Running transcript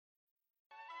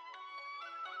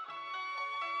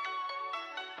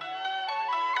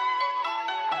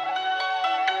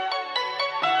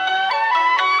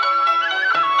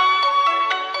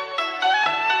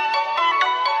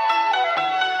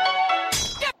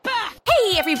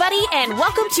Hey everybody, and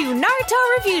welcome to Naruto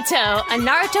Reviewto, a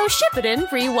Naruto Shippuden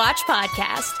rewatch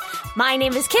podcast. My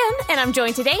name is Kim, and I'm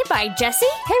joined today by Jessie.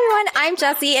 Hey everyone, I'm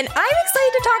Jessie, and I'm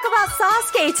excited to talk about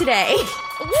Sasuke today.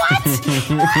 What?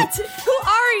 What? Who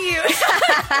are you?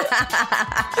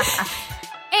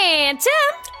 And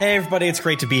Tim. Hey everybody, it's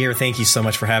great to be here. Thank you so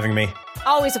much for having me.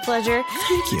 Always a pleasure.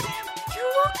 Thank you.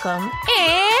 You're welcome.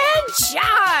 And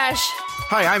Josh.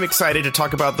 Hi, I'm excited to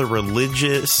talk about the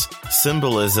religious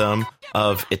symbolism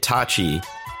of Itachi.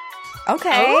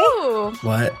 Okay. Oh.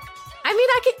 What? I mean,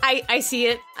 I see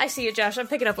it. I see it, Josh. I'm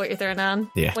picking up what you're throwing on.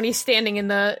 Yeah. When he's standing in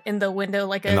the window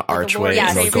like In the archway,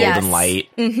 yes, the golden light.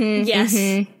 Mm-hmm, yes.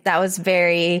 Mm-hmm. That was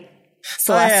very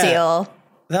celestial.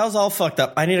 That was all fucked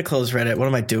up. I need to close Reddit. What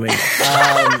am I doing?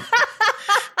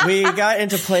 We got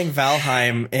into playing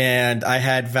Valheim, and I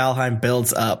had Valheim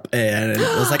builds up, and it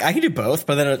was like, I can do both.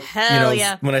 But then,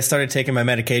 when I started taking my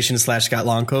medication / got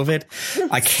long COVID,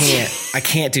 I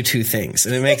can't do two things,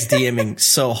 and it makes DMing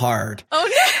so hard.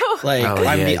 Oh no!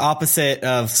 I'm the opposite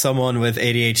of someone with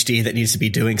ADHD that needs to be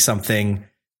doing something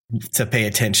to pay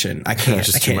attention. I can't.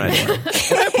 I can't anymore.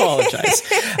 I apologize.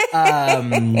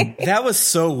 That was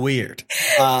so weird.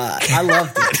 I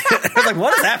loved it. I was like,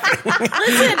 what is happening?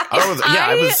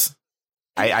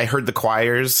 I heard the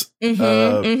choirs bring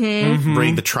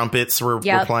the trumpets were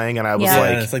playing, and I was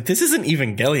it's like, this isn't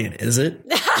Evangelion, is it?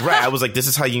 Right. I was like, this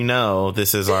is how you know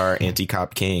this is our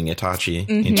anti-cop king, Itachi.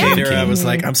 Later, I was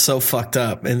like, I'm so fucked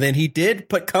up. And then he did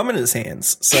put cum in his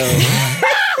hands. So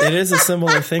it is a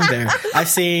similar thing there. I've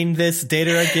seen this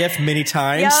Datara gif many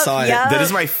times. That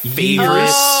is my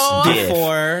favorite gif.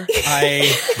 Before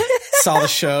I saw the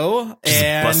show.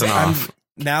 And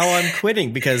now I'm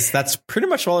quitting because that's pretty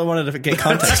much all I wanted to get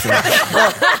context from.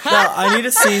 Well, I need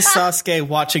to see Sasuke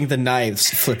watching the knives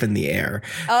flip in the air.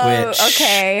 Oh,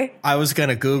 okay. I was going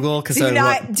to Google because do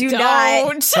not. But I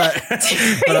was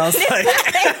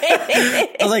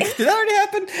like, did that already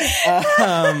happen?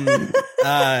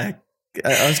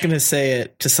 I was going to say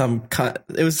it to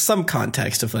it was some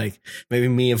context of like maybe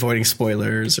me avoiding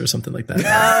spoilers or something like that.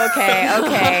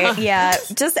 Okay. Yeah.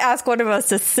 Just ask one of us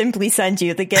to simply send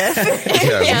you the GIF. We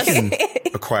can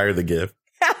acquire the GIF.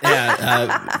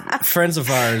 Yeah. Friends of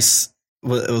ours, it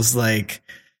was like,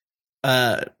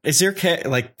 is your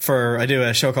I do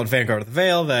a show called Vanguard of the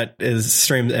Veil that is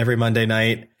streamed every Monday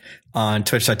night on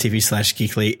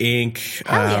twitch.tv/Geekly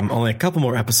Inc. Only a couple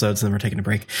more episodes and then we're taking a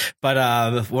break. But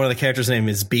one of the characters' name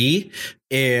is B,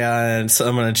 and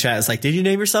someone in the chat is like, did you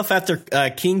name yourself after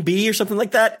King B or something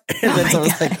like that? And then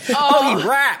someone's like, he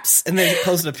raps, and then he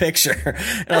posted a picture.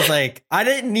 And I was like, I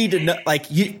didn't need to know, I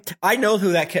know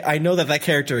I know that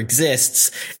character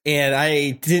exists, and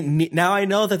I didn't need, now I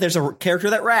know that there's a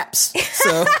character that raps.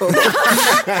 So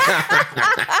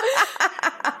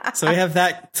so we have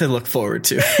that to look forward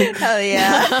to. Hell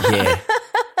yeah. Yeah.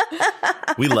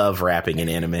 We love rapping in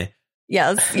anime.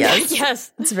 Yes.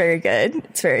 It's very good.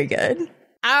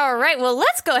 All right, well,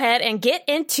 let's go ahead and get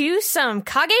into some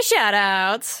Kage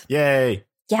shoutouts. Yay.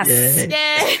 Yes.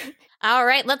 Yay. All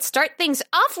right, let's start things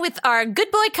off with our good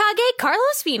boy Kage,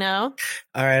 Carlos Fino.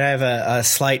 All right, I have a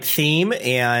slight theme,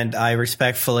 and I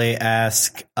respectfully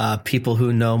ask people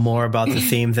who know more about the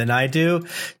theme than I do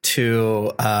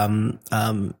to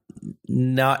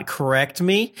not correct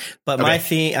me. But my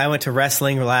theme, I went to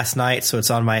wrestling last night, so it's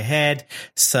on my head.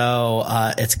 So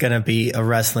it's going to be a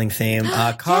wrestling theme.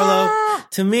 Carlo,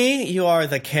 to me, you are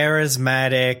the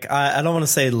charismatic, I don't want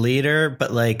to say leader,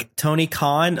 but like Tony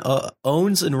Khan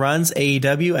owns and runs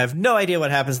AEW. I have no idea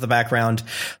what happens in the background,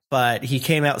 but he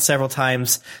came out several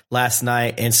times last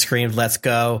night and screamed, "Let's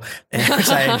go," which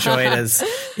I enjoyed as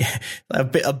a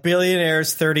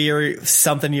billionaire's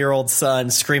 30-something-year-old son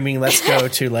screaming, "Let's go,"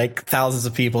 to like thousands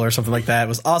of people or something like that. It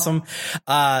was awesome.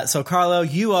 So Carlo,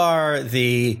 you are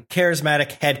the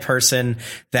charismatic head person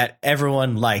that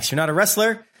everyone likes. You're not a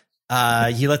wrestler.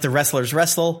 You let the wrestlers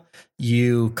wrestle.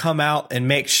 You come out and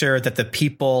make sure that the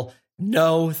people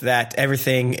know that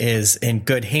everything is in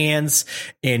good hands,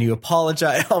 and you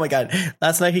apologize. Oh my God.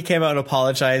 Last night he came out and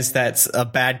apologized that a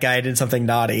bad guy did something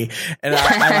naughty. And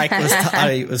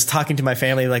I was talking to my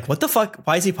family, like, what the fuck?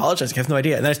 Why is he apologizing? I have no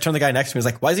idea. And then I turned to the guy next to me. He's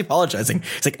like, why is he apologizing?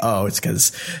 He's like, oh, it's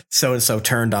because so-and-so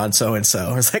turned on so-and-so.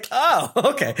 I was like, oh,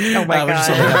 okay. Oh my God. Which is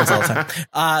something that happens all the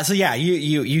time. So yeah,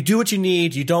 you do what you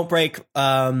need. You don't break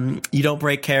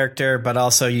character, but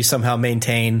also you somehow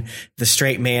maintain the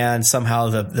straight man, somehow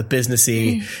the businessy,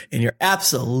 and you're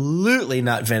absolutely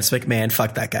not Vince McMahon.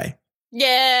 Fuck that guy.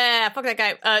 Yeah, fuck that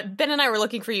guy. Ben and I were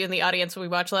looking for you in the audience when we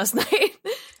watched last night.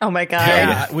 Oh my god!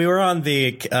 Yeah, we were on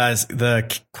the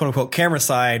quote unquote camera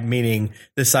side, meaning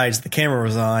the sides the camera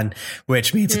was on,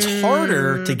 which means it's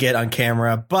harder to get on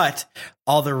camera. But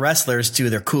all the wrestlers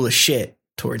do their coolest shit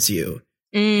towards you.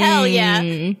 Hell yeah!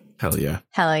 Hell yeah!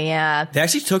 Hell yeah! They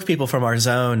actually took people from our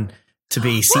zone to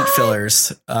be seat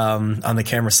fillers on the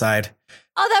camera side.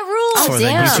 Oh, that rules! For the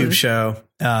YouTube show.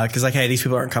 Because like, hey, these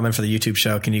people aren't coming for the YouTube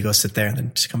show. Can you go sit there and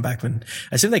then just come back? I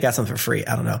assume they got something for free.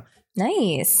 I don't know.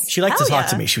 Nice. She liked to talk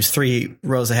to me. She was 3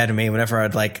 rows ahead of me. Whenever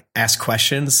I'd like ask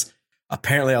questions,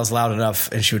 apparently I was loud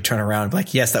enough, and she would turn around and be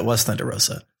like, "Yes, that was Thunder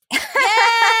Rosa."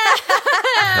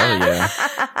 Hell yeah!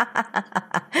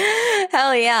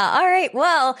 Hell yeah! All right.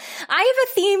 Well, I have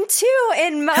a theme too,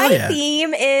 and my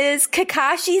theme is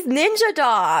Kakashi's Ninja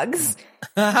Dogs.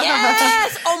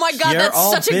 Yes! Oh my god, You're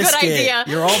that's such biscuit. a good idea.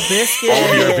 You're all biscuit. All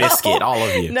of you are biscuit. All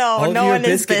of you. No, no one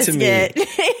is biscuit to me.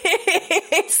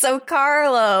 biscuit. So,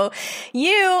 Carlo,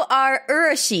 you are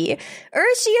Urashi.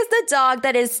 Urashi is the dog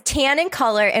that is tan in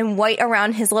color and white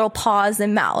around his little paws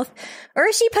and mouth.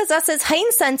 Urashi possesses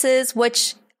heightened senses,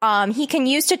 which he can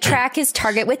use to track his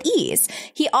target with ease.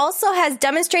 He also has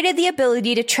demonstrated the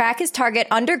ability to track his target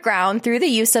underground through the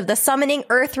use of the summoning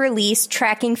earth release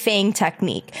tracking fang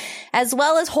technique, as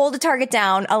well as hold a target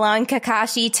down, allowing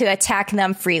Kakashi to attack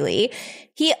them freely.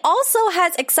 He also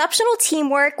has exceptional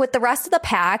teamwork with the rest of the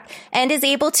pack and is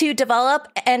able to develop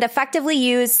and effectively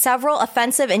use several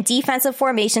offensive and defensive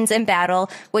formations in battle,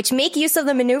 which make use of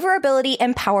the maneuverability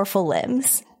and powerful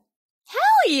limbs.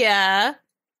 Hell yeah!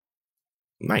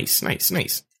 Nice.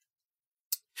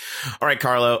 All right,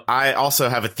 Carlo, I also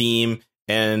have a theme,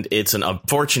 and it's an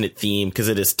unfortunate theme because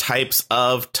it is types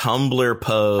of Tumblr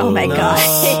pose. Oh my god.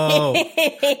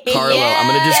 Carlo, I'm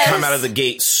going to just come out of the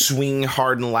gate, swing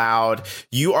hard and loud.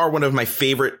 You are one of my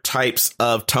favorite types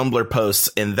of Tumblr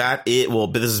posts, and but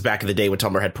this is back in the day when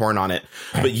Tumblr had porn on it,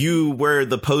 but you were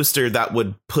the poster that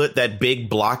would put that big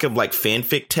block of like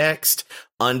fanfic text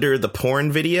under the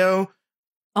porn video.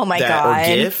 Oh my god.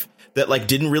 Or GIF. That like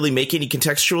didn't really make any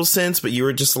contextual sense, but you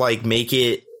were just like,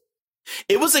 it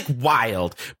was like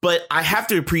wild. But I have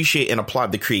to appreciate and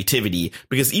applaud the creativity,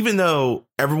 because even though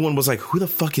everyone was like, who the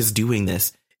fuck is doing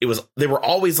this? They were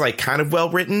always like kind of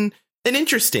well written and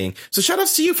interesting. So shout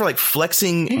outs to you for like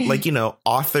flexing like,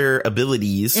 author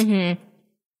abilities in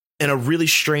a really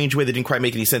strange way that didn't quite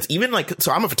make any sense. Even like,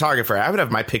 so I'm a photographer. I would have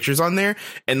my pictures on there,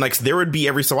 and like there would be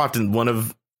every so often one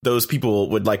of those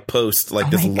people would like post like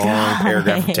this long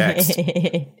paragraph of text,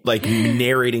 like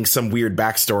narrating some weird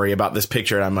backstory about this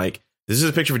picture. And I'm like, this is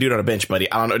a picture of a dude on a bench, buddy.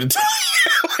 I don't know what to tell you.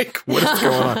 Like, what is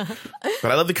going on?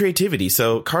 But I love the creativity.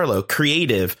 So Carlo,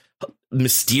 creative,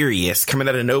 mysterious, coming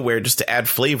out of nowhere just to add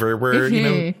flavor where,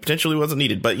 potentially wasn't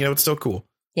needed, but it's still cool.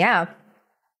 Yeah.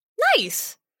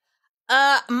 Nice.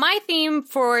 My theme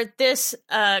for this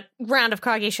round of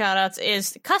Kage shoutouts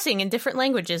is cussing in different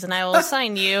languages, and I will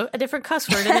assign you a different cuss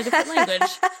word in a different language.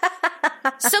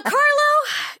 So, Carlo,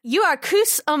 you are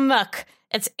kus amuk.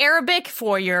 It's Arabic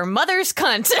for your mother's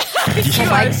cunt. Oh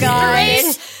my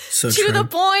god. So to true. the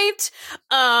point.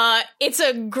 It's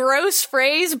a gross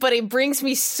phrase, but it brings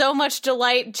me so much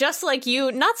delight, just like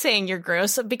you. Not saying you're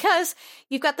gross, because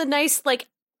you've got the nice, like,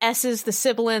 S's, the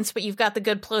sibilants, but you've got the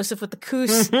good plosive with the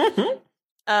kus.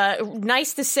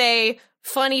 Nice to say,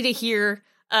 funny to hear.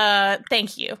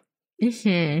 Thank you.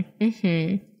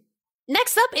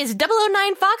 Next up is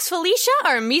 009 Fox Felicia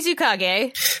or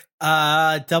Mizukage.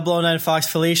 009 Fox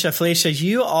Felicia. Felicia,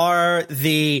 you are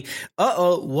the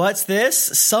what's this?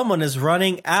 Someone is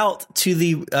running out to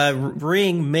the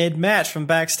ring mid-match from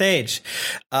backstage.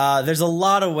 There's a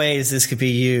lot of ways this could be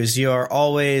used. You are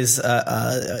always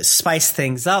spice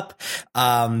things up.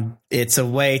 It's a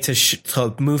way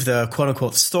to move the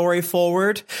quote-unquote story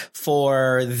forward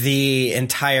for the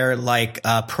entire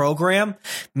program,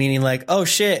 meaning like, oh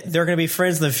shit, they're going to be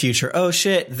friends in the future. Oh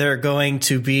shit, they're going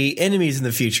to be enemies in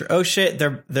the future. Oh shit,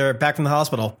 they're back from the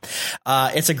hospital.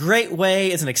 It's a great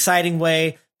way. It's an exciting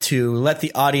way to let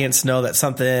the audience know that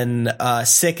something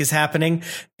sick is happening,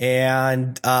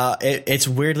 and it's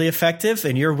weirdly effective,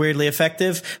 and you're weirdly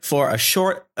effective for a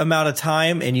short amount of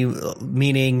time, and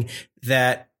meaning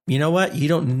that, you know what, you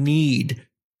don't need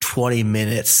 20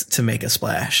 minutes to make a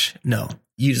splash. No,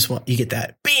 you get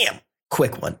that bam,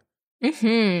 quick one.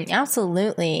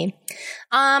 Absolutely.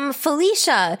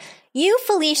 Felicia,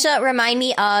 remind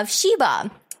me of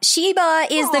Sheba. Sheba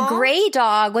is the gray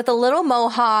dog with a little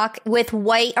mohawk with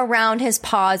white around his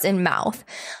paws and mouth.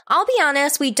 I'll be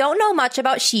honest, we don't know much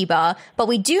about Sheba, but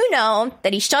we do know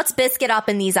that he shuts Biscuit up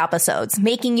in these episodes,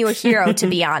 making you a hero, to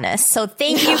be honest. So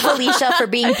thank you, Felicia, for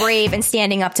being brave and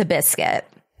standing up to Biscuit.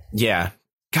 Yeah.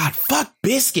 God, fuck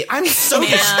Biscuit. I'm so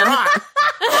distraught.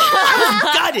 I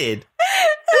was gutted.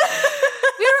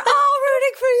 We were all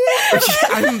rooting for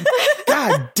you.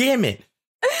 God damn it.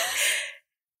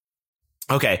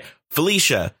 Okay,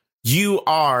 Felicia, you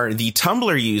are the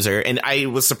Tumblr user, and I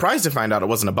was surprised to find out it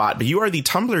wasn't a bot, but you are the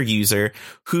Tumblr user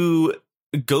who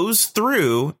goes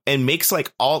through and makes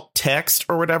like alt text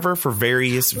or whatever for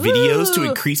various videos to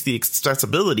increase the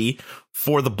accessibility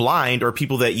for the blind or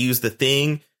people that use the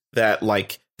thing that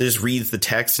like just reads the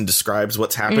text and describes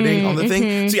what's happening on the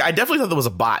thing. So yeah, I definitely thought there was a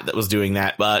bot that was doing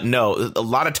that, but no, a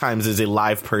lot of times there's a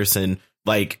live person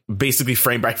like basically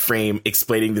frame by frame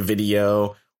explaining the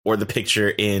video or the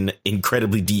picture in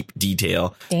incredibly deep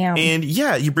detail. Damn. And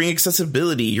yeah, you bring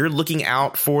accessibility. You're looking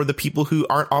out for the people who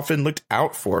aren't often looked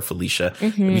out for, Felicia.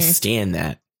 We stand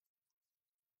that.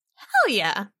 Hell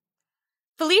yeah.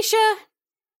 Felicia,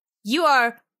 you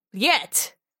are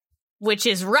Yet, which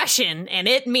is Russian, and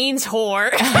it means whore.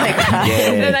 Oh my God.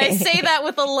 And I say that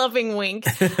with a loving wink.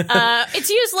 It's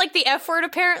used like the F word,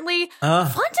 apparently.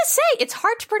 Fun to say. It's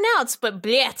hard to pronounce, but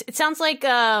bleh. It sounds like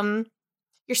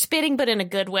you're spitting, but in a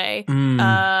good way.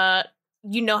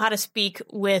 You know how to speak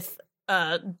with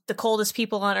the coldest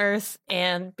people on Earth,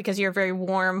 and because you're a very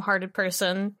warm-hearted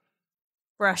person,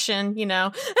 Russian, you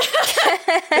know.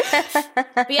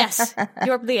 But yes,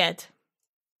 you're bled.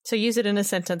 So use it in a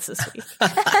sentence this week.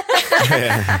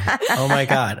 Oh my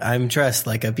God, I'm dressed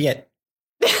like a biet.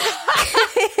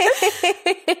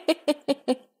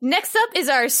 Next up is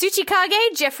our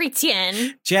Tsuchikage, Jeffrey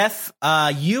Tien. Jeff,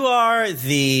 you are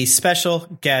the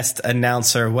special guest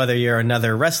announcer, whether you're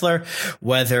another wrestler,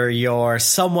 whether you're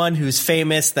someone who's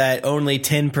famous that only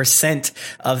 10%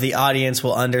 of the audience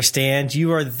will understand.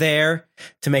 You are there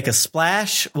to make a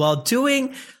splash while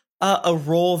doing a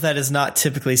role that is not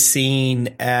typically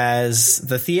seen as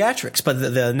the theatrics, but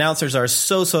the announcers are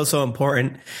so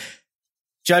important,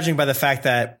 judging by the fact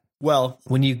that, well,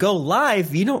 when you go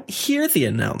live, you don't hear the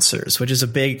announcers, which is a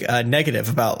big negative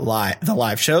about the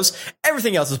live shows.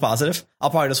 Everything else is positive. I'll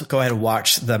probably just go ahead and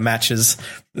watch the matches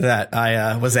that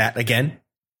I was at again.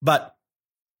 But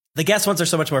the guest ones are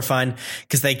so much more fun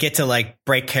because they get to like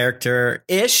break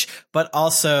character-ish, but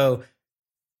also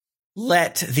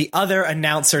let the other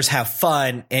announcers have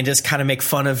fun and just kind of make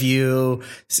fun of you.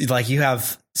 Like you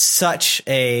have such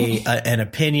an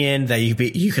opinion that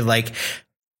you could like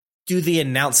do the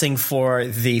announcing for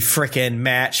the frickin'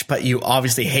 match, but you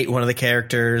obviously hate one of the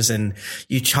characters and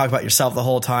you talk about yourself the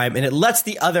whole time, and it lets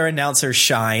the other announcers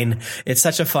shine. It's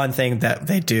such a fun thing that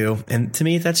they do. And to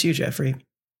me, that's you, Jeffrey.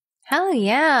 Hell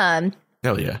yeah.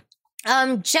 Hell yeah.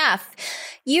 Jeff,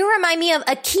 you remind me of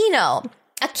Aquino.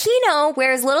 Aquino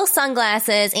wears little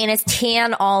sunglasses and is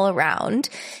tan all around.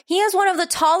 He is one of the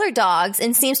taller dogs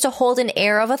and seems to hold an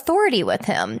air of authority with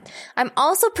him. I'm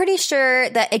also pretty sure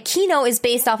that Aquino is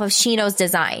based off of Shino's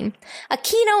design.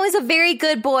 Aquino is a very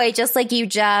good boy, just like you,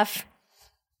 Jeff.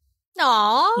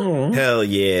 Aww. Hell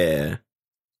yeah.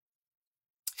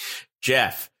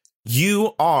 Jeff,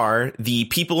 you are the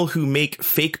people who make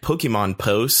fake Pokemon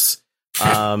posts.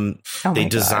 They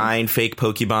design fake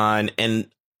Pokemon, and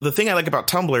the thing I like about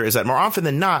Tumblr is that more often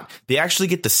than not, they actually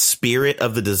get the spirit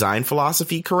of the design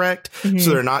philosophy correct. So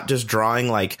they're not just drawing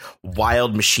like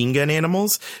wild machine gun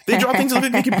animals. They draw things that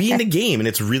look like they could be in the game. And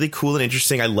it's really cool and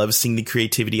interesting. I love seeing the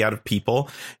creativity out of people.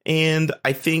 And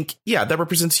I think, yeah, that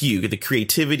represents you. The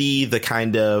creativity, the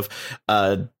kind of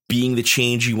being the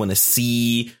change you want to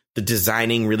see, the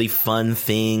designing really fun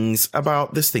things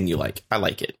about this thing you like. I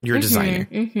like it. You're a designer.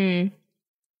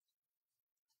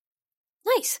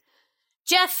 Nice.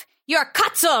 Jeff, you're a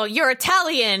cazzo, you're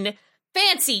Italian,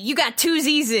 fancy, you got two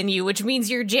Z's in you, which means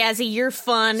you're jazzy, you're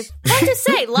fun. Fun to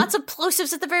say, lots of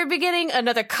plosives at the very beginning,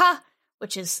 another ka,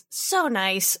 which is so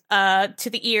nice to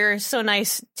the ear, so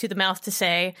nice to the mouth to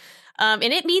say, and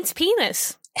it means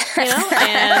penis, you know?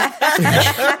 And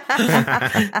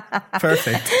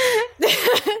Perfect.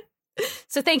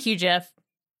 So thank you, Jeff.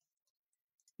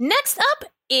 Next up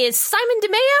is Simon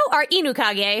DeMeo, our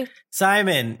Inukage.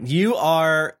 Simon, you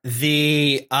are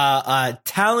the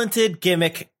talented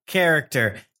gimmick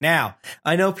character. Now,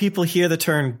 I know people hear the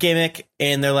term gimmick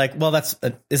and they're like, well, is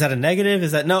that a negative?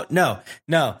 Is that no.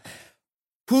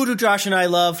 Who do Josh and I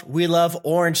love? We love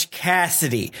Orange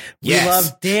Cassidy. We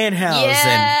love Danhausen.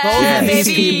 Yes, Both of these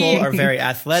baby. people are very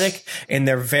athletic and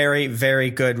they're very,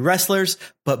 very good wrestlers.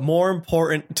 But more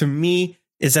important to me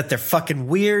is that they're fucking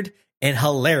weird and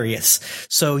hilarious.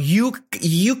 So you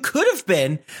could have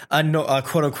been a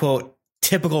quote unquote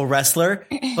typical wrestler,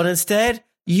 but instead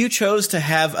you chose to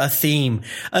have a theme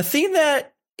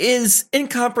that is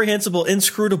incomprehensible,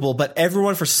 inscrutable, but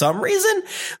everyone for some reason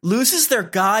loses their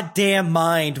goddamn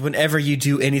mind whenever you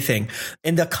do anything.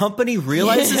 And the company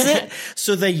realizes it,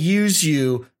 so they use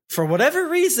you for whatever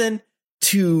reason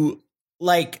to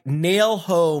like nail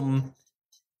home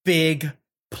big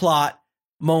plot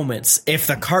moments. If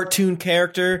the cartoon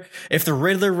character, if the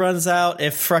Riddler runs out,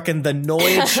 if fucking the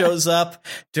Noid shows up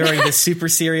during the super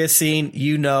serious scene,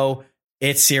 you know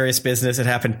it's serious business. It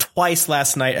happened twice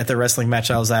last night at the wrestling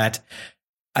match I was at.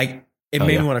 It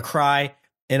made me want to cry,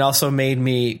 and also made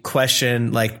me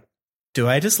question, like, do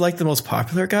I just like the most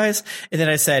popular guys? And then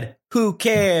I said, who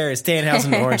cares?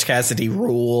 Danhausen and Orange Cassidy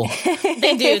rule.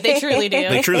 They do. They truly do.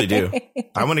 They truly do.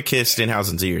 I want to kiss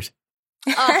Danhausen's ears.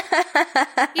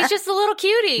 He's just a little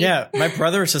cutie. Yeah, my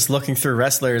brother was just looking through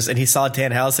wrestlers, and he saw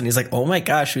Danhausen. He's like, oh my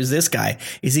gosh, who's this guy?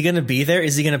 Is he going to be there?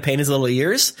 Is he going to paint his little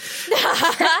ears?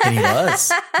 And he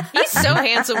was. He's so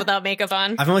handsome without makeup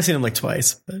on. I've only seen him like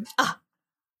twice. But.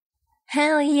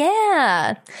 Hell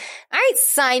yeah. All right,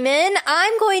 Simon,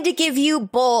 I'm going to give you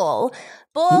Bull.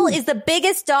 Bull is the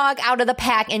biggest dog out of the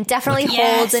pack and definitely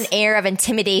holds an air of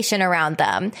intimidation around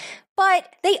them.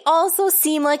 But they also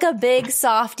seem like a big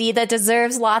softie that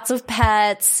deserves lots of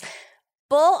pets.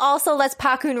 Bull also lets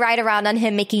Pakun ride around on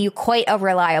him, making you quite a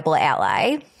reliable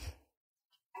ally.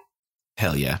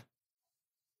 Hell yeah.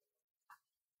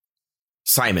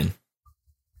 Simon,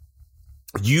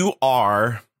 you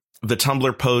are the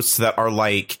Tumblr posts that are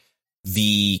like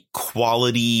the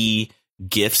quality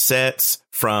gift sets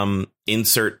from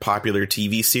insert popular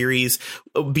TV series,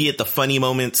 be it the funny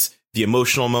moments, the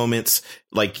emotional moments.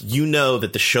 Like, you know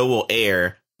that the show will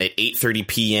air at 8:30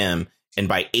 p.m. and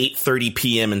by 8:30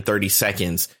 p.m. and 30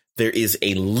 seconds, there is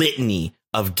a litany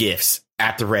of gifts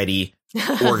at the ready,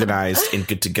 organized and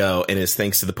good to go. And it's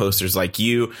thanks to the posters like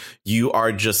you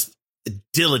are just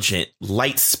diligent,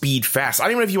 light speed, fast. I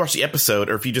don't even know if you watch the episode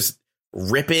or if you just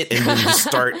rip it and then you just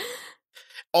start.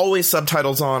 Always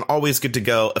subtitles on, always good to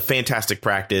go. A fantastic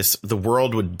practice. The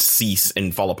world would cease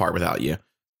and fall apart without you.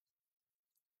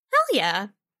 Hell yeah.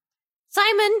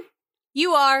 Simon,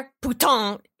 you are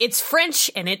putain. It's French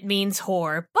and it means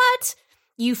whore. But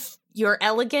you're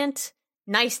elegant,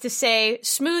 nice to say,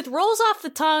 smooth, rolls off the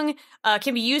tongue,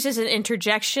 can be used as an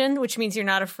interjection, which means you're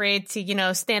not afraid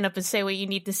to, stand up and say what you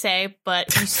need to say.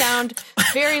 But you sound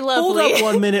very lovely. Hold up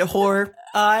 1 minute, whore.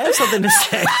 I have something to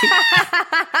say.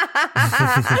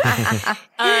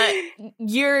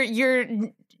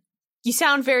 You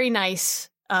sound very nice.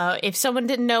 If someone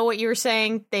didn't know what you were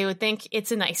saying, they would think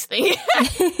it's a nice thing.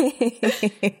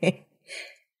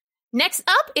 Next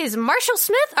up is Marshall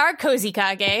Smith, our Cozy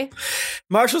Kage.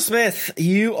 Marshall Smith,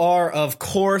 you are, of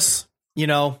course, you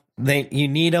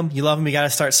need him. You love him. You got to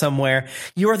start somewhere.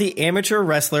 You are the amateur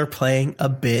wrestler playing a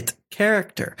bit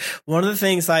character. One of the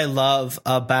things I love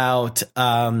about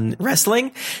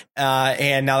wrestling,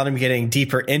 and now that I'm getting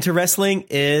deeper into wrestling,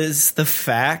 is the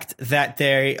fact that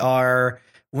they are,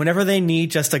 whenever they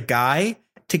need just a guy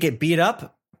to get beat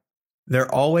up,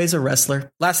 they're always a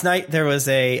wrestler. Last night there was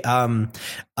a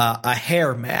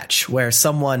hair match where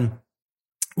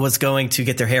was going to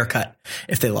get their hair cut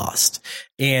if they lost.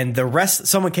 And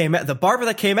the barber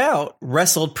that came out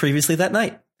wrestled previously that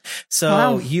night.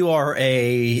 So you are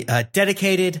a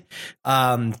dedicated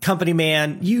company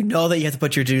man. You know that you have to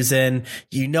put your dues in.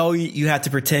 You know you have to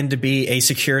pretend to be a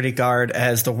security guard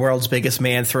as the world's biggest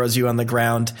man throws you on the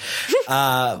ground.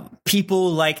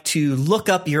 People like to look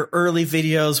up your early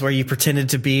videos where you pretended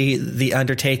to be the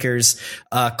Undertaker's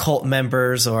cult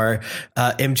members or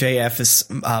MJF's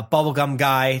bubblegum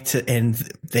guy, and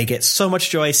they get so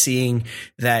much joy seeing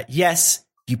that, yes,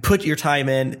 you put your time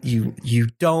in, you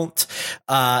don't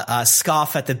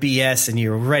scoff at the BS, and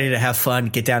you're ready to have fun,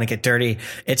 get down and get dirty.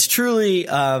 It's truly,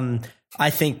 I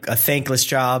think, a thankless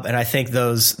job, and I think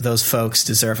those folks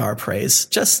deserve our praise.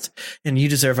 And you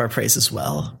deserve our praise as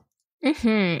well.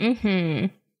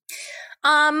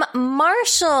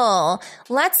 Marshall,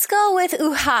 let's go with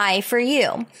Uhai for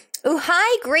you.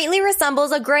 Uhai greatly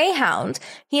resembles a greyhound.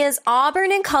 He is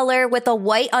auburn in color with a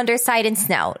white underside and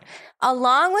snout.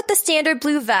 Along with the standard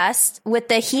blue vest with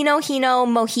the Hino Hino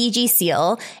Mohiji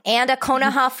seal and a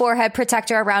Konoha forehead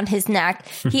protector around his neck,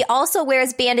 he also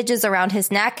wears bandages around his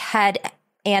neck, head,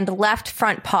 and left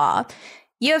front paw.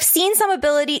 You have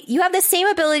the same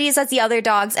abilities as the other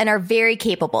dogs and are very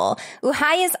capable.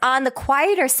 Uhai is on the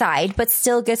quieter side, but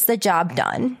still gets the job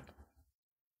done.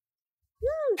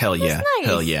 Hell yeah. Nice.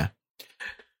 Hell yeah.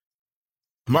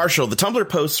 Marshall, the Tumblr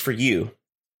posts for you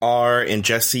are, and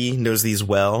Jesse knows these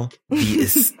well, the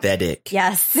aesthetic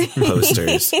yes.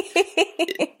 posters.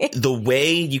 The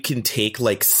way you can take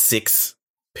like 6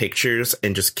 pictures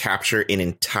and just capture an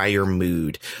entire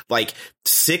mood. Like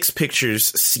 6 pictures,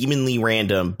 seemingly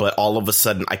random, but all of a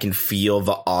sudden I can feel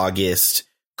the August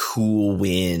cool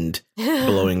wind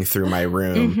blowing through my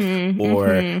room,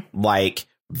 or like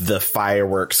the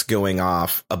fireworks going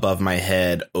off above my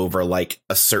head over like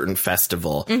a certain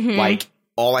festival. Like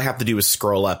all I have to do is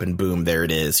scroll up and boom, there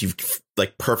it is. You've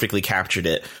like perfectly captured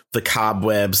it. The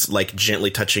cobwebs like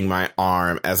gently touching my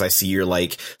arm as I see your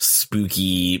like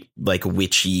spooky, like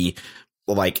witchy,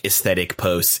 like aesthetic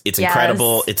posts. It's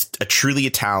incredible. It's truly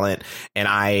a talent. And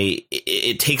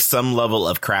it takes some level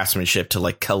of craftsmanship to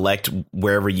like collect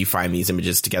wherever you find these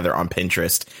images together on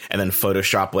Pinterest and then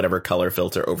Photoshop whatever color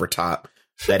filter over top.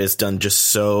 That is done just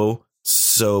so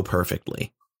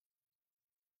perfectly.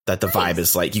 That the vibe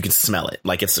is like, you can smell it.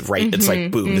 Like it's right. It's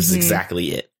like, boom, this is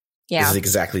exactly it. Yeah. This is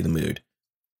exactly the mood.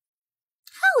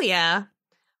 Hell yeah.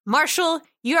 Marshall,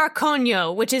 you are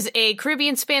coño, which is a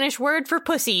Caribbean Spanish word for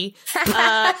pussy.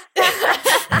 Hell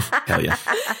yeah.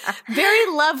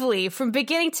 Very lovely from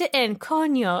beginning to end.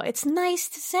 Coño. It's nice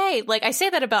to say. Like, I say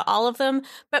that about all of them,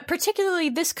 but particularly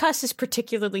this cuss is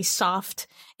particularly soft.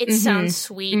 It sounds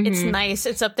sweet. It's nice.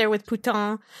 It's up there with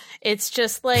putain. It's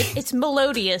just like, it's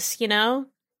melodious, you know?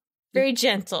 Very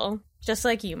gentle. Just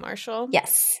like you, Marshall.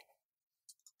 Yes.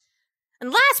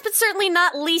 And last but certainly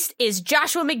not least is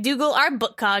Joshua McDougall, our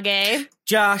book kage.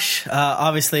 Josh,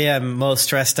 obviously I'm most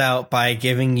stressed out by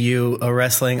giving you a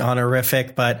wrestling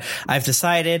honorific, but I've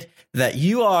decided that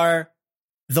you are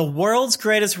the world's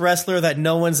greatest wrestler that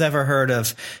no one's ever heard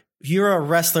of. You're a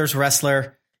wrestler's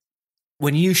wrestler.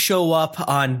 When you show up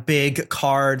on big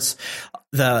cards,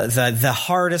 the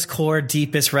hardest core,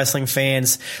 deepest wrestling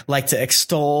fans like to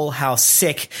extol how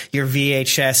sick your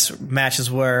VHS matches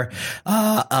were.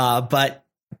 But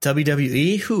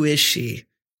WWE, who is she?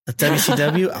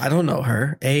 WCW, I don't know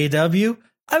her. AEW,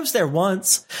 I was there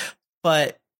once,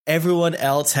 but everyone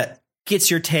else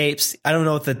gets your tapes. I don't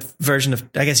know what the version of,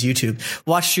 I guess YouTube,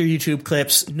 watched your YouTube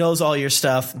clips, knows all your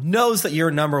stuff, knows that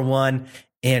you're number one,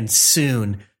 and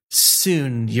soon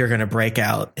you're going to break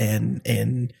out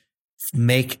and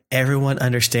make everyone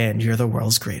understand you're the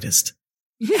world's greatest.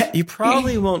 You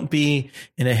probably won't be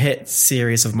in a hit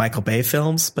series of Michael Bay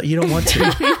films, but you don't want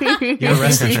to. You're a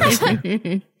wrestling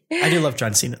fan. I do love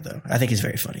John Cena, though. I think he's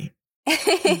very funny.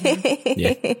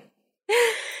 Yeah.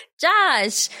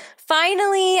 Josh,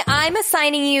 finally, I'm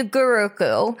assigning you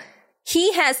Guruku.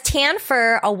 He has tan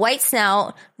fur, a white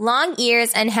snout, long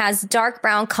ears, and has dark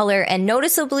brown color and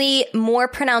noticeably more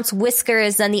pronounced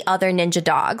whiskers than the other ninja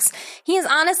dogs. He is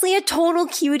honestly a total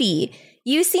cutie.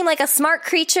 You seem like a smart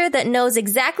creature that knows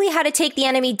exactly how to take the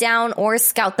enemy down or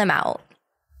scout them out.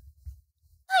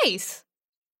 Nice.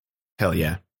 Hell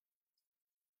yeah.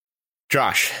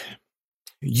 Josh,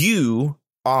 you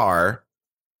are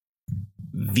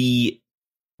the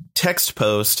text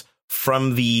post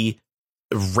from the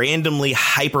randomly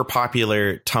hyper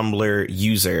popular Tumblr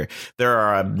user. There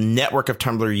are a network of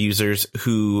Tumblr users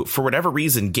who, for whatever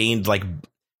reason, gained like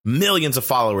millions of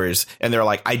followers, and they're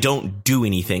like, I don't do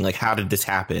anything. Like, how did this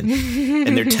happen?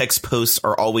 And their text posts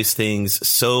are always things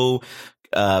so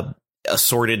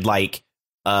assorted, like,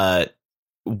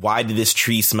 why did this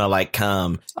tree smell like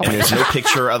cum? And there's no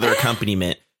picture or other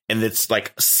accompaniment, and it's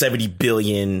like 70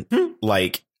 billion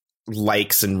like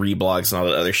likes and reblogs and all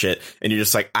that other shit, and you're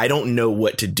just like, I don't know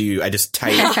what to do. I just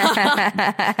type.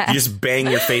 You just bang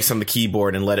your face on the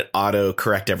keyboard and let it auto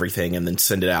correct everything, and then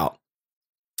send it out.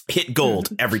 Hit gold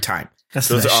every time.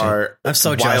 Those are I'm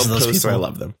so jealous of those posts, people. I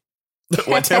love them.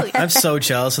 I'm so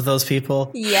jealous of those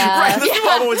people. Yeah, right. Those people,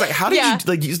 I'm always like, how did you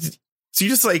like? So you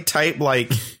just like type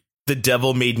like the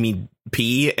devil made me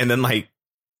pee, and then like.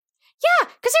 Yeah,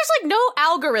 because there's like no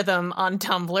algorithm on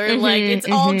Tumblr. Like it's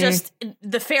all just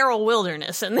the feral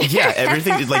wilderness, and yeah,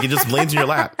 everything like it just lands in your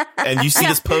lap, and you see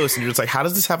this post, and you're just like, how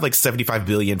does this have like 75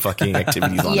 billion fucking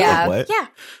activities on it? Like, what? Yeah.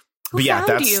 But yeah,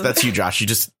 that's you, Josh. You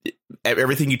just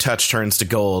everything you touch turns to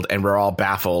gold, and we're all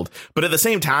baffled. But at the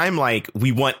same time, like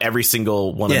we want every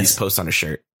single one of these posts on a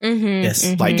shirt.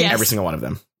 Yes, like every single one of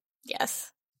them.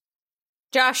 Yes,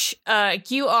 Josh,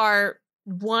 you are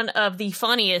one of the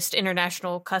funniest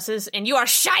international cusses, and you are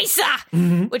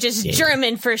Scheisse, which is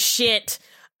German for shit.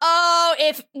 Oh,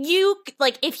 if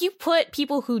you put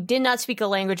people who did not speak a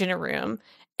language in a room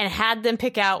and had them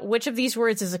pick out which of these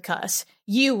words is a cuss,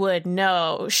 you would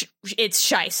know it's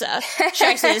Scheisse.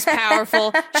 Scheisse is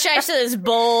powerful. Scheisse is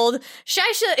bold.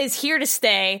 Scheisse is here to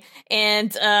stay,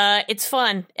 and it's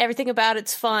fun. Everything about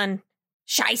it's fun.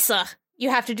 Scheisse. You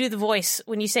have to do the voice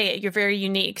when you say it. You're very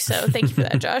unique. So thank you for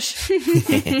that, Josh.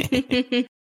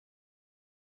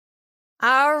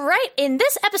 All right. In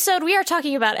this episode, we are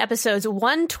talking about episodes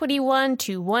 121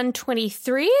 to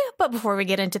 123. But before we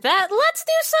get into that, let's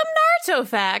do some Naruto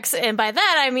facts. And by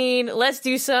that, I mean, let's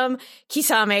do some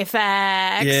Kisame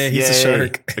facts. Yeah, he's a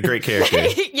shark. A great character.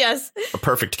 Yes. A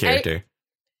perfect character.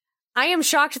 I am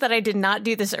shocked that I did not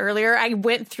do this earlier. I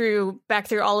went back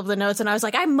through all of the notes and I was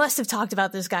like, I must have talked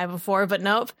about this guy before, but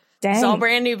nope. Dang. It's all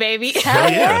brand new, baby.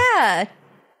 Hell yeah.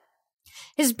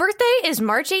 His birthday is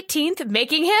March 18th,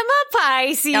 making him a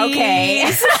Pisces. Okay.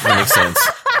 That makes sense.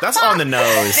 That's on the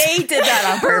nose. They did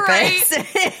that on purpose.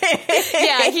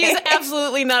 Yeah, he's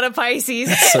absolutely not a Pisces.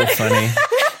 That's so funny.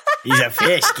 He's a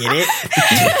fish, get it?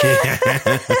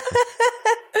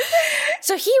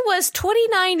 So he was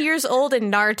 29 years old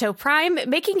in Naruto Prime,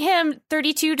 making him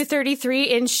 32 to 33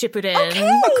 in Shippuden. Okay.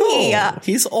 Oh, cool.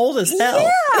 He's old as hell.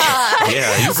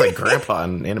 Yeah, he's like grandpa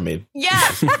in animated. Yeah.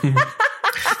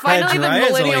 Finally, the Jiraiya's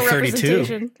millennial only 32.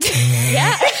 representation.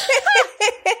 Yeah.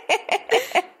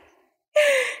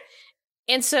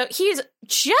 And so he's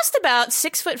just about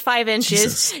 6'5"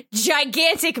 Jesus.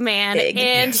 gigantic man, Big,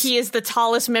 and yes. he is the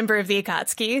tallest member of the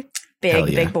Akatsuki. Hell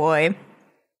yeah. Big boy.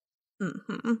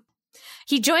 Mm-hmm.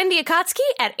 He joined the Akatsuki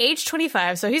at age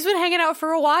 25, so he's been hanging out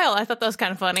for a while. I thought that was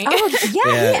kind of funny. Oh, yeah,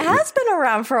 Yeah. he has been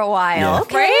around for a while. Yeah.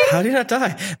 Okay. Right? How did he not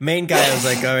die? Main guy was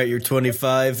like, all right, you're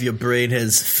 25. Your brain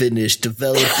has finished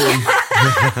developing.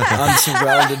 I'm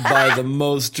surrounded by the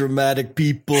most dramatic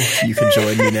people. You can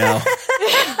join me now.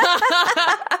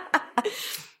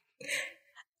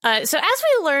 So as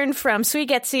we learned from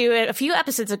Suigetsu a few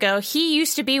episodes ago, he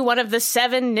used to be one of the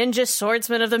 7 ninja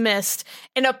swordsmen of the mist.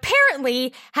 And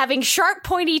apparently having sharp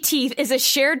pointy teeth is a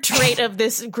shared trait of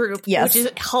this group, Yes. which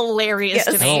is hilarious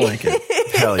to Yes. I me. don't like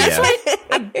it. Hell yeah.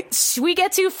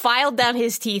 Suigetsu filed down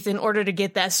his teeth in order to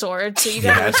get that sword, so you You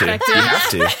gotta have to. respect You him. have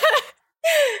to.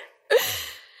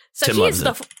 So Tim he is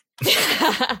loves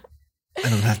the I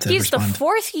don't have to he's the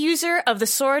respond. 4th user of the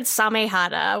sword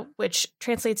Samehada, which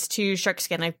translates to shark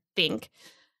skin, I think.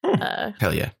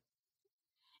 Hell yeah.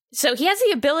 So he has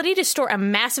the ability to store a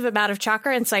massive amount of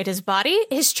chakra inside his body.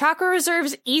 His chakra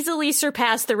reserves easily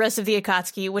surpass the rest of the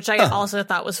Akatsuki, which I also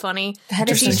thought was funny. That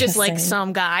Because is he's just like interesting.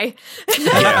 some guy.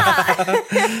 Yeah.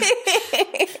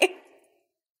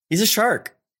 He's a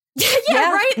shark. Yeah,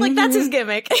 Yeah. right? Like, that's his Mhm.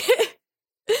 gimmick.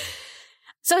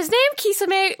 So his name,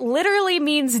 Kisame, literally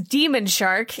means demon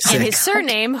shark, and his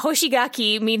surname,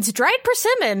 Hoshigaki, means dried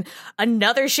persimmon.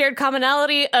 Another shared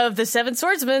commonality of the 7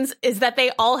 swordsmen is that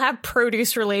they all have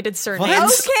produce-related surnames.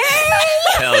 What?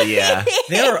 Okay. Hell yeah.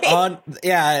 They were on.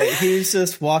 Yeah, he's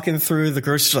just walking through the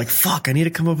grocery store like, fuck, I need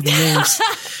to come up with names.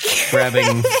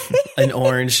 Grabbing an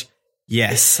orange.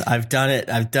 Yes, I've done it.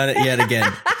 I've done it yet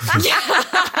again.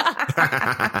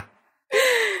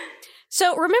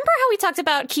 So remember how we talked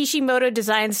about Kishimoto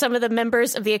designed some of the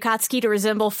members of the Akatsuki to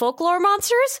resemble folklore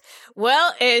monsters?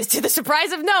 Well, to the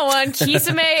surprise of no one,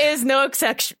 Kisame is no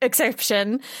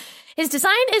exception. His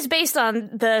design is based on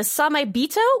the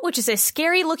Samebito, which is a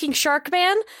scary-looking shark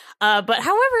man. But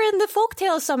however, in the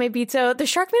folktale of Samebito, the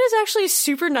shark man is actually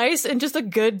super nice and just a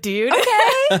good dude.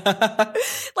 Okay.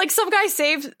 Like, some guy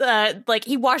saves, like,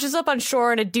 he washes up on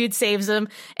shore and a dude saves him,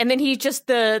 and then he's just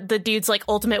the dude's, like,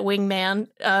 ultimate wingman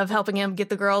of helping him get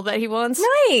the girl that he wants.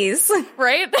 Nice.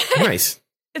 Right? Nice.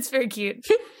 It's very cute.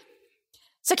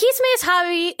 So Kisame's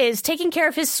hobby is taking care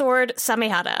of his sword,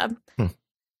 Samehada.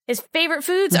 His favorite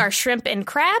foods are shrimp and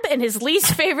crab, and his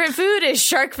least favorite food is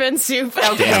shark fin soup. Okay.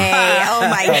 Oh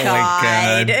my Oh my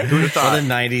god. god. Who'd have What a thought?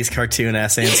 90s cartoon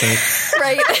ass answer.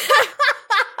 Right?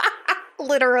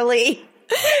 Literally.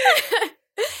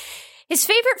 His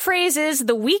favorite phrase is,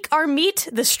 the weak are meat,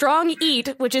 the strong eat,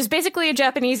 which is basically a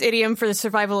Japanese idiom for the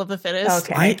survival of the fittest.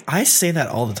 Okay. I say that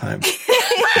all the time.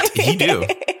 You do.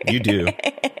 You do.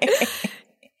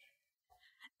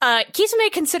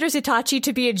 Kisame considers Itachi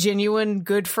to be a genuine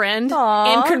good friend.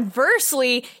 Aw. And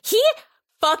conversely, he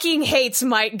fucking hates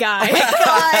Might Guy.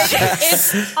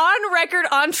 It's on record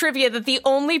on trivia that the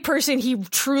only person he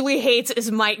truly hates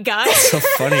is Might Guy. So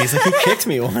funny. He's like, he kicked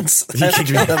me once.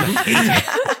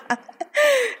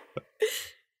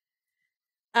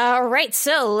 All right,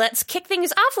 so let's kick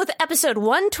things off with episode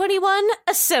 121,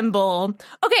 Assemble.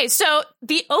 Okay, so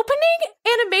the opening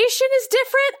animation is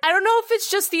different. I don't know if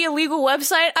it's just the illegal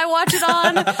website I watch it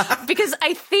on, because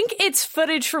I think it's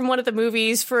footage from one of the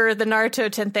movies for the Naruto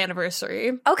 10th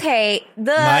anniversary. Okay.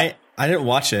 I didn't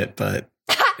watch it, but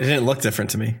it didn't look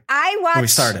different to me. I watched When we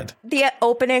started. the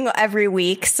opening every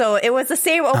week, so it was the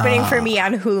same opening for me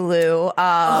on Hulu.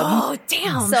 Oh,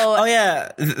 damn. So Oh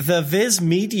yeah, the Viz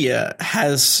Media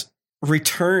has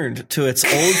returned to its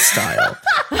old style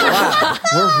Wow,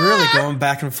 we're really going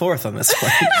back and forth on this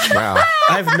one. Wow.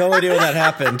 I have no idea when that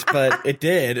happened, but it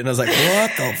did. And I was like,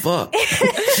 what the fuck?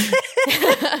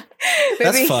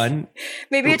 That's fun.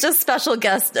 Maybe it's just special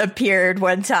guest appeared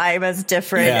one time as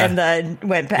different and then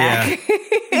went back.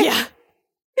 Yeah.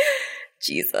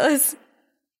 Jesus.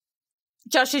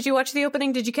 Josh, did you watch the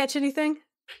opening? Did you catch anything?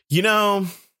 You know,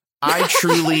 I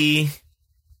truly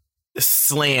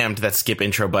slammed that skip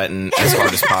intro button as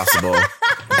hard as possible.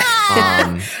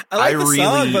 I like the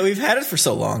song, but we've had it for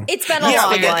so long. It's been a long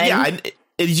one. Yeah,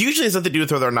 it usually has nothing to do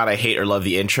with whether or not I hate or love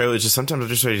the intro. It's just sometimes I'm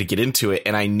just ready to get into it,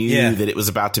 and I knew that it was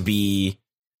about to be,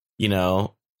 you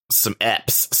know, some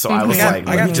eps. So I was like,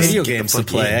 I got video games to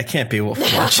play. I can't be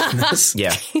watching this.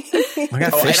 Yeah. I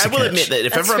got fish and I will catch. admit that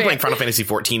if ever I'm playing Final Fantasy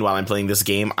 14 while I'm playing this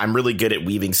game, I'm really good at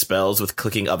weaving spells with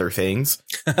clicking other things.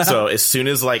 So as soon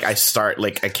as like I start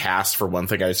like a cast for one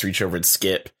thing, I just reach over and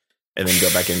skip and then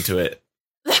go back into it.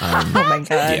 Oh my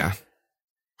god. Yeah.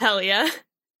 Hell yeah.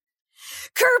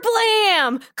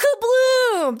 Kerblam!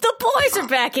 Kabloom! The boys are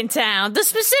back in town. The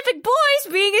specific boys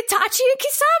being Itachi and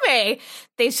Kisame.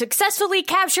 They've successfully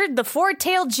captured the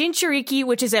four-tailed Jinchuriki,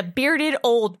 which is a bearded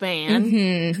old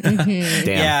man. Damn.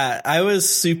 Yeah, I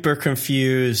was super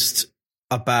confused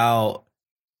about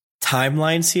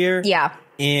timelines here. Yeah.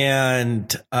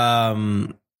 And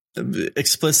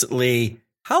explicitly,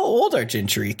 how old are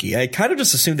Jinchuriki? I kind of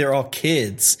just assumed they're all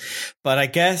kids, but I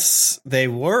guess they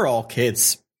were all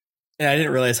kids. And I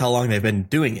didn't realize how long they've been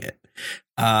doing it.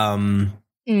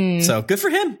 So good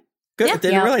for him. Good. Yeah.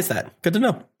 Didn't realize that. Good to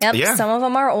know. Yep. Yeah. Some of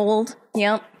them are old.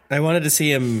 Yep. I wanted to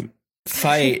see him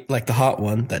fight like the hot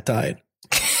one that died.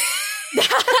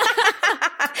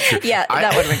 Yeah,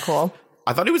 that would have been cool.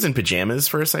 I thought he was in pajamas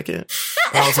for a second.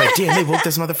 I was like, damn, they woke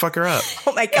this motherfucker up.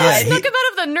 Oh my god. Yeah, Snuck him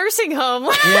out of the nursing home.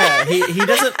 Yeah, he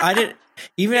doesn't. I didn't.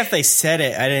 Even if they said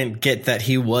it, I didn't get that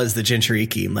he was the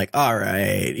Jinchuriki. I'm like, all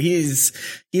right, he's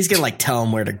gonna like tell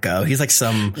him where to go. He's like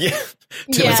some. Yeah.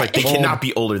 Tim was like, they cannot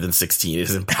be older than 16. It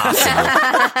is impossible.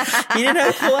 He didn't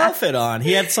have a cool outfit on.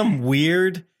 He had some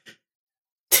weird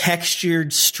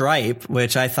textured stripe,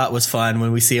 which I thought was fun.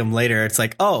 When we see him later, it's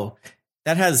like, oh,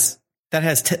 that has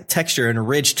texture and a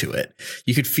ridge to it.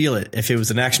 You could feel it if it was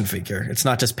an action figure. It's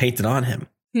not just painted on him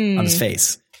on his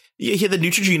face. Yeah, he had the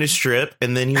Neutrogena strip,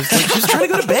 and then he was like, just trying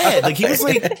to go to bed. Like, he was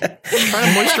like trying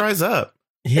to moisturize up.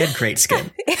 He had great skin.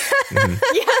 Yeah,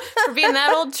 for being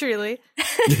that old, truly.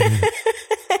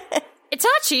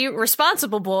 Itachi,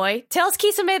 responsible boy, tells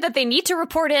Kisame that they need to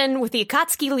report in with the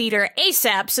Akatsuki leader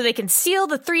ASAP so they can seal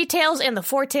the three tails and the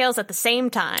four tails at the same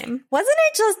time. Wasn't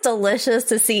it just delicious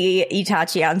to see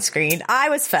Itachi on screen? I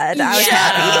was fed. I was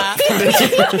happy.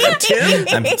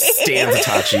 I'm Stan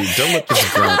Itachi. Don't let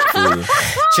this grunt fool.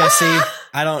 Jesse,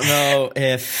 I don't know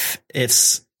if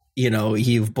it's, you know,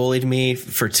 you've bullied me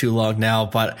for too long now,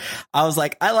 but I was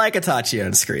like, I like Itachi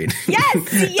on screen.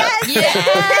 Yes.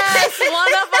 Yes,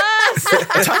 one of us.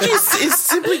 Itachi is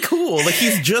simply cool. Like,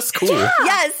 he's just cool.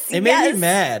 Yes. It made me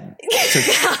mad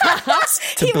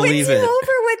to He believe wins you it.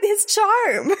 over with his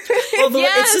charm. Well,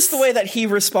 Yes. it's just the way that he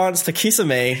responds to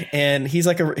Kisame, and he's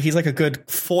like a good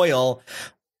foil,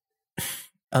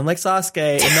 unlike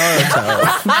Sasuke and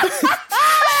Naruto.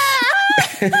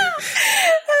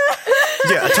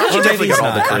 Yeah, Itachi Or definitely maybe got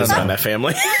all the he's not. I don't charisma know. in that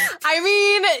family. I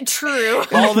mean, true.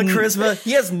 All the charisma.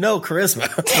 He has no charisma.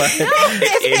 But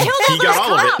And he got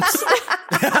all of it.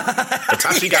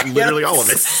 Itachi got literally all of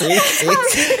it.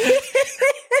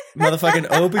 Motherfucking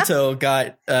Obito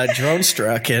got drone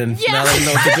struck, and now they don't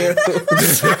know what to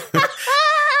do.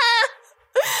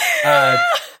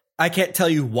 I can't tell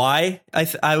you why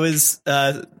I was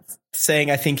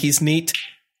saying I think he's neat,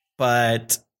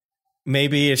 but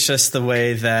maybe it's just the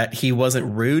way that he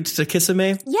wasn't rude to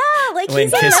Kisame. Yeah, like When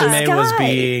he's a nice Kisame guy. was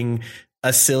being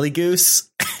a silly goose.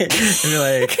 And you're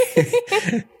like,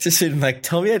 just sitting like,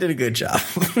 tell me I did a good job.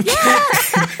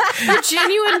 They're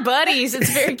genuine buddies.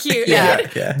 It's very cute. Yeah.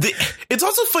 It's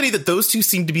also funny that those two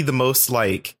seem to be the most,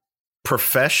 like,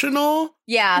 professional.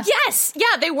 Yeah. Yes.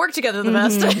 Yeah, they work together the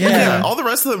best. Yeah. All the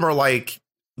rest of them are like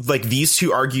these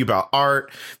two argue about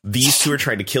art. These two are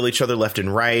trying to kill each other left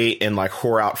and right and like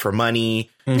whore out for money.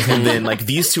 And then like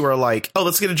these two are like, oh,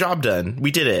 let's get a job done.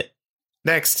 We did it.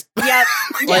 Next. Yep.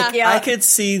 Like, Yeah. I could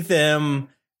see them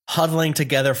huddling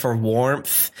together for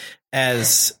warmth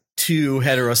as two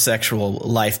heterosexual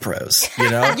life pros,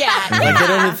 you know? Yeah. Like, they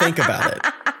don't even think about it.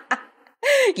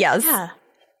 Yes. Yeah.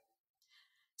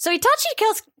 So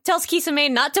Itachi tells Kisame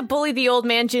not to bully the old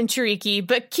man Jinchuriki,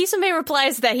 but Kisame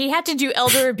replies that he had to do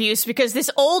elder abuse because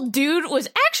this old dude was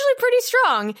actually pretty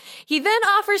strong. He then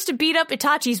offers to beat up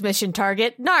Itachi's mission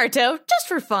target, Naruto, just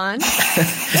for fun.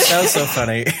 That was so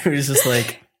funny. It was just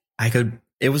like, I could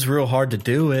it was real hard to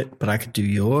do it, but I could do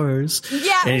yours.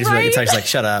 Yeah, and he's right? like,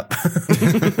 shut up.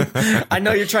 I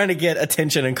know you're trying to get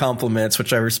attention and compliments,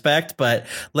 which I respect, but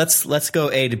let's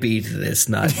go A to B to this,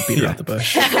 not beat around the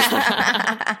bush.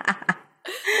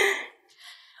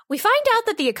 We find out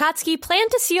that the Akatsuki plan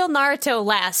to seal Naruto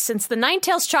last, since the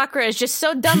Ninetales chakra is just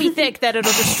so dummy thick that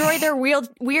it'll destroy their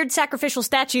weird sacrificial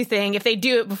statue thing if they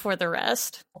do it before the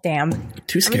rest. Damn.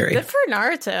 Too scary. Good for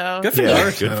Naruto. Good for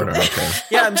Naruto. Good for Naruto.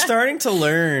 Yeah, I'm starting to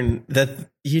learn that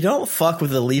you don't fuck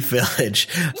with the Leaf Village.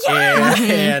 Yeah.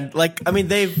 And like, I mean,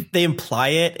 they imply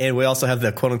it, and we also have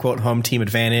the quote unquote home team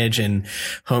advantage and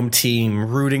home team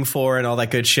rooting for and all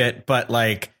that good shit. But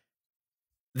like,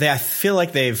 I feel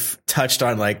like they've touched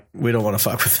on like, we don't want to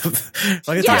fuck with them.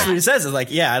 Like that's what he says is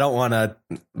like, yeah, I don't want to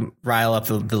rile up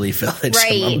the Leaf Village.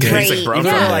 Right, I'm good. right. It's like,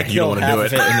 bro, Like you don't want to do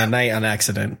it. In the night on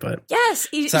accident, but Yes.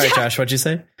 sorry, Josh, what'd you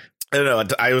say? I don't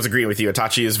know. I was agreeing with you.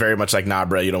 Itachi is very much like, nah,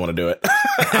 bro, you don't want to do it.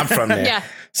 I'm from there. Yeah.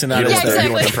 So now You don't, Yeah, you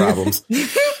don't want the problems.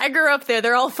 I grew up there.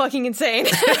 They're all fucking insane.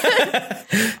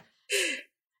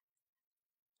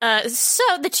 So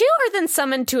the two are then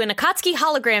summoned to an Akatsuki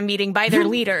hologram meeting by their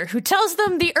leader, who tells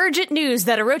them the urgent news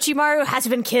that Orochimaru has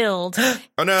been killed.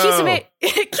 Oh no.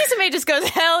 Kisame just goes,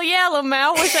 hell yeah,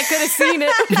 Lamau, wish I could have seen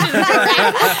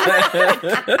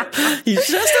it. He's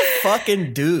just a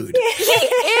fucking dude. He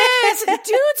is.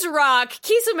 Dudes rock.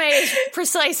 Kisame is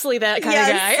precisely that kind of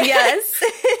guy. Yes.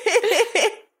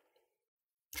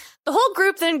 The whole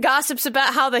group then gossips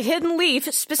about how the Hidden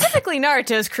Leaf, specifically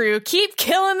Naruto's crew, keep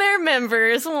killing their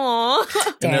members.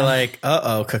 Aww. And they're like,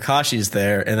 uh-oh, Kakashi's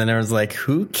there. And then everyone's like,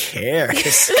 who cares?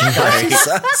 Kakashi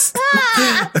sucks.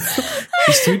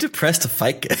 He's too depressed to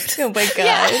fight good. Oh my god.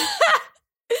 Yeah.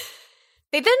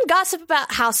 They then gossip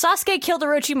about how Sasuke killed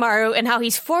Orochimaru and how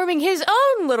he's forming his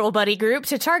own little buddy group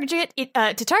to target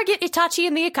Itachi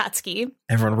and the Akatsuki.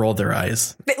 Everyone rolled their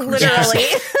eyes. Literally.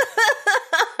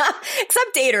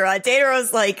 Except Datara.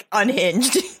 Datara's like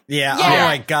unhinged. Yeah. Yeah. Oh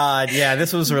my god. Yeah,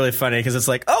 this was really funny because it's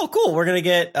like, oh, cool. We're gonna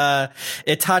get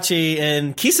Itachi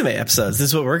and Kisame episodes. This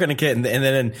is what we're gonna get. And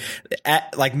then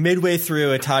at like midway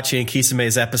through Itachi and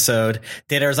Kisame's episode,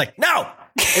 Datara's like, no,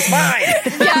 it's mine.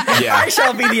 Yeah. I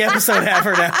shall be the episode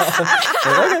haver now.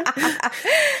 Okay.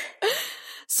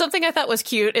 Something I thought was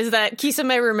cute is that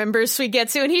Kisame remembers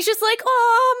Suigetsu and he's just like,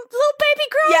 oh, little baby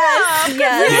grown Yes, up. Good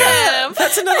yes. for Yeah. him.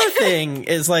 That's another thing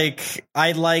is like,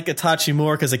 I like Itachi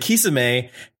more because of Kisame.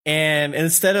 And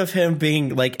instead of him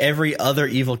being like every other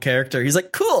evil character, he's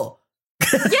like, cool.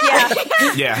 Yeah.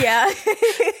 Yeah. Yeah.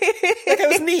 That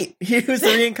was neat. He was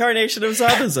the reincarnation of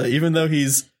Zabuza, even though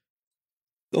he's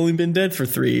only been dead for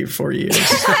 3 or 4 years.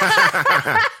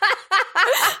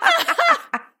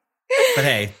 But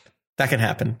hey, that can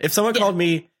happen. If someone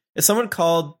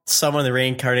called someone the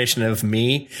reincarnation of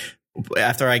me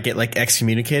after I get like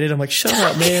excommunicated, I'm like, shut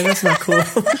up, man. That's not cool.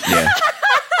 Yeah.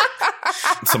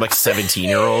 Some like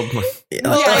 17-year-old.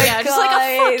 Yeah, just like,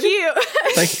 oh, fuck you.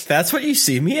 Like, that's what you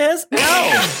see me as? No.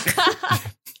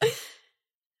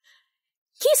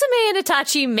 Kisame and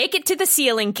Itachi make it to the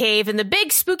ceiling cave and the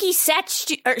big spooky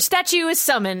statue is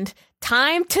summoned.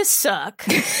 Time to suck.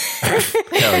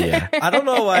 Hell yeah. I don't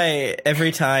know why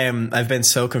every time I've been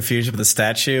so confused with the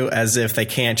statue as if they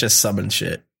can't just summon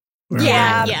shit.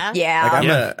 Yeah. Yeah. Yeah.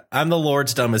 Like I'm the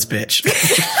Lord's dumbest bitch.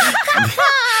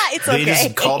 It's They okay.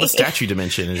 just call the statue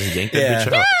dimension and just yank that Yeah.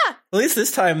 bitch out. At least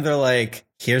this time they're like,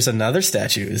 here's another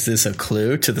statue. Is this a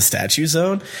clue to the statue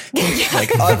zone?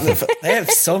 Like, they have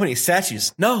so many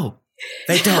statues. No,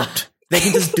 they don't. They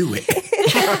can just do it.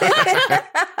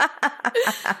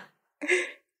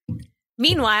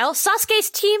 Meanwhile,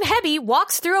 Sasuke's team Hebi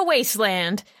walks through a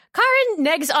wasteland. Karin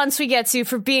negs on Suigetsu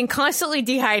for being constantly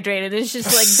dehydrated. It's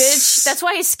just like, bitch, that's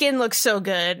why his skin looks so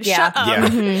good. Yeah. Shut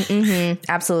up. Yeah.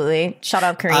 Absolutely. Shut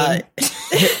up, Kareem.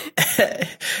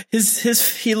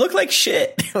 He looked like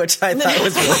shit, which I thought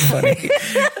was really funny.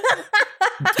 Yeah.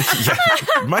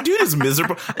 My dude is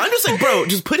miserable. I'm just like, bro,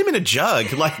 just put him in a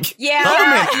jug. Like, Yeah. help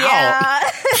him out.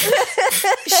 Yeah.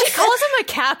 She calls him a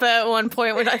kappa at one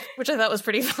point, which I thought was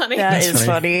pretty funny. That That's is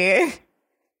funny.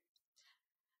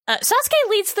 Sasuke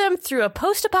leads them through a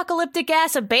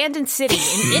post-apocalyptic-ass abandoned city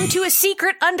and into a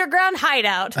secret underground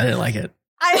hideout. I didn't like it.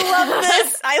 I love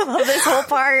this. I love this whole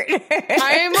part.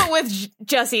 I'm with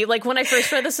Jesse. Like, when I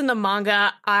first read this in the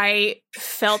manga, I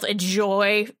felt a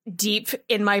joy deep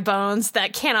in my bones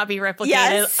that cannot be replicated.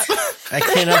 Yes. I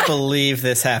cannot believe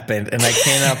this happened, and I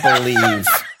cannot believe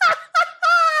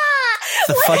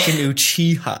the fucking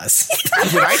Uchihas.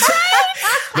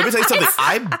 Let me tell you something.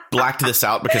 I blacked this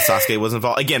out because Sasuke was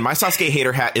involved. Again, my Sasuke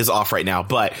hater hat is off right now.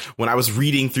 But when I was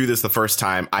reading through this the first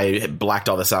time, I blacked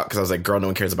all this out because I was like, girl, no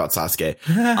one cares about Sasuke.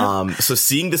 So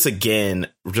seeing this again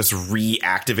just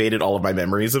reactivated all of my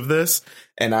memories of this.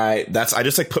 And I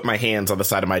just like put my hands on the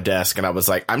side of my desk and I was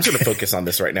like, I'm just going to focus on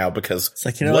this right now because it's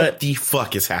like, you know what the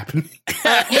fuck is happening?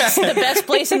 It's the best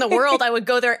place in the world. I would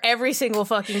go there every single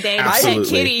fucking day to pet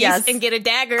kitties and get a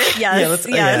dagger. Yes.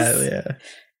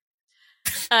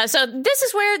 So this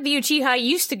is where the Uchiha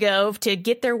used to go to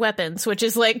get their weapons, which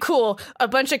is like cool. A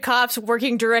bunch of cops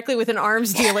working directly with an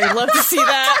arms dealer. Love to see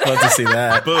that. Love to see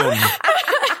that. Boom.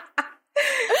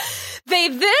 They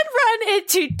then run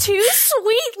into two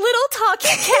sweet little talking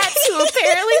cats who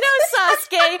apparently know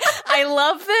Sasuke. I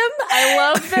love them.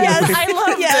 Yes. I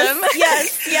love them.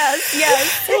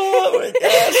 Yes. Oh my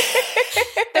god.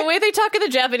 The way they talk in the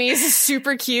Japanese is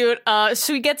super cute.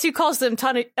 Suigetsu calls them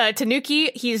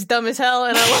Tanuki. He's dumb as hell,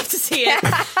 and I love to see it.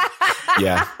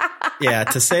 Yeah,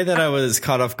 to say that I was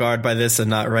caught off guard by this and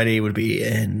not ready would be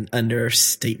an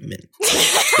understatement.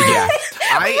 Yeah.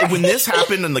 When this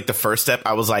happened in like the first step,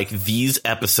 I was like, these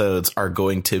episodes are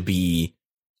going to be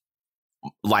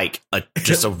like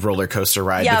just a roller coaster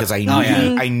ride because I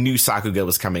knew Sakuga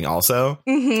was coming also.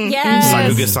 Mm-hmm. Yes.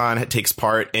 Sakuga-san takes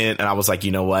part in, and I was like,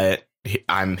 you know what?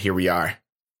 Here we are.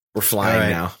 We're flying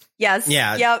now. Yes.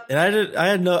 Yeah. Yep. And I was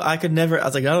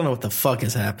like, I don't know what the fuck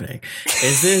is happening.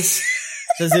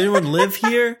 Does anyone live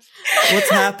here? What's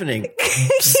happening?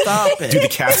 Stop it. Do the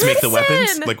cats make the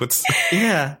weapons? Like what's...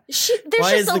 Yeah.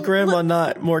 Why is the grandma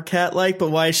not more cat-like, but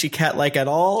why is she cat-like at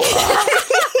all?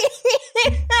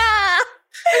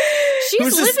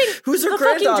 Who's her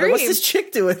granddaughter? What's this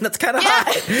chick doing? That's kind of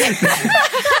hot.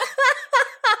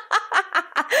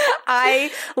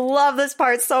 I love this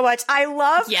part so much. I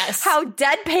love how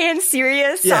deadpan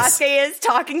serious Sasuke is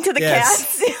talking to the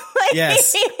cats.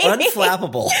 Yes.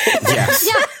 Unflappable. Yes.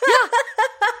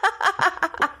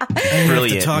 I have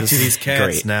to talk to these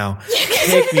cats now.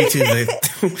 Take me to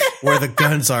where the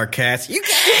guns are, cats. You got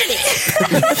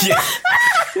it.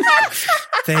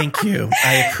 Thank you.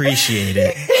 I appreciate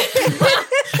it.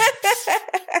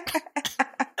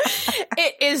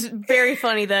 It is very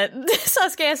funny that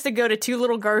Sasuke has to go to two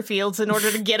little Garfields in order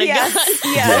to get a gun.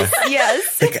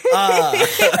 Yes. Like,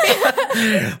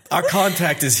 our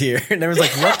contact is here. And everyone's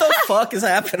like, what the fuck is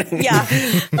happening? Yeah.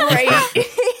 Right.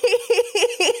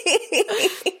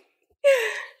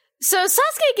 So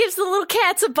Sasuke gives the little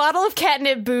cats a bottle of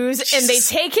catnip booze, and they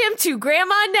take him to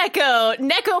Grandma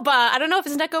Nekoba. I don't know if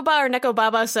it's Nekoba or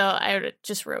Nekobaba, so I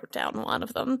just wrote down one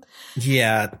of them.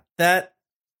 Yeah, I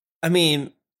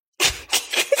mean,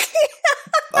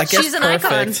 I guess she's an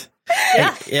perfect.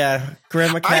 icon. Yeah,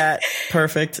 Grandma Cat,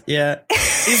 perfect. Yeah.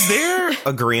 Is there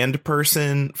a grand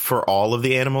person for all of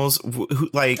the animals? Who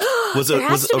like was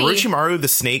Orochimaru the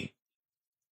snake?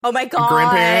 Oh my god!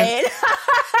 Grandparent.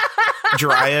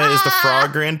 Jiraiya is the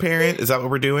frog grandparent. Is that what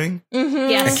we're doing? Mm-hmm.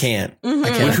 Yes. I can't. Mm-hmm. I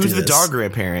can't. Who's the dog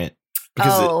grandparent?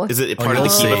 Because is it part of the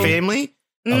Kiba family?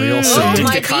 Oh, you'll see. Did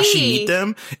might Kakashi be. meet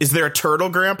them? Is there a turtle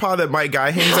grandpa that my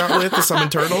guy hangs out with to summon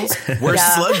turtles? Where's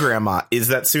Slug Grandma? Is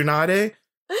that Tsunade?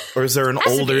 Or is there an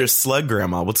older Slug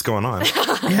Grandma? What's going on?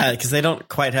 Yeah, because they don't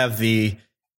quite have the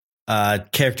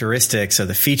characteristics or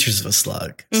the features of a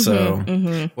slug.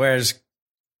 So, whereas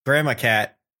Grandma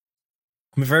Cat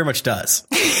very much does.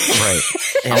 Right.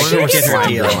 And she did her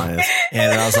deal.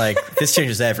 And I was like, this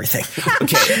changes everything.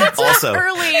 Okay. Also,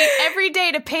 early every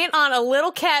day to paint on a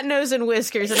little cat nose and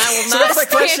whiskers, and I will so not that's my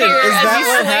stand question. here Is as that you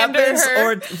what slander happens?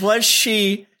 her. Or was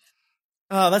she...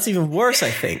 Oh, that's even worse, I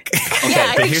think. Yeah,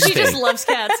 I but think here's she the just thing. loves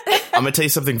cats. I'm going to tell you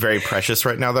something very precious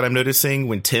right now that I'm noticing.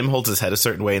 When Tim holds his head a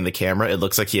certain way in the camera, it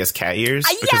looks like he has cat ears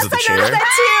because of the chair. I noticed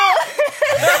that too.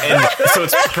 And so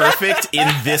it's perfect in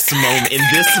this moment. In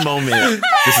this moment,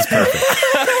 this is perfect.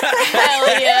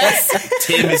 Hell yes.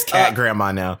 Tim is cat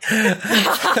grandma now. How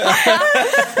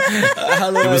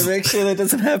do I make sure that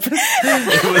doesn't happen?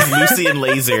 It was Lucy and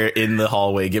Laser in the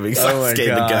hallway giving Sasuke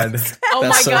the guns. Oh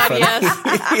That's my so god, funny. yes.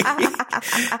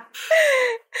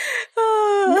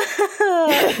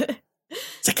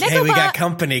 It's like, hey, we got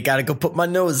company. Got to go put my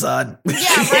nose on. Yeah,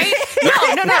 right?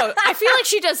 No. I feel like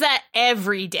she does that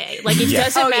every day. Like, it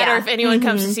doesn't matter if anyone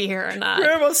comes to see her or not.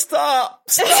 Grandma, stop.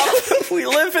 We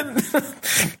live in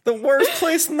the worst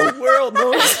place in the world.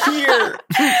 No one's here.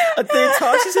 The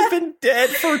Itachis have been dead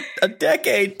for a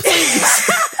decade.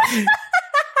 Please.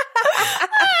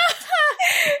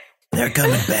 They're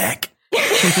coming back.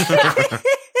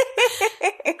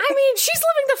 I mean, she's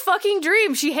living the fucking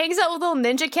dream. She hangs out with little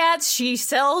ninja cats. She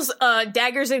sells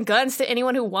daggers and guns to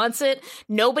anyone who wants it.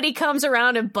 Nobody comes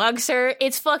around and bugs her.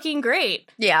 It's fucking great.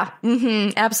 Yeah.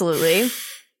 Absolutely.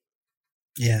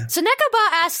 Yeah. So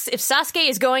Nekoba asks if Sasuke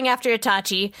is going after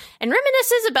Itachi and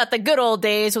reminisces about the good old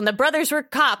days when the brothers were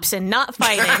cops and not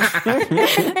fighting.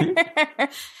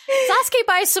 Sasuke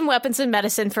buys some weapons and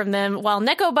medicine from them while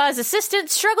Nekoba's assistant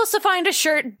struggles to find a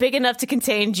shirt big enough to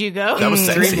contain Jugo. That was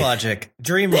sexy.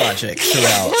 Dream logic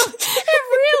throughout. It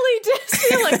really did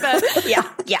feel like that.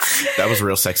 Yeah. That was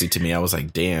real sexy to me. I was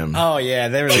like, damn. Oh yeah,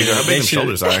 they really. How big them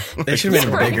shoulders are. They should have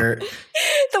made them bigger.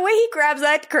 The way he grabs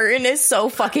that curtain is so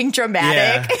fucking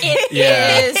dramatic.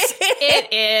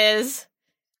 It is.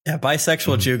 Yeah,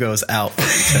 bisexual Jugo's out to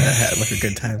have like a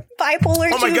good time. Bipolar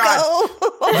Oh my Jugo. God.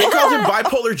 They called him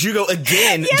bipolar Jugo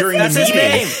again during the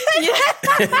meeting.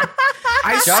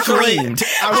 I screamed.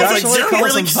 I was Joshua like, calls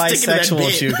really him sticking that bisexual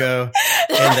bit. Jugo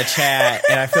in the chat,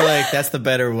 and I feel like that's the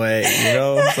better way, you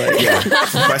know? It's like, Yeah,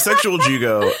 bisexual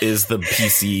Jugo is the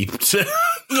PC.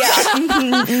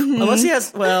 Yeah. unless he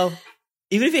has, well,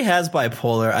 even if he has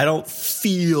bipolar, I don't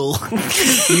feel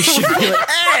you should be like,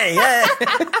 hey,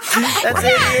 that's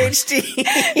ADHD.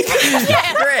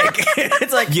 Greg.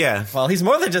 It's like, Yeah. well, he's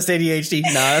more than just ADHD.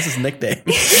 Nah, that's his nickname.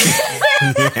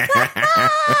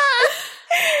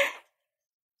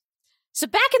 So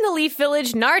back in the Leaf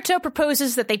Village, Naruto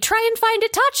proposes that they try and find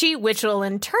Itachi, which will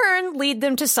in turn lead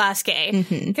them to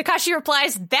Sasuke. Kakashi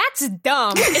replies, "That's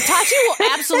dumb. Itachi will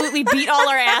absolutely beat all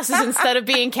our asses instead of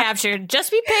being captured. Just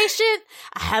be patient.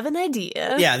 I have an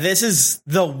idea." Yeah, this is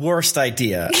the worst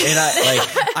idea. And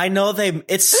I know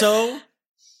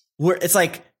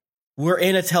we're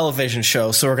in a television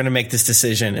show, so we're going to make this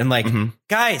decision. And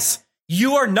guys,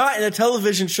 you are not in a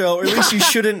television show, or at least you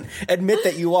shouldn't admit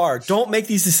that you are. Don't make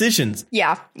these decisions.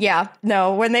 Yeah.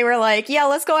 No, when they were like, yeah,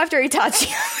 let's go after Itachi.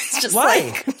 It's just Why?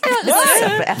 like, this is so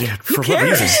bad. Yeah, for what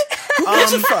reason? What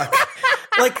the fuck?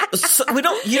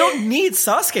 You don't need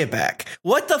Sasuke back.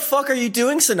 What the fuck are you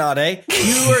doing, Tsunade?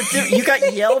 You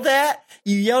got yelled at.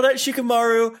 You yelled at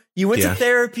Shikamaru. You went to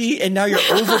therapy, and now you're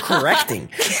overcorrecting.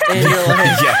 And you're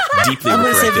like, Yeah, deeply I'm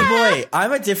going to save the overcorrecting. boy.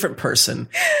 I'm a different person.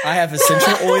 I have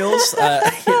essential oils. No,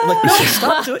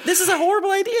 stop doing it. This is a horrible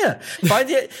idea.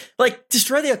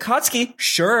 Destroy the Akatsuki.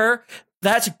 Sure,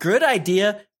 that's a good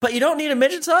idea, but you don't need to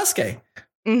mention Sasuke.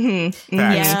 Facts.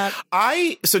 Yeah.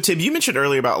 So Tim, you mentioned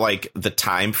earlier about like the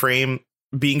time frame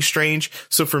being strange.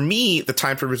 So for me, the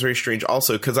time frame was very strange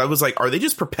also, because I was like, are they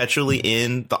just perpetually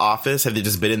in the office? Have they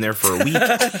just been in there for a week?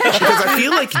 Because I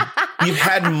feel like you've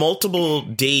had multiple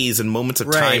days and moments of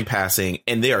time passing,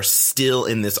 and they are still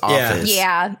in this office.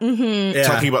 Yeah.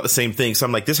 Talking about the same thing. So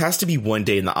I'm like, this has to be one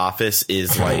day in the office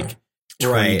is like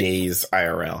 20 days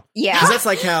IRL. Yeah. Because that's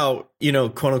like how,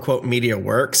 quote unquote media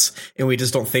works, and we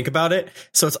just don't think about it.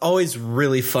 So it's always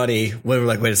really funny when we're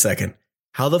like, wait a second.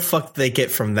 How the fuck did they get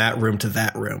from that room to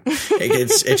that room?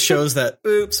 It shows that,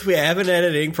 oops, we have an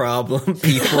editing problem.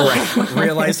 People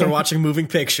realize they're watching moving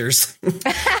pictures.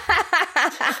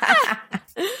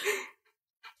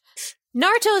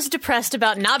 Naruto is depressed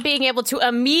about not being able to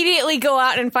immediately go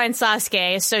out and find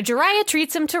Sasuke, so Jiraiya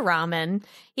treats him to ramen.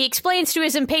 He explains to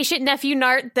his impatient nephew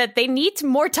Nart that they need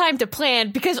more time to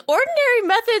plan because ordinary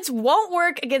methods won't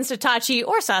work against Itachi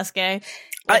or Sasuke.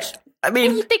 I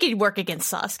mean, you think he'd work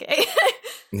against Sasuke?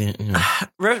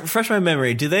 Refresh my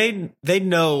memory. Do they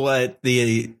know what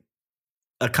the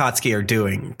Akatsuki are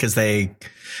doing? Because they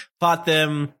fought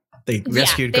them, they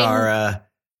rescued Gaara.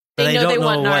 They know they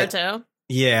want Naruto.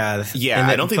 Yeah.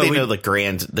 I don't think they know the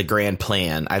grand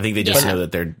plan. I think they just know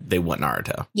that they want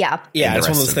Naruto. Yeah. Yeah, it's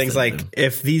one of those things like,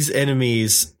 if these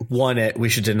enemies want it, we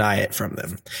should deny it from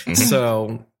them.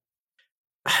 So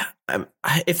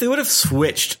if they would have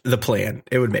switched the plan,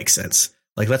 it would make sense.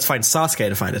 Like, let's find Sasuke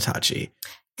to find Itachi.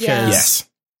 Yes.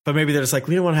 But maybe they're just like,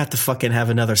 we don't want to have to fucking have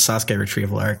another Sasuke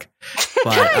retrieval arc.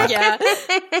 But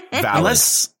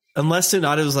unless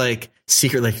Tsunade was like,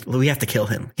 secret, like, we have to kill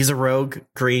him. He's a rogue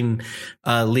green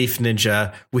leaf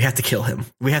ninja. We have to kill him.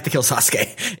 We have to kill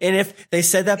Sasuke. And if they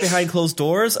said that behind closed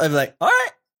doors, I'd be like, all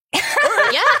right.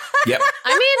 Yeah. Yep.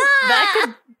 I mean, that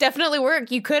could definitely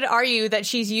work. You could argue that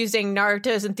she's using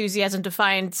Naruto's enthusiasm to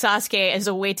find Sasuke as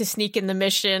a way to sneak in the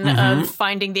mission of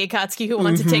finding the Akatsuki who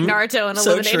wants to take Naruto and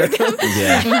eliminate them.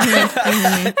 Yeah.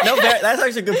 No, that's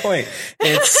actually a good point.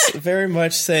 It's very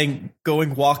much saying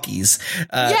going walkies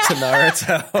to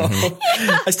Naruto.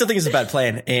 I still think it's a bad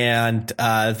plan, and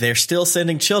they're still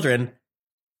sending children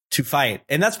to fight,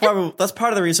 and that's part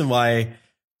of the reason why,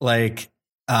 like,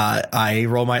 I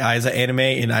roll my eyes at anime,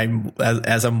 and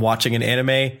as I'm watching an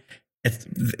anime, it's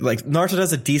like Naruto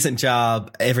does a decent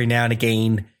job every now and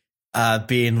again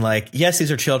being like, yes,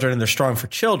 these are children and they're strong for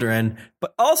children,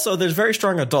 but also there's very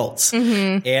strong adults.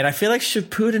 And I feel like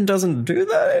Shippuden doesn't do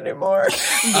that anymore.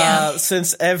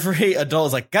 Since every adult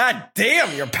is like, God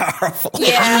damn, you're powerful.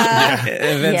 Yeah.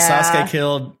 And then Sasuke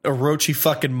killed Orochi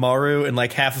fucking Maru in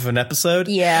like half of an episode.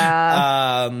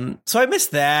 Yeah. So I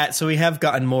missed that. So we have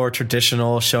gotten more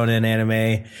traditional shonen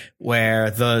anime where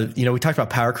we talked about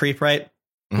power creep, right?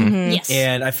 Yes.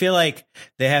 And I feel like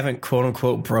they haven't quote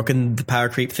unquote broken the power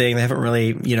creep thing. They haven't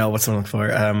really, what's the one for?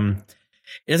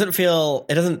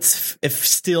 It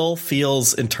still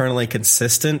feels internally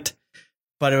consistent,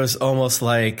 but it was almost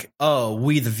like, oh,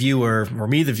 me the viewer,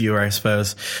 I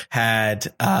suppose, had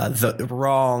the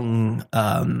wrong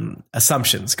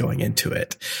assumptions going into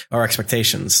it or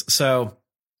expectations. So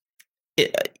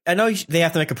I know they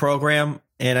have to make a program,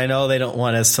 and I know they don't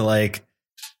want us to like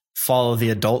follow the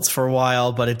adults for a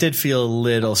while, but it did feel a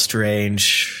little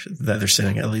strange that they're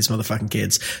sending all these motherfucking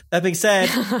kids. That being said,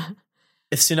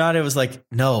 if Tsunade was like,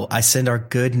 no, I send our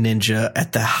good ninja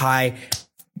at the high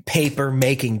paper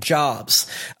making jobs,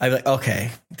 I'd be like, okay,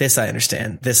 this I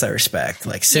understand. This I respect.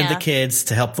 Like, send the kids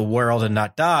to help the world and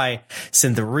not die.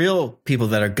 Send the real people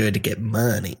that are good to get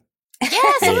money. Yeah,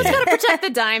 someone's got to protect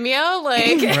the daimyo.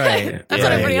 Like, right. That's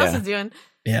what everybody else is doing.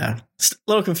 Yeah. Just a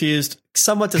little confused,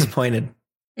 somewhat disappointed.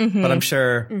 But I'm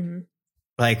sure,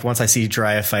 like, once I see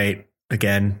Jiraiya fight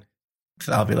again,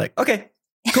 I'll be like, okay,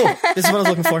 cool. This is what I was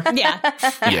looking for.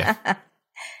 Yeah.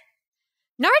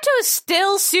 Naruto is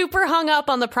still super hung up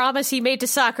on the promise he made to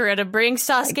Sakura to bring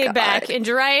Sasuke back, and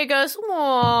Jiraiya goes,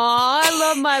 "Aw, I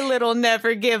love my little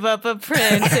never give up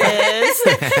apprentice.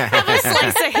 Have a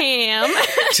slice of ham."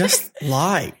 Just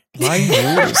lie.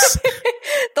 Lie rules.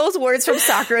 Those words from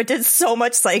Sakura did so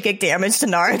much psychic damage to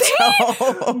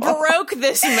Naruto. Broke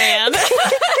this man.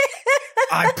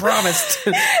 I promised.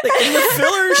 Like, in the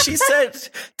filler, she said,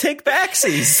 take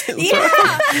backsies. Yeah.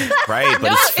 Right,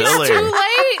 but it's filler. It's too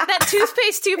late. That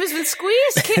toothpaste tube has been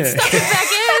squeezed. Can't stuff it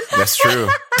back in. That's true.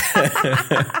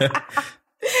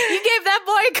 You gave that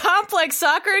boy a complex,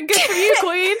 Sakura. Good for you,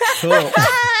 queen. Cool.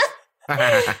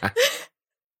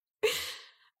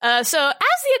 So, as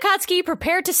the Akatsuki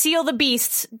prepare to seal the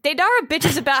beasts, Deidara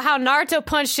bitches about how Naruto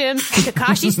punched him,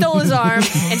 Kakashi stole his arm, and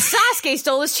Sasuke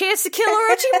stole his chance to kill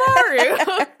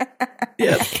Orochimaru.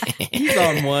 Yep. He's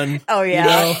on one. Oh,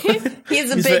 yeah. He's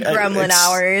He's a big gremlin it's-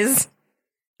 hours.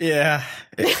 Yeah.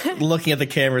 Looking at the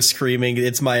camera screaming,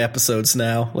 it's my episodes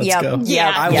now. Let's Yep. go.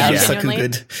 Yeah, I will yeah. be genuinely.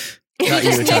 Sakugud. He Not you,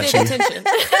 just needed Itachi. attention.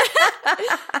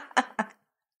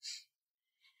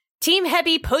 Team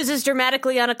Hebi poses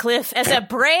dramatically on a cliff as a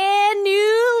brand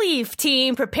new Leaf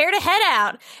team prepare to head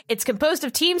out. It's composed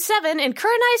of Team 7 and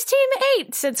Kurenai's Team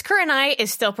 8. Since Kurenai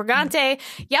is still Purgante,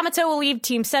 Yamato will leave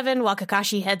Team 7 while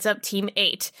Kakashi heads up Team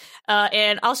 8.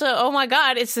 And also, oh my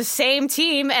god, it's the same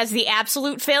team as the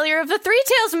absolute failure of the Three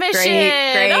Tails mission.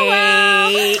 Great. Oh, wow.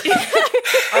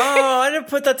 Oh, I didn't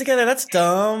put that together. That's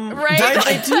dumb. Right? Why did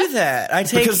I do that? I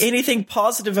take Because- anything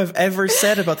positive I've ever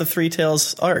said about the Three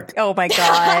Tails arc. Oh, my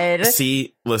God.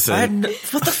 See, listen.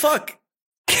 What the fuck?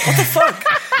 What the fuck?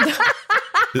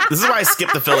 This is why I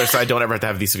skip the filler so I don't ever have to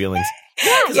have these feelings.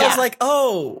 Because I was like,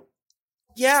 oh,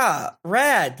 yeah,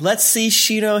 rad. Let's see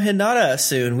Shino Hinata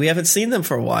soon. We haven't seen them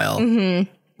for a while.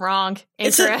 Wrong.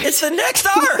 It's Incorrect. the next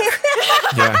arc.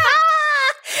 Yeah.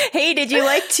 Hey, did you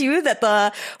like, too, that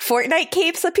the Fortnite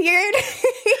capes appeared?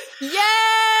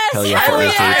 Yes! Hell yeah, Hell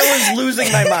Fortnite yeah! capes. I was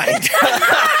losing my mind.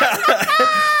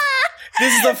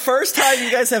 This is the first time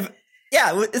you guys have.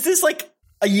 Yeah, is this like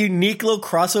a unique little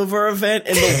crossover event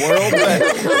in the world that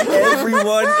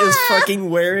everyone is fucking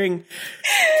wearing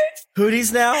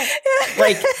hoodies now?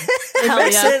 Like, it Hell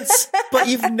makes yeah. sense, but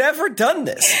you've never done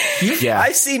this. Yeah.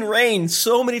 I've seen Rain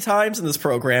so many times in this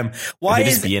program. Why They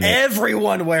just is be in it.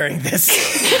 everyone wearing this?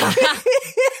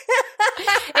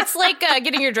 It's like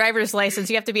getting your driver's license.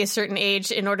 You have to be a certain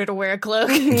age in order to wear a cloak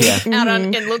Yeah. out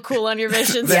on and look cool on your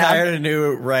missions. They hired a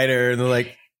new writer, and they're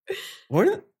like,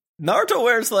 "What? Naruto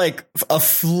wears like a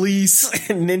fleece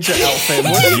ninja outfit.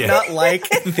 What is Yeah. not like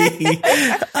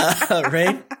the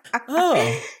Rain?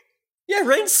 Oh, yeah,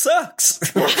 Rain sucks."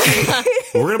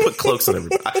 We're gonna put cloaks on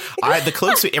everybody. The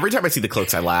cloaks. Every time I see the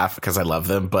cloaks, I laugh because I love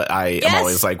them. But I'm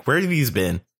always like, where have these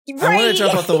been? I want to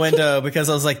jump out the window because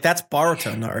I was like, "That's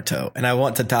Boruto Naruto," and I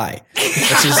want to die,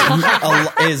 which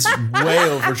is way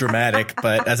over dramatic.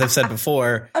 But as I've said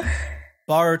before,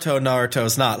 Boruto Naruto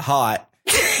is not hot.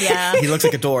 Yeah. He looks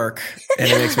like a dork, and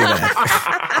it makes me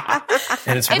mad.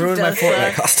 And it's ruined my does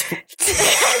Fortnite suck. costume.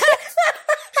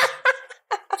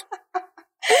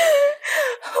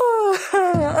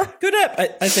 Good app,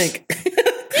 I think.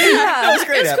 That was a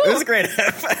great app. It was a great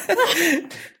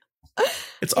app.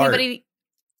 It's art.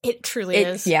 It truly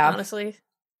is, yeah. honestly.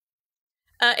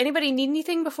 Anybody need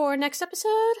anything before next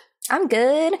episode? I'm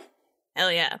good.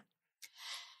 Hell yeah.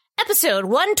 Episode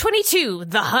 122,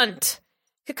 The Hunt.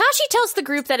 Kakashi tells the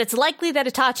group that it's likely that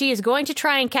Itachi is going to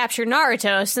try and capture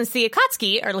Naruto since the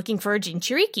Akatsuki are looking for a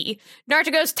Jinchuriki.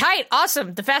 Naruto goes, tight,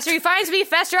 awesome. The faster he finds me,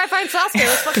 faster I find Sasuke.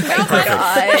 Let's fucking go.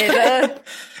 God.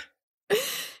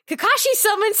 Kakashi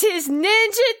summons his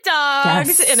ninja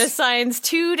dogs and assigns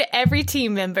 2 to every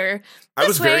team member. I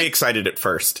was very excited at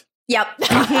first. Yep.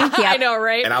 I know,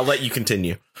 right? And I'll let you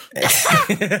continue.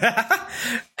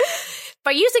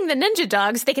 By using the ninja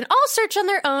dogs, they can all search on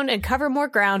their own and cover more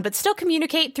ground, but still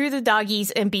communicate through the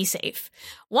doggies and be safe.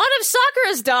 One of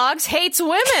Sakura's dogs hates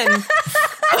women.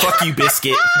 Fuck you,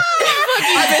 Biscuit.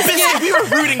 Biscuit, we were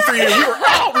rooting for you. We were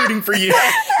all rooting for you.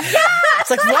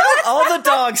 It's like, why don't all the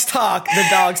dogs talk? The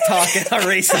dogs talk and are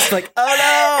racist. Like, oh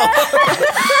no.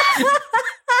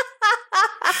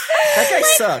 That guy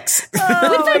sucks. With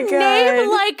a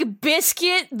name like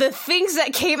Biscuit, the things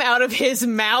that came out of his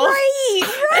mouth. Right.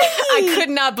 I could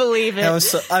not believe it. That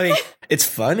was it's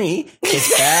funny.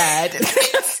 It's bad.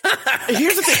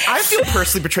 Here's the thing. I feel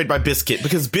personally betrayed by Biscuit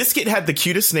because Biscuit had the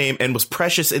cutest name and was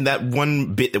precious in that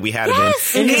one bit that we had of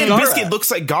him. And Biscuit looks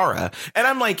like Gaara. And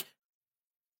I'm like,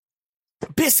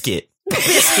 Biscuit. No.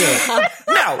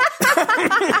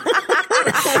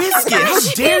 Biscuit, how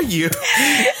dare you?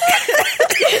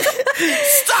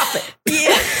 Stop it.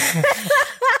 Yeah.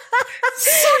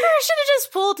 Sakura should have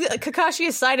just pulled Kakashi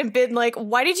aside and been like,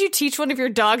 why did you teach one of your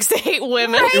dogs to hate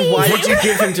women? Right. And why did you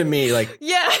give him to me? Like,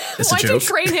 yeah. Why'd you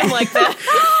train him like that?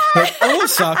 Like, oh,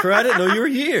 Sakura, I didn't know you were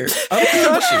here. I'm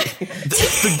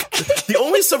Kakashi. The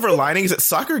only silver lining is that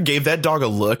Sakura gave that dog a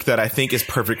look that I think is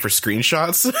perfect for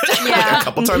screenshots. Yeah. Like a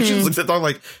couple times she looks at the dog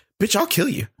like, bitch, I'll kill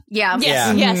you. Yeah.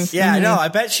 Yes. Yeah, no, I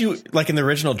bet she, like in the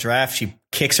original draft, she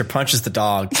kicks or punches the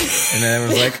dog. And then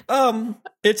everyone's like,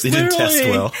 it's They didn't test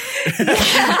well.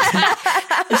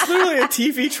 It's literally a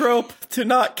TV trope to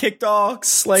not kick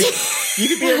dogs. Like, you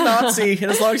could be a Nazi, and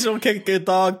as long as you don't kick a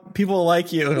dog, people will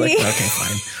like you. And like, okay,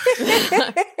 fine.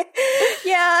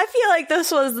 Yeah, I feel like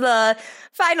this was the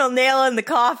final nail in the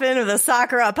coffin of the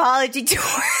Sakura apology tour.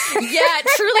 Yeah, it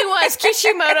truly was.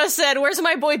 Kishimoto said, where's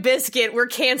my boy Biscuit? We're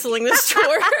canceling this tour.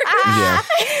 Yeah.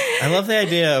 I love the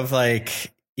idea of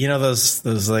like, you know,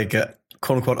 those like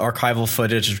quote unquote archival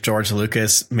footage of George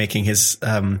Lucas making his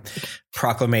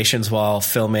proclamations while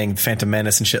filming Phantom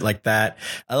Menace and shit like that.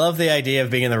 I love the idea of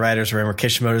being in the writer's room where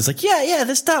Kishimoto's like, yeah,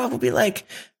 this dog will be like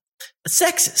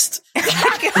sexist.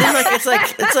 It's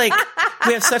like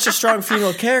we have such a strong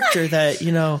female character that,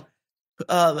 you know,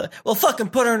 well, fucking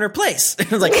put her in her place. I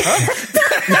was like, huh?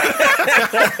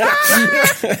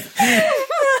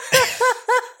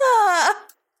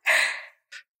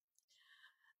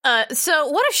 So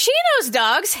one of Shino's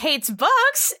dogs hates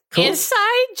bugs, Cool. and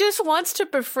Sai just wants to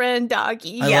befriend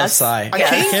Doggy. I love Sai. I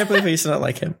can't believe he used to not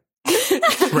like him.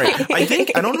 Right. I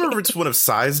don't remember if it's one of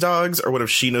Sai's dogs or one of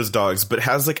Shino's dogs, but it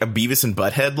has like a Beavis and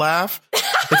Butthead laugh.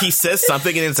 Like he says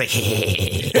something and it's like,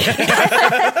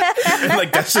 and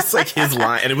like that's just like his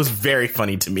line, and it was very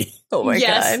funny to me. Oh my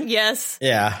god. Yes.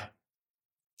 Yeah.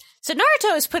 So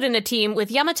Naruto is put in a team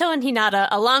with Yamato and Hinata,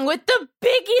 along with the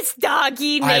biggest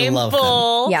doggy named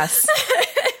Bull. Yes.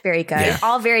 Very good. Yeah.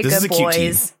 All very This is good a cute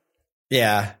boys.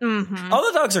 Yeah. Mm-hmm.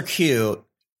 All the dogs are cute.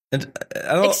 And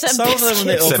Except some of them, when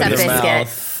they Biscuit. open their Except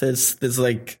mouth, it's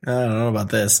like, I don't know about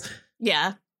this.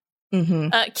 Yeah. Mm-hmm.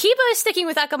 Kiba is sticking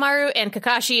with Akamaru, and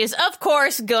Kakashi is, of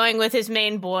course, going with his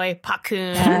main boy,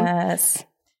 Pakun. Yes.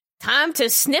 Time to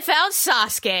sniff out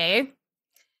Sasuke.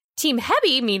 Team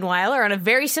Hebi, meanwhile, are on a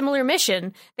very similar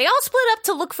mission. They all split up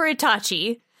to look for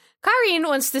Itachi. Karin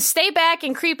wants to stay back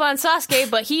and creep on Sasuke,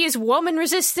 but he is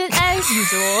woman-resistant as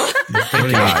usual. What are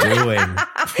you doing?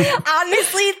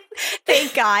 Honestly,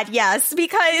 thank God, yes,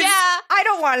 because I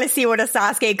don't want to see what a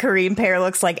Sasuke Kareem pair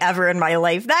looks like ever in my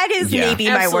life. That is maybe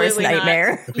my worst Absolutely not.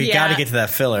 nightmare. We got to get to that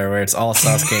filler where it's all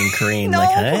Sasuke and Kareem. No,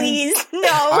 like, hey? please,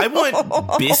 no. I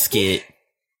want Biscuit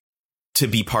to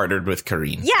be partnered with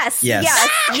Karin. Yes. Yes. I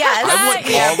want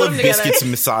Yeah, all put of them together. Biscuit's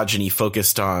misogyny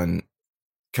focused on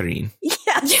Karin.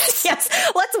 Yes.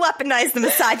 Let's weaponize the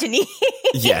misogyny.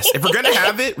 Yes. If we're going to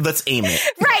have it, let's aim it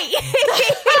Right.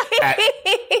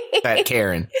 at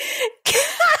Karen.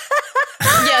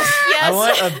 Yes. I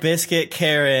want a Biscuit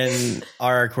Karen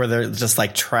arc where they're just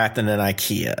like trapped in an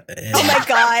IKEA. And Oh my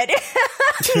God.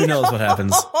 who knows what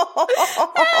happens?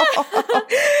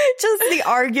 Just the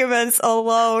arguments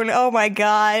alone. Oh my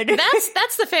God.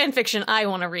 That's the fan fiction I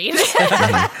want to read.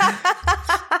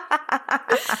 I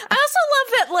also love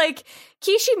that, like,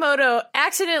 Kishimoto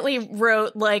accidentally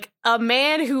wrote, like, a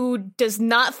man who does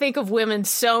not think of women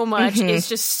so much is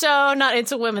just so not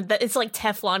into women that it's like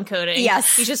Teflon coating.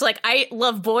 Yes. He's just like, I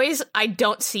love boys. I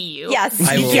don't see you. Yes.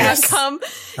 I will. Yes. Come.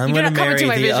 I'm going to marry the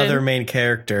vision. other main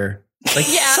character. Like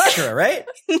Yeah. Sakura, right?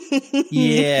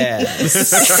 Yeah.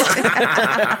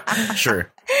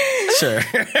 Sure. Sure.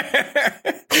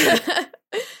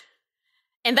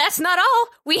 And that's not all.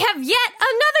 We have yet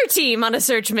another team on a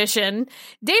search mission.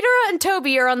 Deidara and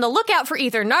Toby are on the lookout for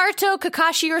either Naruto,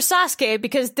 Kakashi, or Sasuke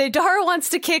because Deidara wants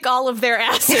to kick all of their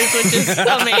asses, which is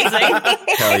amazing.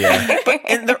 Hell yeah.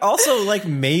 And they're also like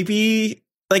maybe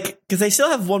like because they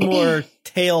still have one more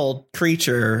tailed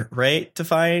creature, right? To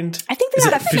find. I think they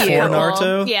got a few. Before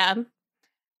Naruto? Yeah.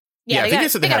 Yeah, I think they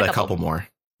said they had a couple more.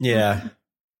 Yeah.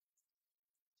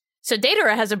 So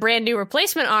Deidara has a brand new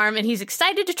replacement arm, and he's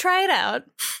excited to try it out.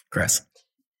 Chris.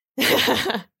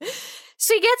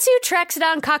 Suigetsu tracks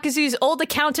down Kakuzu's old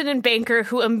accountant and banker,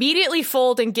 who immediately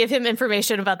fold and give him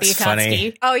information about the That's Akatsuki.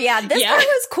 funny. Oh yeah, this part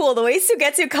was cool. The way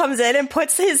Suigetsu comes in and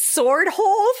puts his sword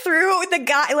hole through the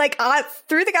guy, like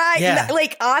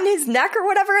like on his neck or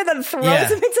whatever, and then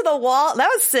throws him into the wall. That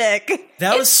was sick.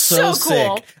 That was so sick.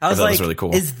 cool. I was that like, was really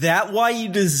cool. Is that why you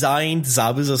designed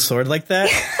Zabuza's sword like that?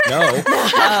 No.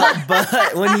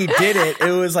 But when he did it,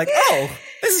 it was like, oh,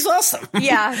 this is awesome.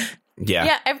 Yeah.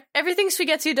 Yeah. Everything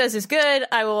Suigetsu does is good.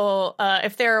 I will,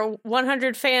 if there are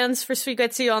 100 fans for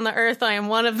Suigetsu on the earth, I am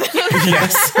one of them.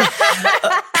 Yes.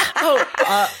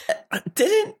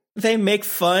 Didn't they make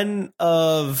fun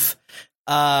of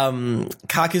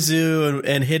Kakuzu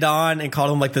and Hidan and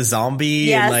called him like the zombie?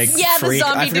 Yes. And, like, Yeah, the freak?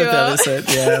 zombie I forgot duo. the other side.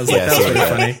 Yeah, I was like, that was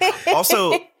really funny.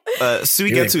 Also,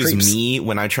 Suigetsu is creeps. me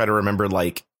when I try to remember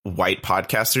like white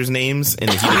podcasters' names in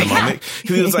the heat of the moment.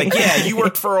 He was like, yeah, you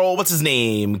worked for old, what's his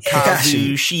name?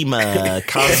 Kazushima,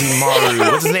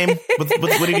 Kazumaru. What's his name? What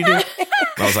did he do?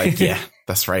 I was like, yeah,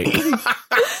 that's right.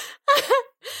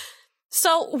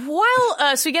 So while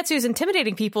Suigetsu is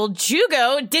intimidating people,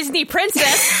 Jugo, Disney princess,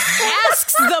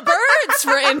 asks the birds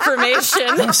for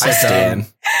information. So I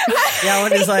stand. Yeah,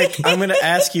 when he's like, I'm going to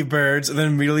ask you birds, and then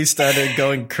immediately started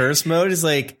going curse mode. He's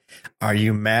like, are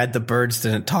you mad the birds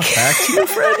didn't talk back to you,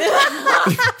 friend?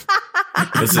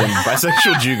 Listen,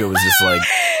 bisexual Jugo was just like,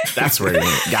 that's where it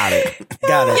went. Got it.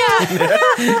 Yeah.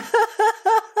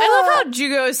 I love how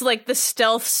Jugo is like the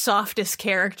stealth softest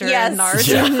character in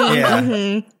Naruto.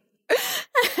 Yeah.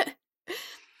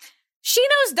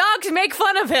 Shino's dogs make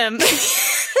fun of him.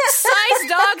 Sai's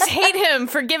dogs hate him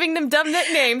for giving them dumb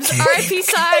nicknames. R.I.P.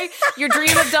 Sai, your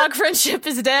dream of dog friendship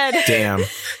is dead. Damn.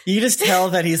 You just tell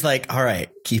that he's like, all right,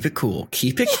 keep it cool.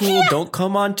 Keep it cool. Don't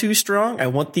come on too strong. I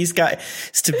want these guys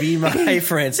to be my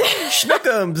friends.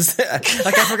 Schnookums.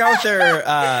 Like, I forgot what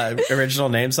their original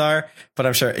names are, but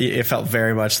I'm sure it felt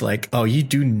very much like, oh, you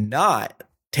do not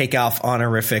take off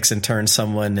honorifics and turn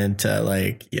someone into,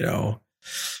 like, you know.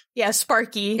 Yeah,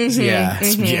 Sparky.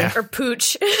 Yeah. Or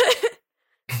Pooch.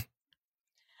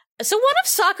 So one of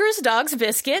Sakura's dogs,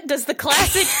 Biscuit, does the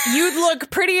classic "you'd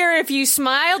look prettier if you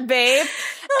smiled, babe,"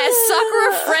 as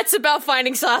Sakura frets about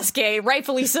finding Sasuke,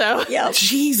 rightfully so. Yep.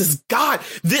 Jesus God.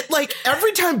 Like,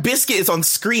 every time Biscuit is on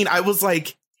screen, I was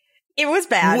like, It was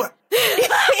bad. what? Why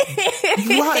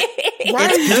are you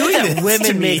It's doing good this that women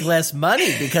to me? make less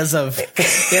money because of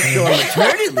if you're on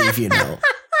maternity leave, you know.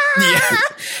 Yeah.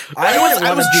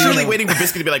 I was truly waiting for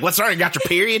Biscuit to be like, what's wrong? You got your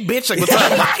period, bitch? Like, what's up?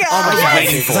 God.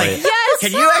 Waiting It's for like, it. Yes!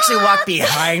 Can you actually walk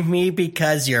behind me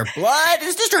because your blood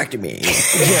is distracting me?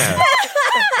 Yeah.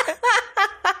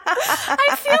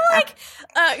 I feel like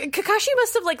Kakashi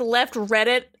must have like left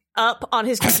Reddit up on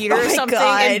his computer or my something,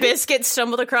 God. and Biscuit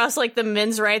stumbled across like the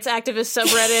men's rights activist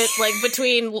subreddit, like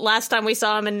between last time we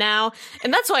saw him and now,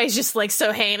 and that's why he's just like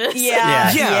so heinous.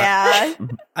 Yeah.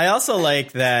 I also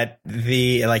like that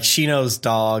the like Shino's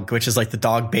dog, which is like the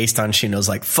dog based on Shino's,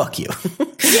 like, fuck you.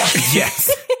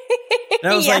 Yes. And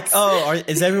I was Yes. like, oh,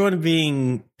 is everyone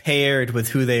being paired with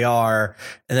who they are?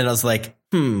 And then I was like,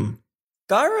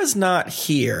 Gaara's not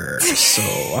here, so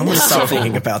I'm going to stop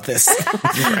thinking about this.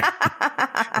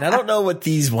 And I don't know what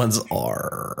these ones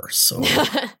are, so.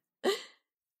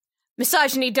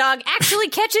 Misogyny dog actually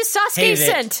catches Hated Sasuke's it.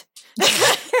 scent.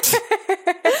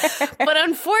 But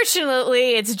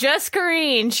unfortunately, it's just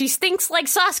Karine. She stinks like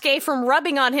Sasuke from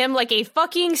rubbing on him like a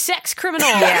fucking sex criminal.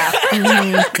 Yeah.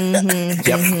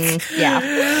 Yep.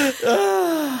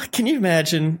 Yeah. Can you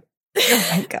imagine? Oh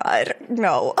my God.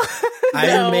 No.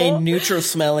 I remain neutral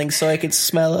smelling so I could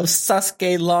smell of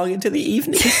Sasuke long into the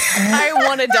evening. I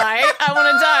want to die.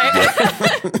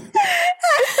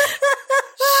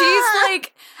 She's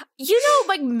like, you know,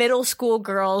 like middle school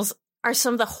girls are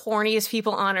some of the horniest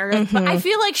people on earth, but I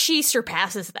feel like she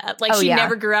surpasses that. Like, she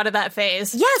never grew out of that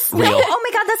phase. Yes. No. Oh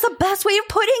my God, that's the best way of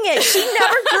putting it. She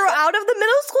never grew out of the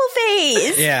middle school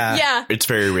phase. Yeah. It's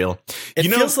very real. It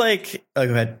feels like... Oh,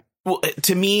 go ahead. Well,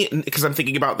 to me, because I'm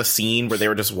thinking about the scene where they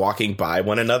were just walking by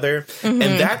one another, and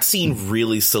that scene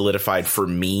really solidified for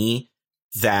me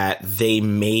that they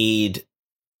made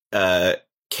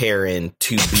Karen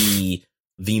to be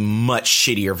the much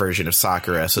shittier version of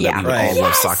Sakura, so that we would all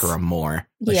love Sakura more.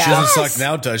 Like, she doesn't suck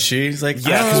now, does she? He's like,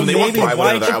 yeah, because when they walked by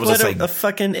one another, I was just like, a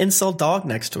fucking insult dog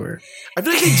next to her. I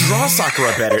feel like they draw Sakura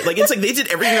better. Like, it's like they did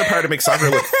everything in their power to make Sakura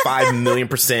look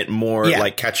 5,000,000% more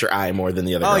like catch your eye more than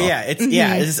the other girl. Oh yeah,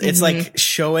 it's like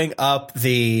showing up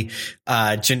the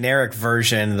generic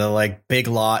version, the like Big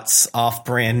Lots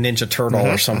off-brand Ninja Turtle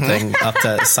or something up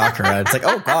to Sakura. It's like,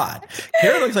 oh god,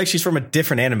 Kara looks like she's from a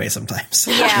different anime sometimes.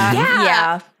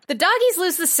 Yeah. The doggies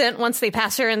lose the scent once they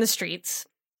pass her in the streets.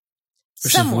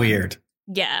 Which is weird.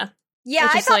 Yeah. Yeah,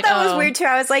 I thought that was weird too.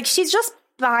 I was like, she's just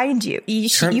behind you. You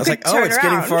could it's like, turn it's around.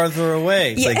 getting farther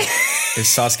away. It's like, is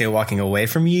Sasuke walking away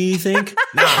from you think?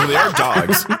 No, they are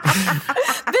dogs.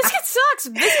 Biscuit sucks.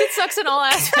 Biscuit sucks in all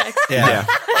aspects. Yeah.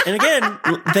 And again,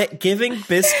 giving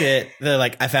Biscuit the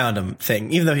like, I found him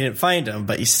thing, even though he didn't find him,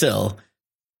 but you still,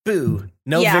 boo,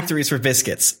 no victories for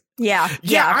Biscuits. Yeah.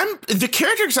 The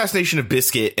character assassination of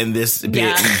Biscuit in this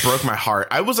bit broke my heart.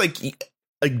 I was like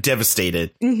devastated.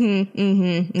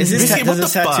 Does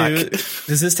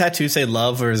this tattoo say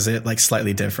love, or is it like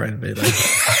slightly different? Like,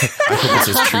 I hope it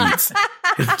says treats.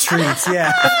 Treats,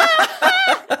 yeah.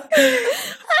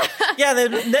 Yeah,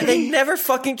 they never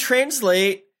fucking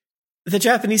translate the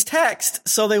Japanese text,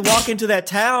 so they walk into that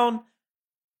town,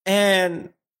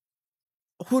 and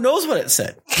who knows what it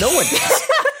said? No one does.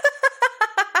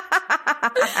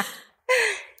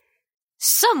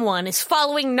 Someone is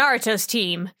following Naruto's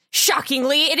team.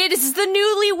 Shockingly, it is the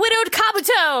newly widowed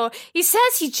Kabuto. He says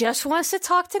he just wants to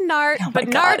talk to Naruto, but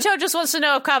Naruto just wants to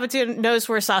know if Kabuto knows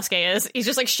where Sasuke is. He's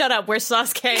just like, shut up, where's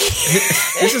Sasuke?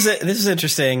 This is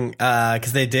interesting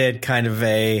because they did kind of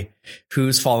a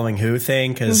who's following who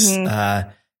thing, because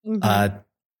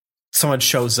someone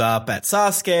shows up at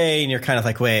Sasuke and you're kind of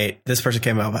like, wait, this person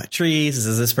came out by trees.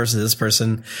 Is this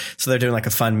person? So they're doing like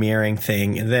a fun mirroring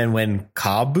thing. And then when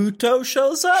Kabuto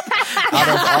shows up, out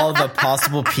of all the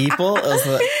possible people,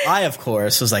 I, of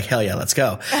course, was like, hell yeah, let's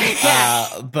go.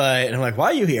 But I'm like, why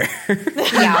are you here?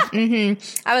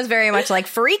 I was very much like,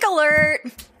 freak alert.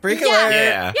 Freak alert.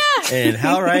 Yeah. And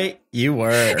how right you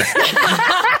were.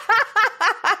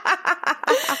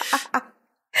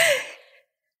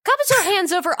 Kabuto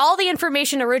hands over all the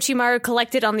information Orochimaru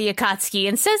collected on the Akatsuki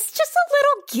and says, just a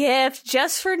little gift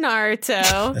just for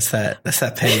Naruto. That's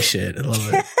that petty shit. I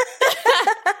love it.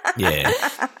 Yeah.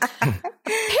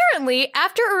 Apparently,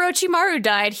 after Orochimaru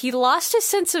died, he lost his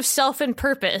sense of self and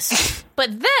purpose.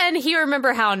 But then he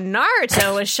remembered how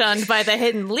Naruto was shunned by the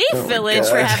Hidden Leaf Village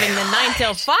for having the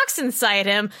Nine-Tailed Fox inside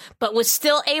him, but was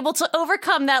still able to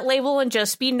overcome that label and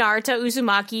just be Naruto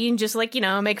Uzumaki and just, like,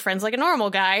 make friends like a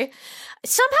normal guy.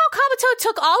 Somehow Kabuto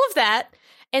took all of that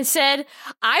and said,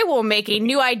 I will make a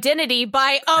new identity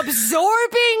by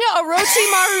absorbing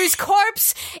Orochimaru's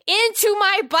corpse into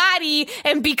my body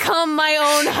and become my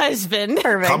own husband.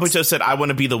 Perfect. Kabuto said, I want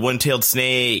to be the one-tailed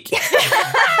snake.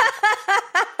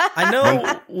 I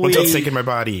know one-tailed snake in my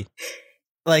body.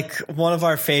 Like, one of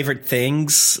our favorite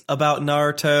things about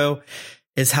Naruto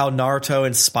is how Naruto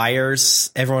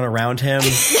inspires everyone around him.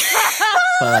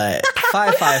 But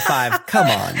 555, come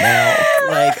on now.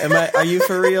 Like, are you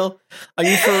for real? Are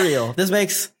you for real? This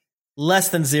makes less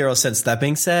than 0 sense. That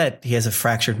being said, he has a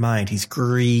fractured mind. He's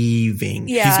grieving.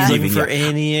 Yeah. He's looking for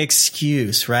any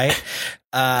excuse, right?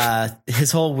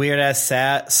 His whole weird ass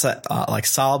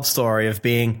sob story of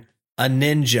being a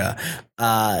ninja.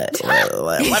 What's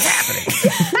happening?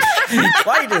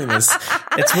 Why are you doing this?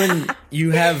 It's when you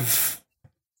have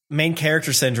main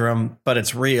character syndrome, but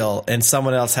it's real, and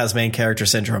someone else has main character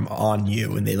syndrome on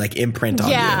you, and they like imprint on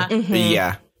you.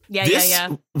 Mm-hmm. This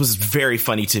was very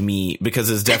funny to me because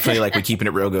it's definitely like when Keeping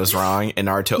It Real goes wrong and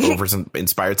Naruto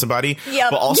over-inspired somebody.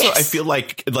 But also I feel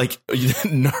like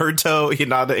Naruto,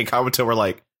 Hinata, and Kabuto were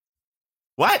like,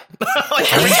 what?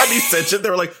 Like every time he said shit, they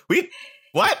were like, wait,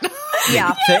 what?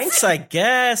 Yeah. Thanks, I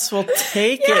guess. We'll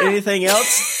take it. Anything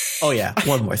else? Oh, yeah.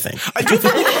 One more thing. I do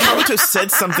feel like Kabuto said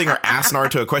something or asked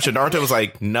Naruto a question. Naruto was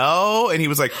like, no. And he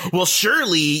was like, well,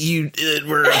 surely you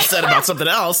were upset about something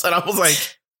else. And I was like,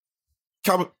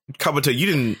 Kabuto,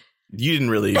 you didn't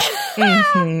really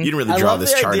draw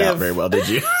this chart out very well, did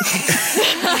you?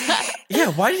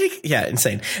 Yeah, why did he? Yeah,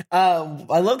 insane.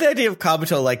 I love the idea of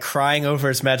Kabuto like crying over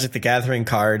his Magic the Gathering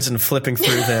cards and flipping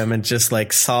through them and just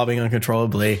like sobbing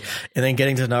uncontrollably, and then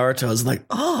getting to Naruto's like,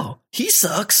 oh, he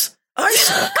sucks. I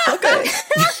suck. Okay,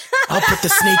 I'll put the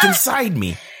snake inside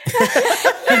me.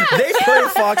 They put a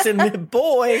fox in me,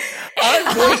 boy.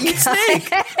 I'm going to eat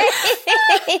snake.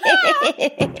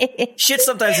 Shit,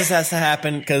 sometimes this has to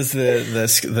happen because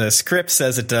the script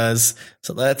says it does.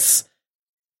 So let's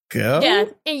go. Yeah,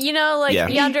 and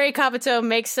Yandere Kabuto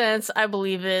makes sense. I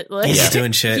believe it. Like, he's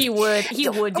doing shit. He would do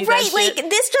right, that shit. like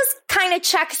this just kind of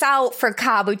checks out for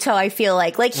Kabuto. I feel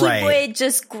like he would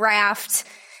just graft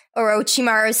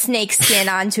Orochimaru's snake skin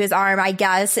onto his arm, I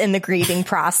guess, in the grieving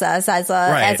process as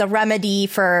a remedy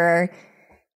for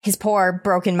his poor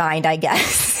broken mind, I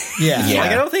guess. Yeah.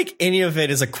 Like, I don't think any of it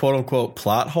is a quote unquote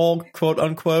plot hole, quote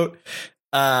unquote.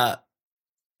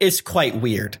 It's quite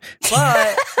weird,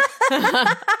 but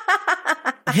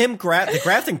the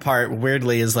grafting part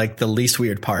weirdly is like the least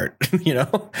weird part,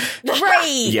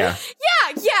 Right. Yeah.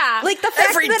 Like the fact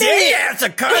every that day I have to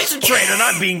concentrate on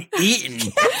not being eaten.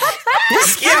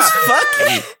 This skin's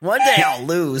fucking. One day I'll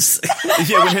lose.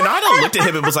 Yeah, when Hinata looked at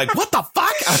him and was like, what the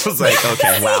fuck? I was like,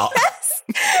 okay, wow.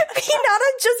 Hinata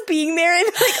just being there and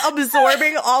like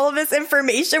absorbing all of this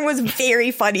information was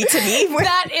very funny to me.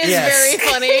 That is very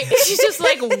funny. She's just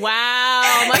like,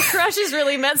 wow, my crush has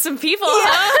really met some people,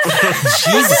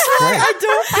 huh? Jesus Christ. I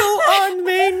don't go on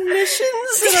main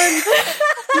missions, and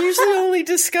I'm usually only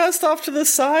discussed off to the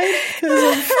side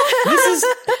because this is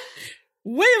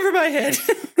way over my head.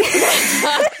 This is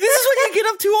what you get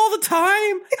up to all the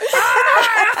time.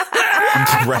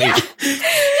 Right.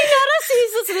 Hinata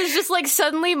sees this and is just like,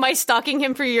 suddenly my stalking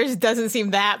him for years doesn't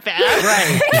seem that bad.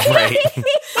 Right.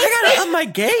 I gotta up my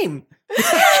game.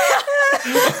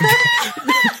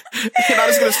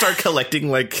 Hinata's gonna start collecting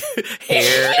like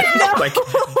hair. Like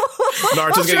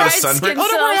Naruto's gonna get a sunburn. Oh,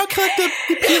 don't worry, I'll collect the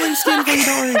peeling skin from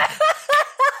Naruto.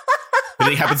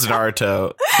 When it happens to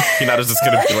Naruto, Hinata's just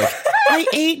gonna be like, I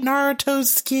ate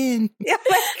Naruto's skin. Oh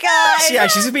my god. Yeah,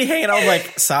 she's gonna be hanging out with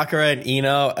like Sakura and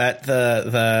Ino at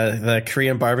the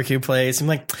Korean barbecue place. I'm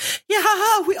like, yeah,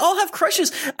 haha, we all have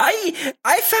crushes.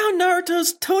 I found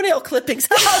Naruto's toenail clippings.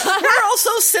 We're all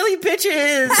so silly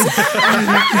bitches.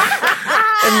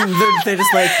 And they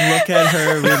just like look at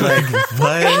her and be like,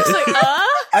 what?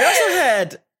 I also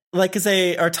had like, because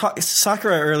they are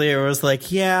Sakura earlier was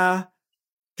like, yeah.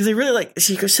 Because they really like,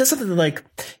 she says something like,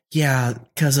 yeah,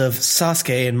 because of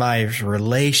Sasuke and my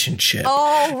relationship.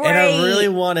 Oh, right. And I really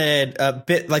wanted a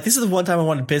bit, like, this is the one time I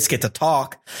wanted Biscuit to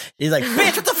talk. He's like,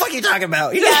 bitch, what the fuck are you talking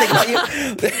about? He doesn't think about you.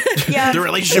 Yeah. The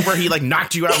relationship where he like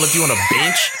knocked you out and left you on a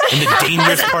bench in the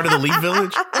dangerous part of the Leaf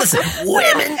Village. Listen,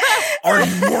 women are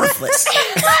worthless.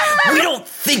 We don't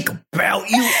think about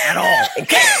you at all.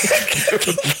 Okay?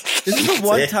 This is the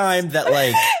one time that,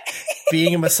 like,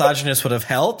 being a misogynist would have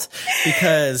helped,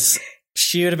 because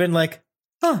she would have been like,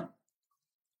 huh,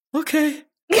 okay.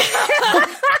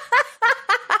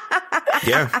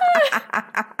 Yeah.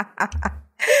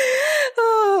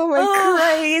 Oh my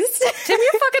Christ. Tim,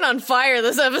 you're fucking on fire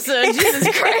this episode. Jesus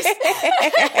Christ.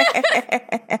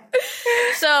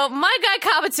 So my guy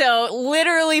Kabuto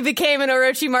literally became an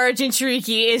Orochimaru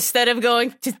Jinchuriki instead of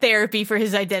going to therapy for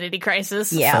his identity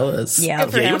crisis. Yeah. Fellas. Yeah.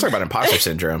 Good for Yeah, you him. were talking about imposter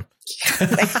syndrome.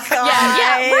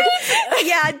 Right?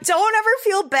 Yeah, don't ever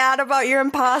feel bad about your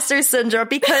imposter syndrome,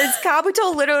 because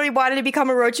Kabuto literally wanted to become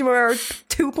Orochimaru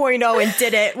 2.0 and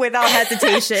did it without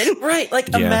hesitation. Right. Like,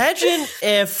 imagine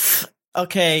if,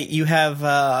 okay, you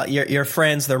have your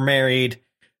friends, they're married.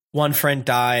 One friend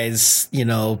dies,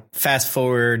 fast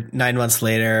forward 9 months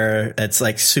later, it's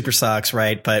like super sucks,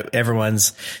 right? But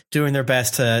everyone's doing their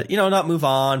best to, not move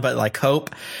on, but like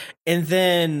cope. And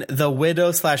then the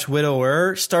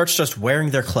widow/widower starts just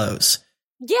wearing their clothes.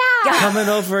 Yeah. Coming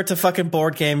over to fucking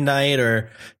board game night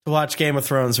or to watch Game of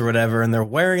Thrones or whatever, and they're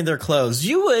wearing their clothes.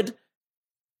 You would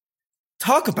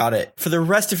talk about it for the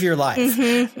rest of your life.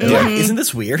 Mm-hmm. Like, isn't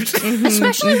this weird?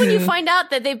 Especially when you find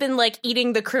out that they've been like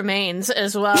eating the cremains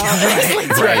as well. Right.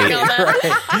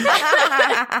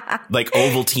 Like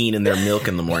Ovaltine in their milk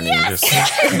in the morning. Yes.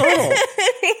 Just No.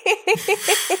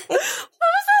 What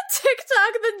was that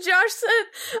TikTok that Josh sent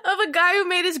of a guy who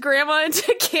made his grandma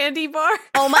into a candy bar?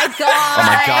 Oh my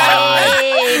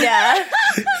god.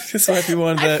 This might be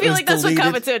one that I feel was like that's deleted.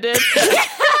 what Kabuto did.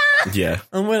 yeah.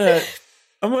 I'm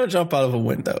gonna jump out of a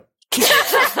window.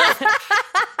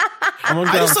 I'm gonna I go on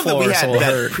just the love that we floor, had so it'll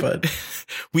that- hurt, but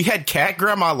We had Cat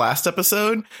Grandma last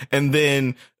episode, and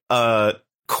then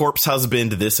Corpse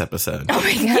Husband this episode. Oh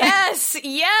my god.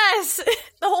 Yes.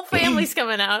 The whole family's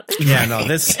coming out. yeah, no,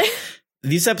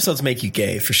 these episodes make you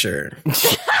gay for sure.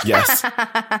 Yes.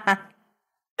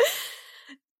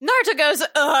 Naruto goes,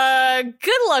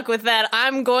 good luck with that.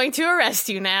 I'm going to arrest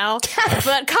you now.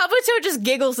 But Kabuto just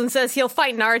giggles and says he'll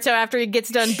fight Naruto after he gets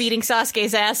done beating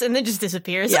Sasuke's ass, and then just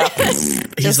disappears. Yeah.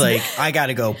 He's like, I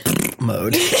gotta go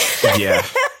mode. Yeah.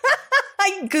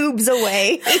 I goobs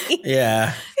away.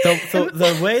 Yeah.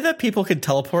 The way that people can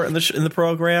teleport in the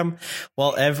program,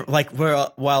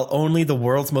 while only the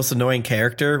world's most annoying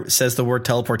character says the word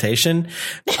teleportation,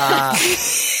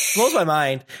 blows my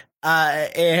mind.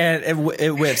 And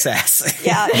it whips ass.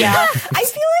 Yeah. I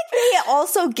feel like they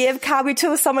also give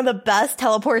Kabuto some of the best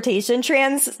teleportation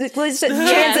transitions.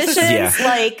 Yeah.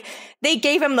 Like, they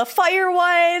gave him the fire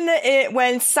one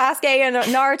when Sasuke and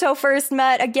Naruto first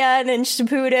met again in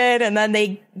Shippuden, and then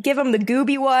they give him the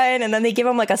gooby one, and then they give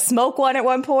him like a smoke one at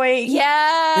one point.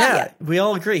 Yeah, we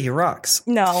all agree he rocks.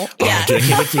 No. Yeah. Dude, I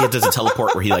can't wait till he does a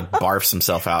teleport where he like barfs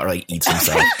himself out or like eats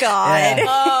himself. Oh, God.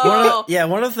 Oh.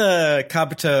 One of the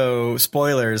Kabuto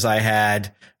spoilers I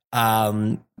had,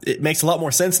 it makes a lot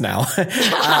more sense now.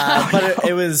 But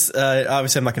it was,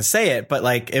 obviously I'm not going to say it, but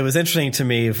like, it was interesting to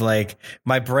me of like,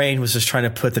 my brain was just trying to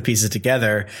put the pieces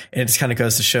together, and it just kind of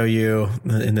goes to show you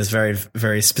in this very,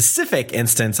 very specific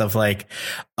instance of like,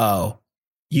 oh,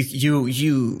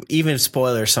 you even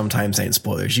spoilers sometimes ain't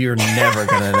spoilers. You're never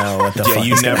going to know what the fuck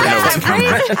you is never gonna know what's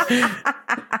happen.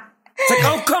 It's like,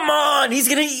 oh, come on. He's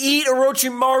going to eat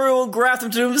Orochimaru and graft him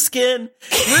to his skin.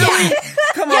 Really?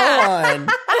 Come on.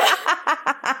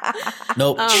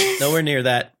 Nope. Nowhere near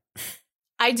that.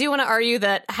 I do want to argue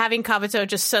that having Kabuto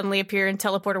just suddenly appear and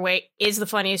teleport away is the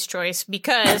funniest choice,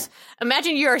 because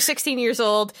imagine you are 16 years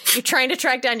old, you're trying to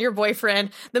track down your boyfriend,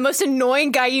 the most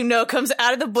annoying guy you know comes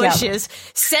out of the bushes,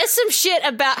 says some shit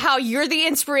about how you're the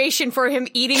inspiration for him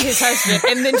eating his husband,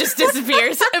 and then just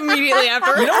disappears immediately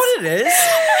afterwards. You know what it is?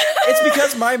 It's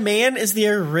because my man is the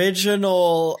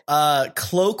original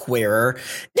cloak wearer,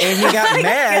 and he got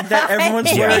mad that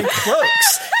everyone's wearing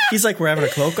cloaks. He's like, we're having a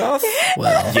cloak off?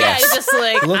 Well, Yeah, he's just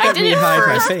like, look I at did me it hide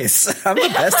my first. face. I'm the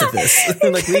best at this.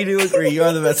 Like, we do agree. You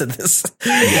are the best at this.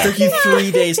 It took you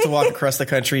 3 days to walk across the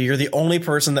country. You're the only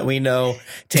person that we know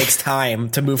takes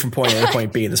time to move from point A to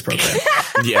point B in this program.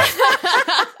 Yeah.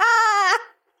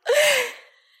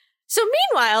 So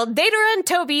meanwhile, Deidara and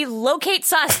Toby locate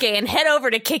Sasuke and head over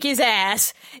to kick his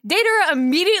ass. Deidara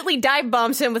immediately dive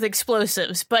bombs him with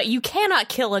explosives, but you cannot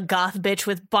kill a goth bitch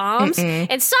with bombs. And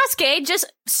Sasuke just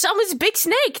summons Big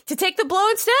Snake to take the blow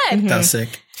instead. That was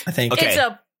sick, I think. Okay. It's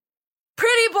a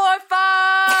pretty boy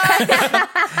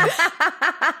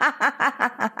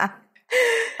fight!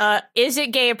 Is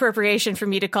it gay appropriation for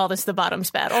me to call this the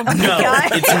bottoms battle? No,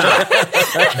 it's not.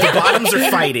 The bottoms are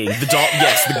fighting.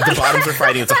 The bottoms are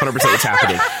fighting. It's 100% what's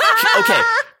happening. Okay,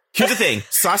 here's the thing.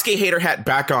 Sasuke hater hat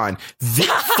back on.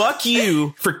 Fuck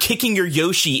you for kicking your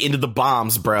Yoshi into the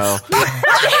bombs, bro.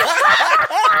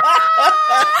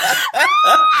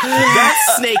 That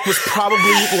snake was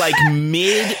probably like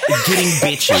mid getting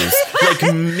bitches, like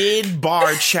mid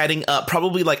bar chatting up.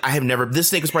 Probably like this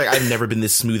snake was probably, I've never been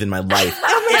this smooth in my life.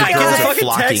 Yeah, The girls a are fucking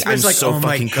flocking. text I'm like, so oh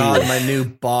my fucking god, cool. my new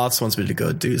boss wants me to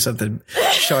go do something.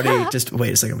 Shorty, just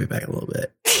wait a second, I'll be back in a little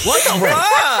bit. What the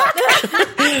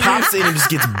fuck? Pops in and just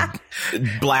gets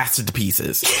blasted to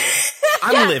pieces.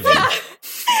 I'm living.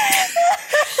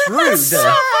 Rude. So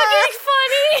fucking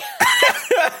funny!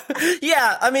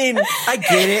 Yeah, I mean, I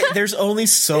get it. There's only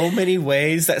so many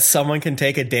ways that someone can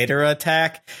take a Deidara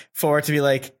attack for it to be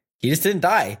like, he just didn't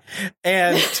die.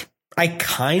 And I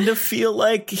kind of feel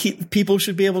like people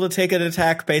should be able to take an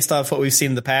attack based off what we've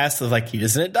seen in the past of like, he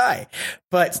just didn't die.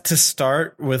 But to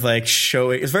start with like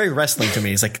showing, it's very wrestling to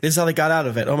me. It's like, this is how they got out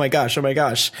of it. Oh my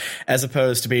gosh. As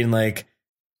opposed to being like,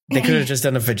 they could have just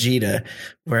done a Vegeta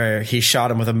where he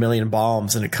shot him with 1,000,000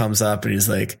 bombs and it comes up and he's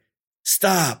like,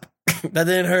 stop. That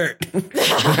didn't hurt.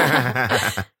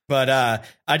 But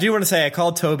I do want to say I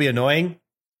called Toby annoying,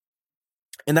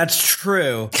 and that's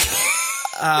true.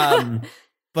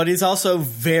 But he's also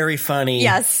very funny.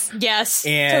 Yes.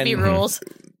 And Toby rules.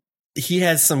 He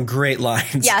has some great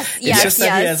lines. Yes, It's just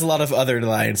that he has a lot of other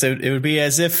lines. It would be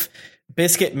as if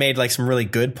Biscuit made like some really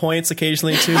good points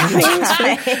occasionally too.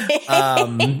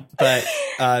 But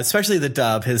especially the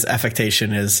dub, his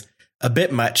affectation is a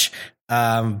bit much.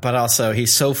 But also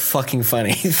he's so fucking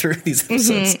funny through these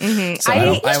episodes. So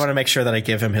I want to make sure that I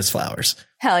give him his flowers.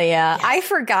 Hell yeah. I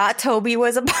forgot Toby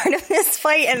was a part of this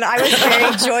fight, and I was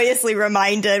very joyously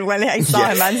reminded when I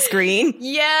saw him on screen.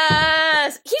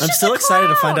 Yes. I'm still excited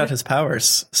to find out his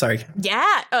powers. Sorry.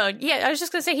 Yeah. I was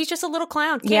just going to say, he's just a little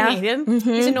clown. Yeah.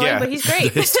 He's annoying, but he's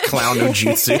great. This clown no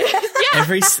jutsu.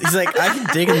 He's like, I can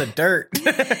dig in the dirt.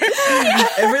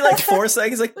 Every like 4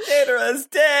 seconds, like, Datara's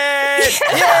dead.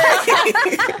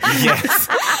 Yes.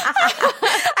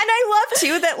 And I love,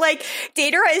 too, that, like,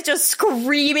 Datara is just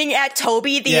screaming at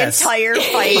Toby the entire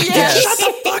fight. Yes. Shut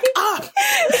the fuck up.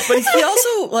 But he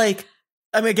also, like,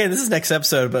 I mean, again, this is next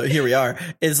episode, but here we are,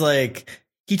 is like,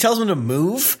 he tells him to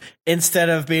move instead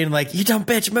of being like, you dumb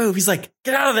bitch, move. He's like,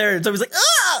 get out of there. And Toby's like,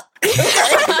 ah!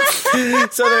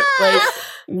 So they're like,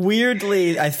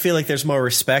 weirdly, I feel like there's more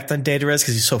respect on Datara because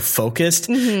he's so focused.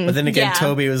 Mm-hmm. But then again,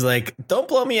 Toby was like, don't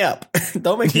blow me up.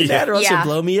 Don't make me mad or else you'll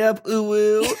blow me up. Ooh,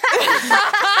 woo.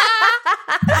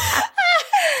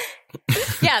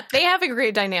 Yeah, they have a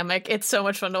great dynamic. It's so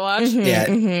much fun to watch.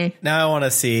 Mm-hmm, Yeah. Now I want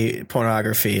to see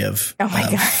pornography of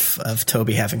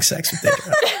Toby having sex with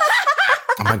Datara.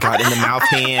 Oh my god, in the mouth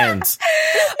hands.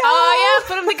 Oh yeah,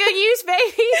 put them to good use,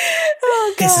 baby.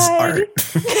 Oh, God. This is art.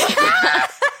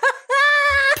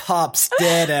 Pop's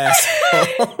dead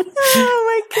asshole. Oh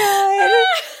my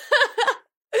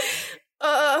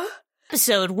god.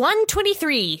 Episode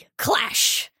 123,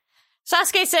 Clash.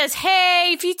 Sasuke says,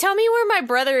 hey, if you tell me where my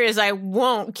brother is, I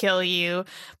won't kill you.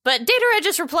 But Datara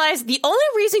just replies, the only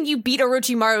reason you beat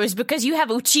Orochimaru is because you have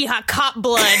Uchiha cop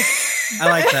blood. I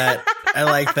like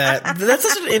that. That's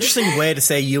such an interesting way to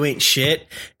say you ain't shit,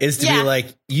 is to be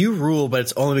like, you rule, but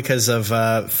it's only because of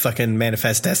fucking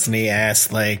Manifest Destiny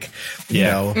ass, like, you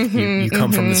know, you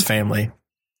come from this family.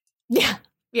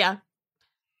 Yeah.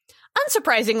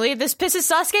 Unsurprisingly, this pisses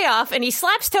Sasuke off, and he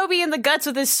slaps Toby in the guts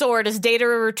with his sword as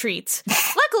Datara retreats.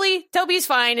 Luckily, Toby's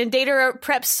fine, and Datara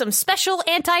preps some special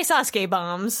anti-Sasuke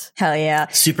bombs. Hell yeah.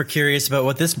 Super curious about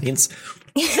what this means.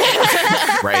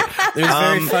 Right. It was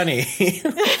very funny.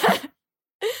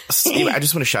 Steve, I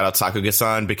just want to shout out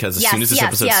Sakuga-san because as soon as this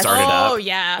episode started up,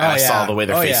 and I saw the way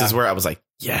their faces were, I was like,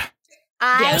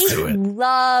 I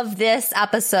love this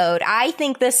episode. I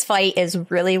think this fight is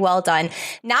really well done.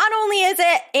 Not only is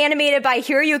it animated by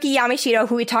Hiroyuki Yamashita,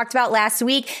 who we talked about last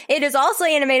week, it is also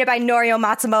animated by Norio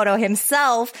Matsumoto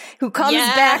himself, who comes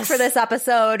back for this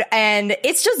episode, and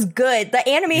it's just good. The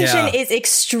animation is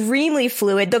extremely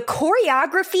fluid. The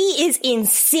choreography is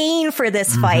insane for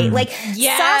this fight. Like,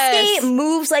 Sasuke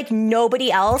moves like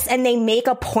nobody else, and they make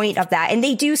a point of that. And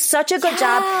they do such a good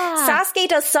job. Sasuke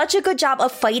does such a good job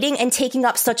of fighting and taking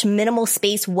up such minimal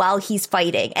space while he's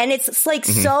fighting. And it's like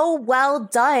so well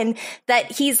done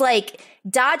that he's like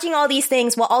dodging all these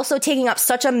things while also taking up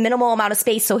such a minimal amount of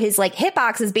space. So his like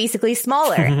hitbox is basically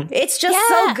smaller. It's just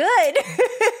so good.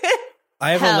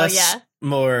 I have a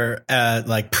more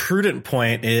like prudent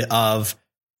point of,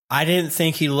 I didn't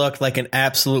think he looked like an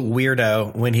absolute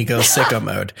weirdo when he goes sicko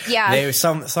mode.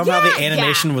 Somehow the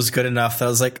animation was good enough that I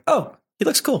was like, oh, he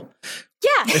looks cool.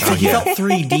 Yeah. It's like he felt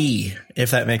 3D, if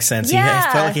that makes sense. He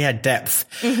felt like he had depth.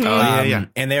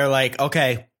 And they're like,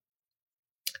 okay,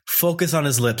 focus on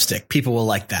his lipstick. People will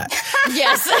like that.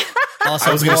 Yes. I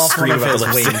Also, was going to scream about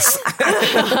his wings.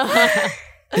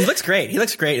 He looks great. He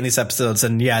looks great in these episodes.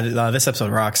 And this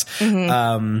episode rocks.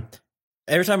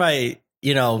 Every time I,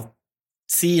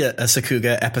 see a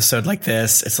Sakuga episode like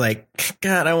this, it's like,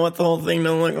 God, I want the whole thing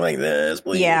to look like this,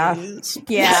 please.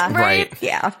 Yeah. Right.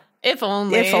 Yeah. If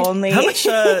only. How much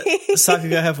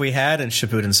Sakuga have we had in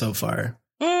Shippuden so far?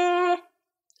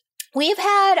 We've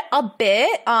had a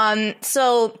bit.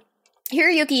 So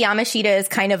Hiroyuki Yamashita is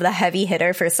kind of the heavy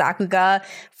hitter for Sakuga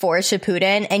for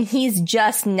Shippuden, and he's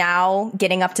just now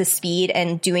getting up to speed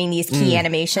and doing these key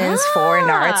animations for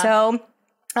Naruto.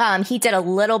 He did a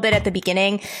little bit at the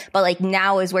beginning, but like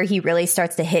now is where he really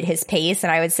starts to hit his pace,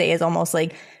 and I would say is almost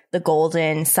like the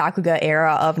golden Sakuga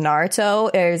era of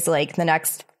Naruto is like the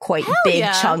next quite big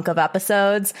chunk of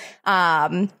episodes.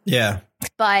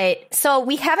 But so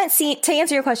we haven't seen, to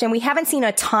answer your question, we haven't seen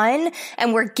a ton,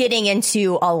 and we're getting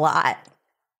into a lot.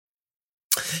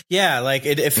 Yeah, like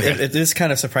it is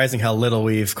kind of surprising how little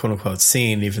we've quote unquote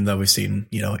seen, even though we've seen,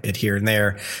 it here and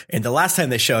there. And the last time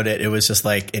they showed it, it was just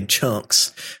like in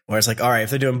chunks, where it's like, all right,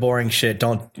 if they're doing boring shit,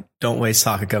 don't waste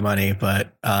Sakuga money.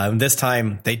 But this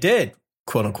time they did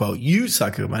quote unquote use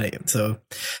Sakuga money. So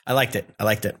I liked it.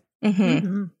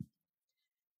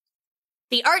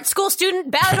 The art school student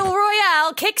battle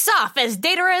royale kicks off as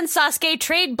Datara and Sasuke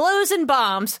trade blows and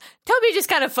bombs. Toby just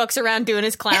kind of fucks around doing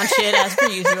his clown shit as per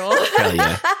usual. Hell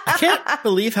yeah. I can't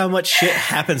believe how much shit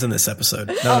happens in this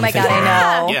episode. Oh my God, I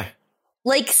know. Yeah.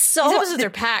 Like, These so episodes are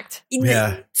packed.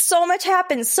 Yeah. so much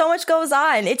happens, so much goes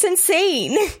on. It's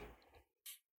insane.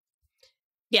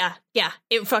 Yeah,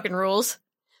 it fucking rules.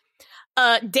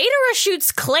 Datara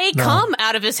shoots clay cum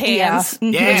out of his hands.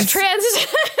 Yes.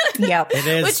 Which Yep. It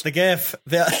is the GIF.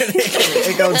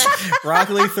 It goes Rock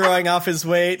Lee throwing off his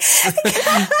weight.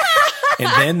 And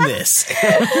then this.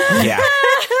 Yeah.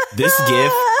 This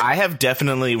GIF, I have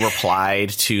definitely replied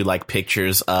to like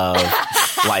pictures of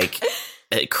like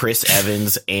Chris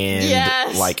Evans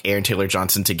and like Aaron Taylor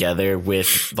Johnson together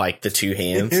with like the two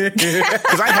hands.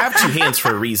 Because I have two hands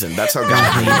for a reason. That's how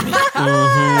God made me.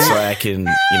 So I can,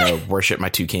 worship my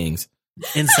two kings.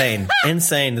 Insane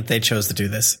that they chose to do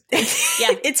this.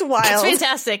 Yeah, It's wild. it's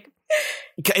fantastic.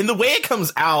 And the way it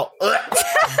comes out.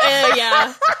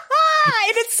 Yeah,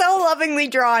 And it's so lovingly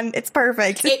drawn. It's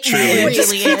perfect. it Truly. really It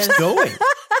just keeps is. going.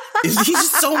 He's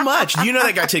just so much. You know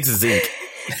that guy takes a zinc.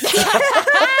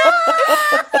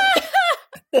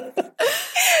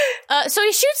 So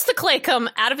he shoots the clay cum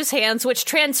out of his hands, which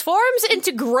transforms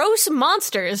into gross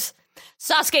monsters.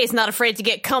 Sasuke is not afraid to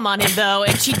get cum on him, though,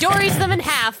 and Chidori's them in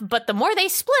half, but the more they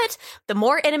split, the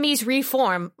more enemies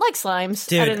reform, like slimes.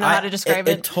 Dude, I don't know how to describe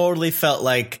it. It totally felt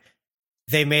like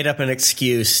they made up an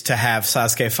excuse to have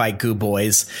Sasuke fight Goo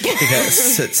Boys because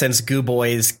since Goo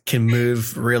Boys can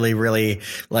move really, really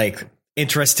like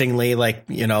interestingly, like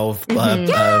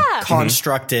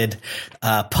constructed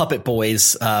puppet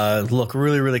boys look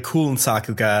really, really cool in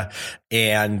Sakuga,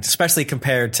 and especially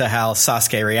compared to how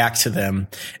Sasuke reacts to them.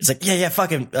 It's like, yeah,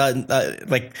 fucking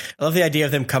like I love the idea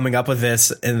of them coming up with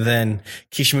this, and then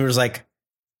Kishimoto was like,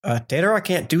 Datara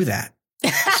can't do that.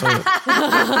 So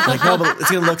like, no, but it's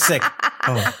gonna look sick.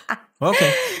 Oh,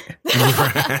 okay.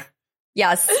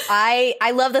 Yes,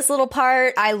 I love this little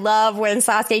part. I love when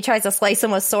Sasuke tries to slice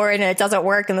him with sword and it doesn't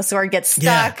work and the sword gets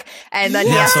stuck. And then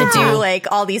he has to do like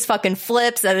all these fucking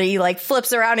flips, and then he like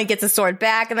flips around and gets his sword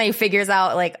back, and then he figures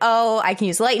out like, oh, I can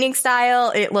use lightning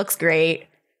style. It looks great.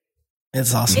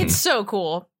 It's awesome. It's so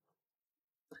cool.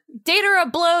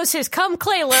 Datara blows his cum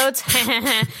clay loads,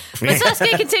 but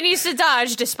Sasuke continues to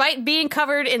dodge despite being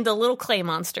covered in the little clay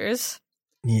monsters.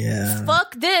 Yeah.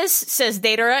 Fuck this, says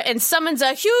Datara, and summons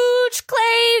a huge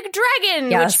clay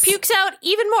dragon, which pukes out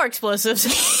even more explosives.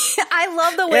 I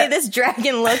love the way this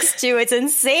dragon looks too. It's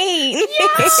insane.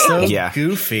 It's so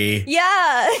goofy.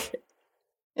 Yeah.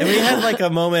 And we had like a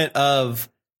moment of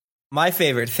my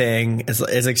favorite thing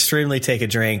is extremely take a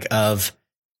drink of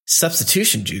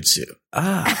substitution jutsu.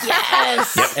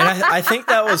 Yes. And I think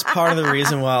that was part of the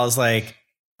reason why I was like,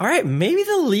 all right, maybe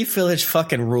the Leaf Village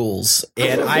fucking rules.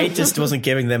 And I just wasn't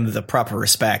giving them the proper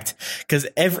respect. Because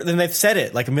then they've said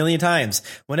it like a million times.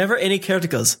 Whenever any character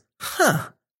goes,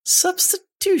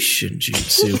 substitution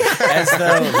jutsu, as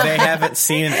though they haven't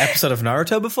seen an episode of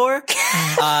Naruto before.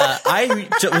 I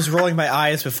was rolling my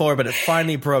eyes before, but it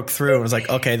finally broke through and was like,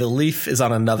 okay, the Leaf is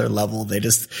on another level. They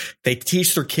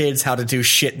teach their kids how to do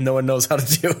shit no one knows how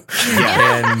to do.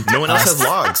 Yeah. And no one else has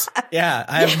logs. Yeah,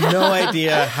 I have no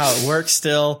idea how it works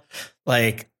still.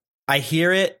 Like, I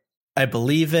hear it, I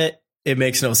believe it, it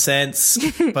makes no sense,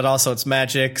 but also it's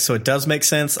magic, so it does make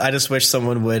sense. I just wish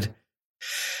someone would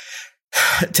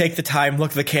take the time,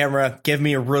 look at the camera, give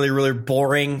me a really, really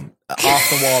boring,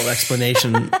 off-the-wall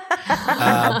explanation.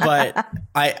 But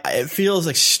it feels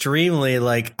extremely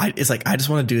like, I just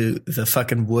want to do the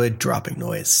fucking wood dropping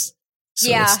noise.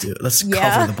 So let's do it. Let's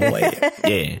cover the boy.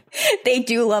 Yeah. They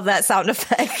do love that sound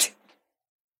effect.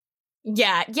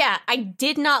 Yeah. I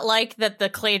did not like that the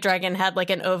clay dragon had like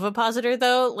an ovipositor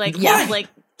though. Like, like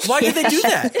why did they do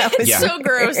that? it's so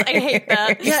gross. I hate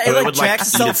that. Yeah, So it it would, like, jacks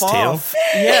eat itself its tail? off.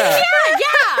 Yeah.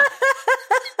 Yeah.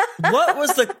 What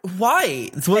was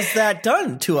why was that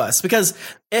done to us? Because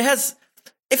it has,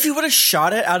 if you would have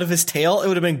shot it out of his tail, it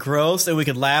would have been gross and we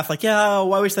could laugh like, yeah,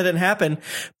 I wish that didn't happen.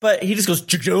 But he just goes,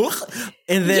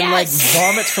 and then like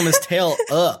vomits from his tail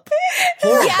up.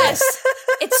 Horrible. Yes.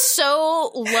 It's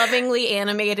so lovingly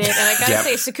animated. And I gotta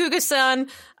say, Sakuga-san,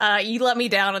 you let me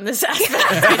down on this aspect.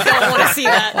 I don't want to see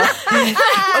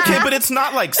that. Okay, but it's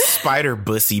not like Spider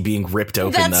Bussy being ripped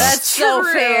open, though. That's so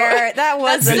True. fair. That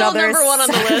was That's still another number one on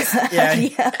the list. Yeah.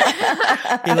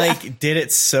 He like did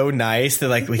it so nice that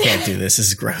like, we can't do this. This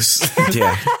is gross.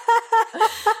 Yeah.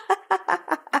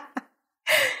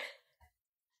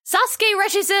 Sasuke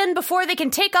rushes in before they can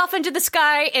take off into the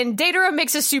sky, and Datara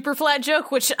makes a super flat joke,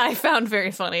 which I found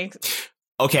very funny.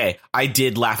 Okay, I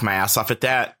did laugh my ass off at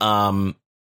that.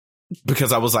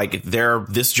 Because I was like,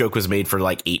 this joke was made for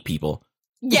like 8 people.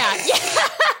 Yeah.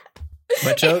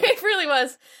 What joke? It really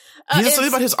was. He said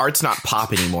something about his art's not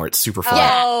pop anymore. It's super flat.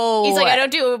 Yeah. Oh. He's like, I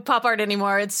don't do pop art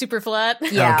anymore. It's super flat. I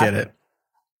don't get it.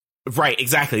 Right,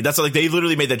 exactly. That's like they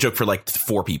literally made that joke for like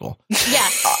 4 people. Yeah.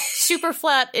 Super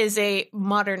flat is a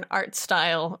modern art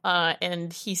style,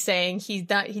 and he's saying he's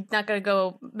not going to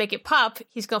go make it pop.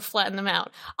 He's going to flatten them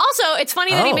out. Also, it's funny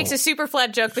that he makes a super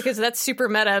flat joke because that's super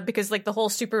meta, because like the whole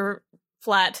super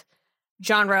flat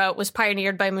genre was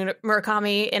pioneered by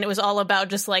Murakami, and it was all about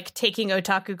just like taking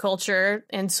otaku culture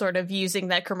and sort of using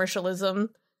that commercialism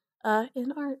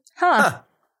in art. Huh.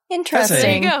 Interesting.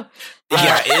 There you go.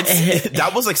 Yeah,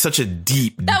 that was like such a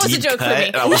deep was a joke cut. for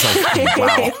me. I was like,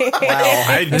 wow.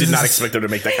 I did not expect them to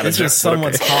make that kind of joke. This is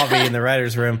someone's hobby in the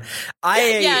writer's room.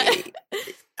 I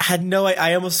had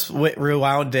I almost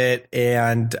rewound it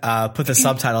and put the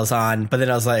subtitles on, but then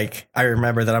I was like, I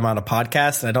remember that I'm on a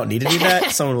podcast and I don't need to do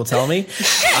that. Someone will tell me.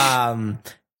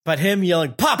 But him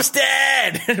yelling, "Pop's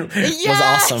dead!" was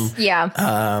awesome.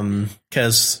 Yeah.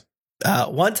 Because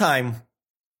one time,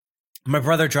 my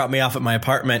brother dropped me off at my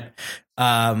apartment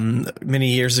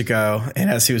many years ago,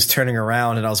 and as he was turning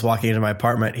around and I was walking into my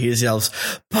apartment, he just yells,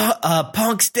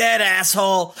 "Punk's dead,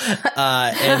 asshole!"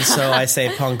 And so I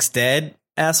say "Punk's dead,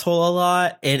 asshole" a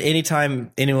lot, and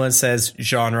anytime anyone says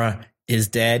genre is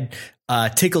dead,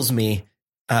 tickles me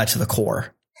to the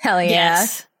core. Hell yeah.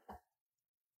 Yes.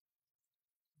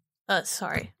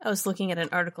 Sorry, I was looking at an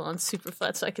article on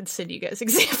Superflat so I could send you guys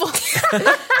examples.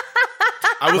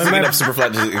 I was looking up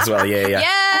Superflat as well. Yeah.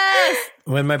 Yes.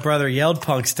 When my brother yelled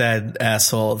 "Punk's dead,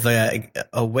 asshole,"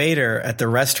 a waiter at the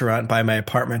restaurant by my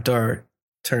apartment door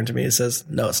turned to me and says,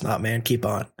 "No, it's not, man. Keep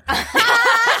on." Hell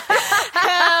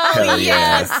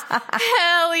yes.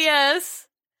 Hell yes.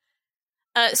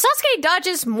 Sasuke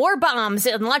dodges more bombs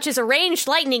and launches a ranged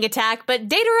lightning attack, but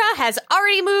Deidara has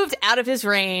already moved out of his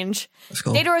range.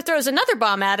 Cool. Deidara throws another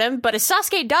bomb at him, but as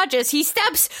Sasuke dodges, he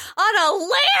steps on a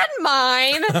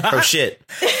landmine. Oh, shit.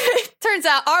 Turns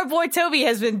out our boy Toby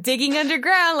has been digging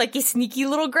underground like a sneaky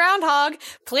little groundhog,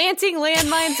 planting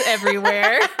landmines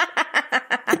everywhere.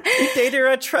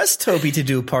 Deidara trusts Toby to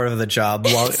do part of the job,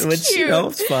 which, you know,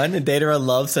 it's fun. And Deidara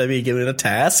loves to be given a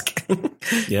task.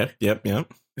 Yep.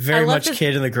 Very much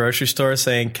kid in the grocery store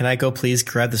saying, "Can I go please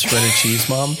grab the shredded cheese,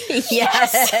 Mom?"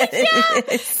 Yes.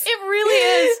 It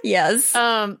really is. Yes.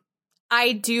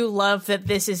 I do love that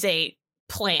this is a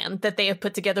plan that they have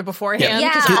put together beforehand.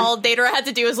 Because all Deidara had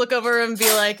to do is look over and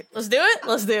be like, "Let's do it.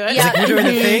 Let's do it." Yeah. Like, you're doing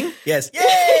the thing? Yes.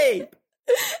 Yay!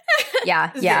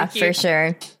 Yeah, for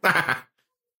sure.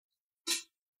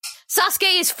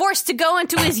 Sasuke is forced to go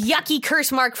into his yucky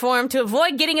curse mark form to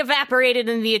avoid getting evaporated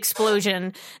in the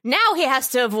explosion. Now he has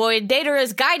to avoid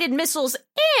Deidara's guided missiles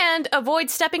and avoid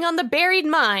stepping on the buried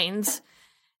mines.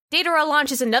 Deidara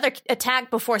launches another attack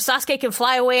before Sasuke can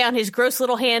fly away on his gross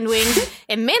little hand wings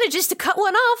and manages to cut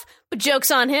one off, but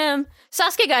joke's on him.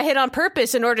 Sasuke got hit on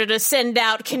purpose in order to send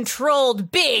out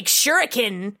controlled big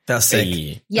shuriken. That's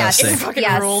sick. Yes,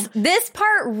 ruled. This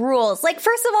part rules. Like,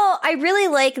 first of all, I really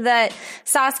like that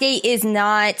Sasuke is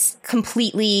not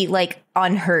completely, like,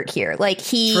 unhurt here. Like,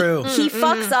 he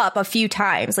fucks up a few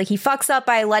times. Like, he fucks up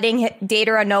by letting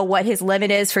Deidara know what his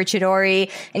limit is for Chidori,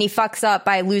 and he fucks up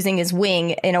by losing his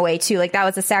wing in a way, too. Like, that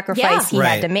was a sacrifice he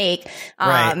had to make.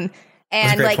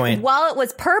 And like, while it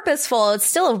was purposeful, it's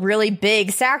still a really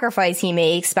big sacrifice he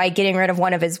makes by getting rid of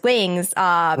one of his wings.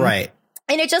 And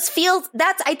it just feels,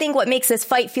 that's, I think, what makes this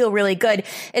fight feel really good,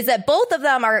 is that both of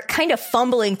them are kind of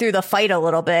fumbling through the fight a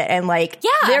little bit. And like,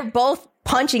 they're both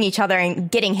punching each other and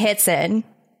getting hits in.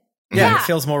 Yeah, it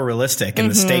feels more realistic,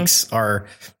 and the stakes are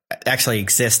actually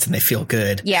exist and they feel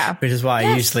good. Yeah. Which is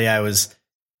why usually I was,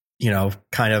 you know,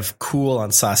 kind of cool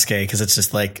on Sasuke, because it's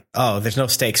just like, oh, there's no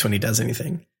stakes when he does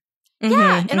anything.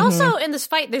 Yeah, and also in this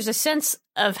fight, there's a sense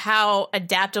of how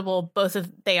adaptable both of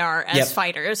they are as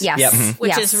fighters,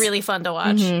 which is really fun to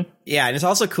watch. Yeah, and it's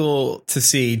also cool to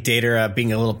see Deidara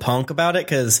being a little punk about it,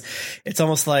 because it's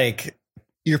almost like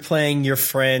you're playing your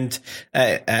friend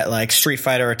at like Street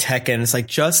Fighter or Tekken. It's like,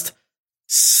 just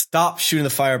stop shooting the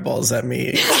fireballs at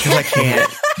me,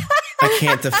 because I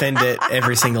can't defend it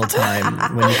every single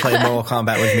time. When you play Mortal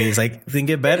Kombat with me, it's like, then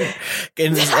get better.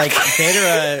 And it's like,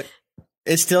 Deidara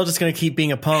is still just going to keep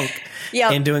being a punk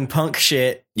and doing punk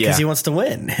shit because he wants to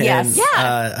win. And,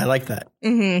 I like that.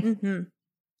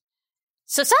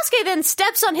 So Sasuke then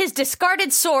steps on his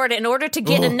discarded sword in order to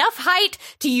get enough height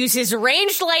to use his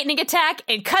ranged lightning attack,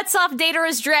 and cuts off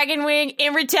Deidara's dragon wing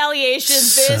in retaliation.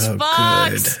 This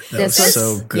fucks. That was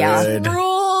so good.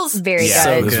 Rules. Very good.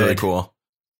 So it was really cool.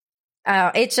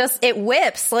 It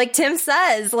whips, like Tim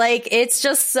says. Like, it's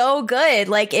just so good.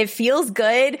 Like, it feels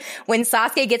good when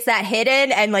Sasuke gets that hit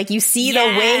in and, like, you see the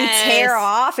wing tear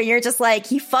off and you're just like,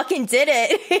 he fucking did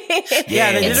it.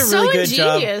 Yeah, they did a really good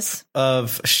ingenious. job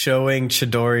of showing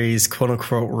Chidori's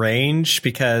quote-unquote range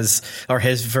or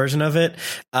his version of it,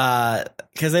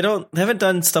 because they haven't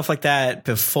done stuff like that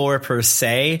before per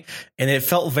se, and it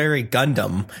felt very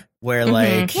Gundam, where,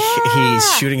 like,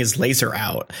 he's shooting his laser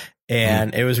out.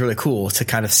 And it was really cool to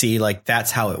kind of see, like,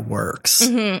 that's how it works.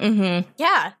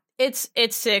 Yeah, it's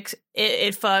sick.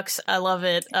 It fucks. I love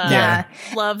it.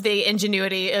 Love the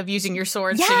ingenuity of using your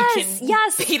sword so you can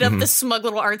beat up the smug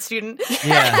little art student.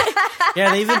 Yeah.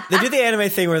 They do the anime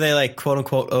thing where they, like, quote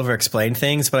unquote over explain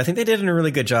things, but I think they did a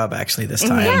really good job actually this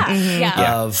time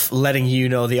of letting you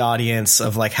know, the audience,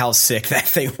 of like how sick that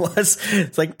thing was.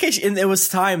 It's like, and it was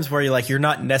times where you're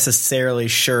not necessarily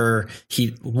sure he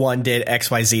did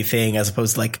XYZ thing, as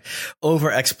opposed to like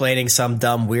over explaining some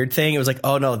dumb weird thing. It was like,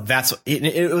 oh no, that's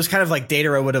it was kind of like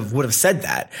Datara would have said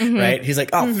that, right? He's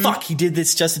like, oh fuck, he did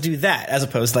this just to do that, as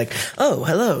opposed to like, oh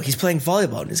hello, he's playing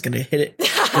volleyball and he's gonna hit it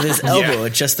with his elbow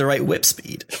at just the right whip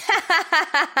speed.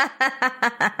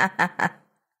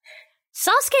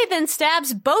 Sasuke then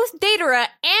stabs both Datara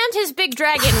and his big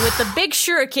dragon with the big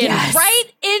shuriken right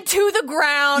into the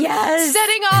ground,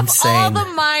 setting off all the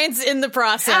mines in the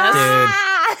process.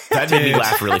 That made me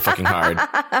laugh really fucking hard.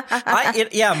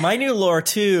 My new lore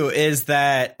too is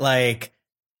that, like,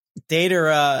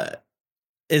 Datara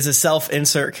is a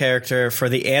self-insert character for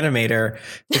the animator,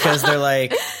 because they're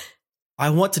like, I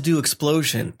want to do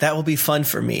explosion. That will be fun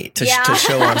for me to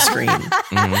show on screen.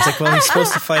 It's like, well, he's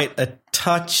supposed to fight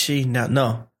Itachi.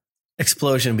 No.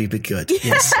 Explosion would be good.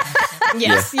 Yes.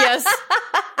 Yes.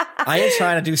 I ain't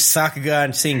trying to do Sakuga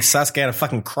and seeing Sasuke on a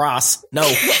fucking cross. No,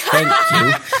 thank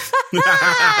you.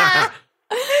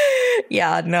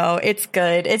 Yeah, no, it's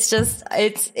good. It's just,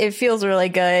 it feels really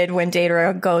good when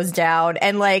Datara goes down.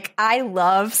 And, like, I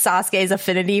love Sasuke's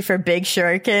affinity for Big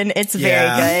Shuriken. It's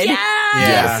very good.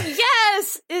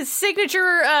 Yes! His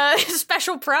signature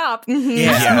special prop. I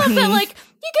love that, like,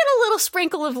 you get a little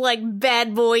sprinkle of, like,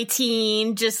 bad boy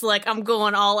teen, just like, I'm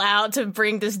going all out to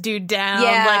bring this dude down,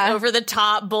 like, over the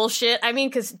top bullshit. I mean,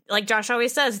 because, like Josh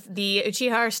always says, the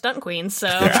Uchiha are stunt queens, so.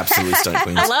 They're absolutely stunt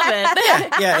queens. I love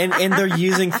it. And they're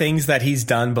using things that he's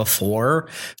done before,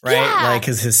 right? Yeah. Like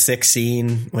his sick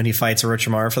scene when he fights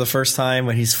Orochimaru for the first time,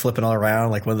 when he's flipping all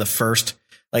around, like one of the first,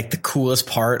 like the coolest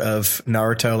part of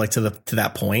Naruto, like to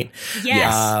that point.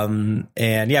 Yes.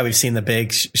 And yeah, we've seen the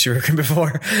big shuriken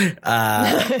before.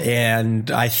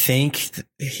 And I think,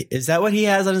 is that what he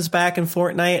has on his back in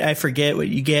Fortnite? I forget what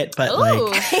you get, but like,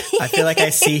 I feel like I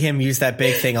see him use that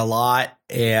big thing a lot.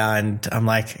 And I'm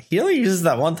like, he only uses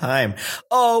that one time.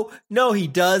 Oh, no, he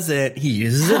doesn't. He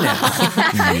uses it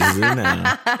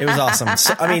now. It was awesome.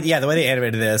 So, I mean, yeah, the way they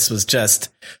animated this was just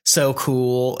so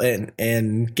cool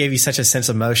and gave you such a sense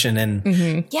of motion,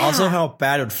 and also how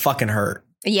bad it would fucking hurt.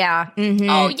 Yeah.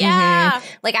 Oh, yeah.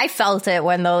 Like, I felt it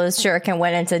when those shuriken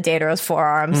went into Datara's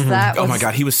forearms. That was, oh my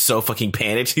god, he was so fucking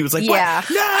panicked. He was like, yeah.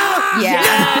 What? No!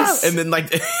 Yes! And then,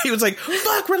 like, he was like,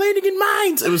 fuck, we're landing in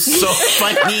mines. It was so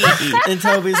funny. And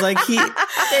Toby's like,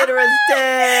 Datara's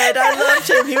dead. I loved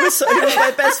him. He was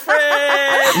my best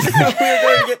friend. We were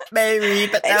going to get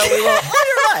married, but now we won't.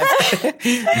 Oh,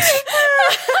 you're alive.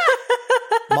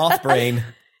 Moth brain.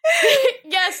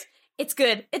 Yes. It's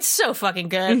good. It's so fucking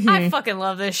good. I fucking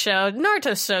love this show.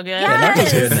 Naruto's so good. Yeah,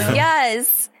 Naruto's good.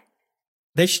 Yes.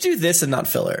 They should do this and not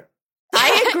filler.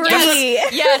 I agree.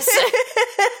 Yes.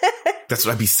 That's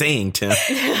what I'd be saying, Tim.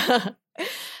 Sasuke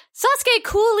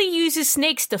coolly uses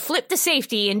snakes to flip to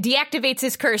safety and deactivates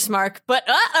his curse mark, but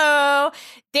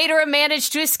Datara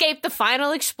managed to escape the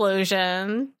final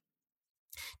explosion.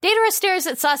 Datara stares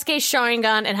at Sasuke's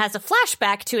Sharingan and has a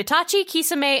flashback to Itachi,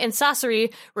 Kisame, and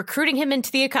Sasori recruiting him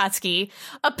into the Akatsuki.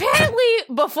 Apparently,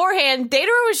 beforehand,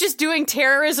 Datara was just doing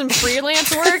terrorism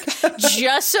freelance work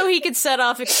just so he could set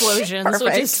off explosions,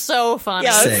 which is so funny.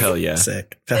 Yeah, Sick. Hell yeah.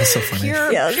 Sick. That was so funny.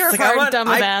 You're Like, hard dumb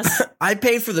of ass. I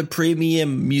paid for the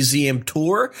premium museum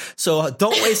tour, so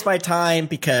don't waste my time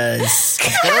because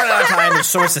I'm going to run out of time and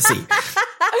source to see.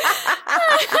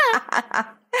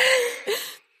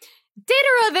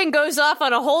 Datara then goes off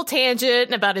on a whole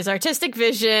tangent about his artistic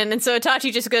vision, and so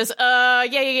Itachi just goes,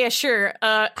 yeah, sure.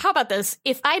 How about this?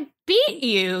 If I beat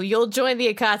you, you'll join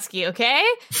the Akatsuki, okay?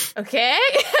 Okay?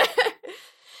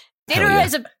 Datara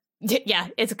is a... Yeah,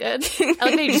 it's good. I like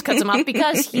that he just cuts him off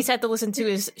because he's had to listen to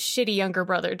his shitty younger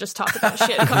brother just talk about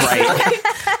shit constantly.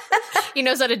 He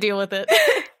knows how to deal with it.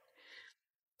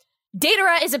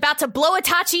 Datara is about to blow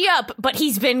Itachi up, but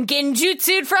he's been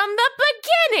genjutsu'd from the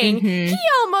beginning. He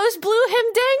almost blew him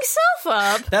dang self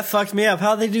up. That fucked me up.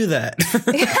 How'd they do that?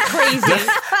 Crazy.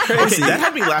 Okay, that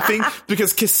had me laughing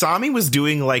because Kasami was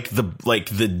doing like the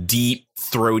deep,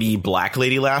 throaty black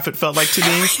lady laugh. It felt like to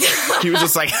me. He was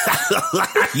just like,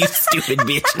 "You stupid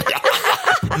bitch."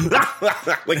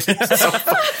 Like, it's so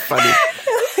funny.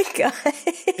 Oh my god.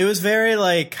 It was very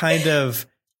like kind of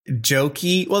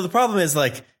jokey. Well, the problem is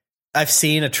like I've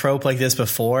seen a trope like this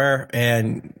before,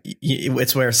 and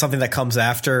it's where something that comes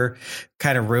after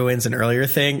kind of ruins an earlier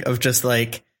thing of just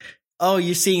like, oh,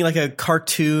 you're seeing like a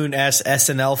cartoon-esque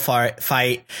SNL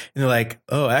fight, and they're like,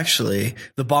 oh, actually,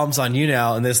 the bomb's on you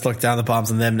now, and they just look down, the bomb's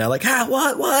on them now, like,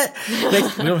 what?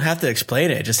 Like, we don't have to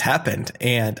explain it. It just happened,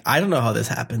 and I don't know how this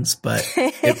happens, but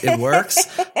it works.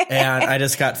 And I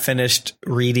just got finished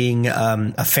reading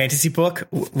a fantasy book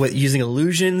with using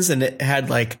illusions, and it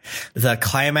had like the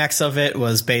climax of it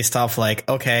was based off like,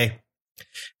 okay,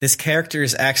 this character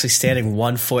is actually standing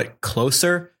 1 foot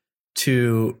closer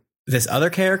to this other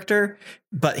character,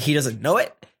 but he doesn't know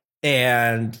it,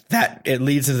 and that it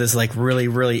leads to this like really,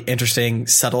 really interesting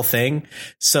subtle thing.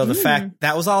 So the fact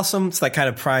that was awesome, so that kind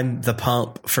of primed the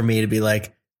pump for me to be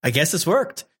like, I guess this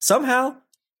worked somehow.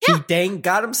 He dang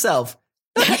got himself.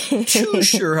 Not too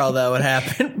sure how that would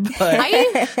happen, but I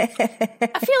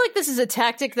feel like this is a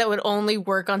tactic that would only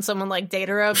work on someone like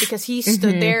Datara, because he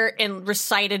stood there and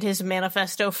recited his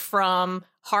manifesto from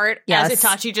heart as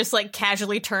Itachi just like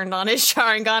casually turned on his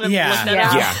Sharingan and looked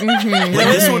at him. Like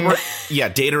this would work. Yeah,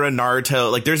 Datara,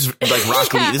 Naruto, like there's like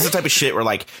Rock Lee. This is the type of shit where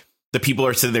like the people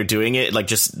are sitting there doing it, like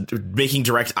just making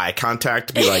direct eye contact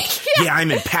to be like, yeah, I'm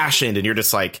impassioned, and you're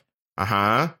just like,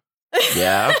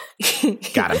 yeah,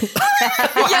 got him.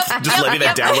 Just letting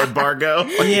that downward bar go.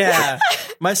 Yeah.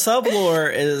 My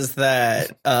sublore is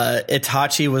that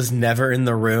Itachi was never in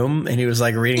the room, and he was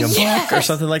like reading a book or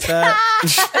something like that.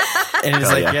 And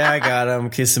he's like, yeah, I got him.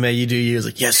 Kisame, you do you. He's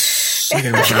like, yes.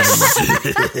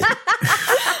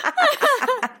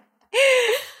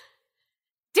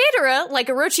 Datara, like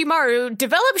Orochimaru,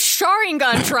 developed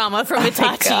Sharingan trauma from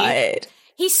Itachi.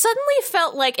 He suddenly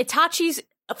felt like Itachi's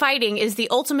fighting is the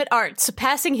ultimate art,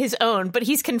 surpassing his own, but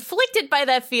he's conflicted by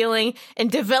that feeling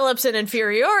and develops an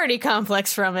inferiority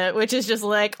complex from it, which is just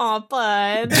like, oh,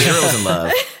 bud. Datero's in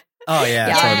love. Oh,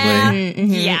 yeah,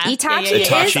 totally. Yeah. Itachi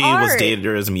was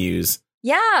Datara's muse.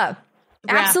 Yeah,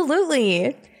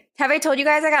 absolutely. Have I told you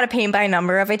guys I got a paint by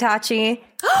number of Itachi?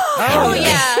 Oh,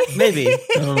 yeah. Maybe.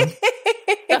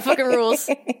 That fucking rules.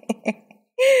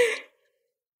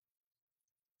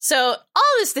 So,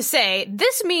 all this to say,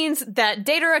 this means that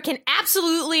Datara can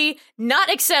absolutely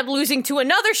not accept losing to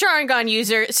another Sharingan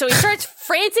user, so he starts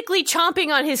frantically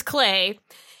chomping on his clay.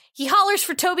 He hollers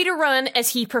for Toby to run as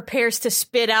he prepares to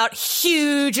spit out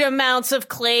much amounts of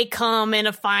clay cum in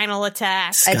a final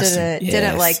attack. Disgusting. I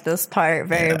didn't like this part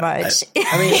very much.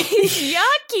 I mean,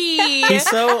 yucky. He's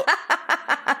so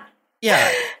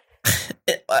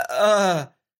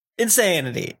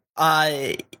insanity.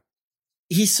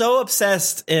 He's so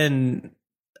obsessed in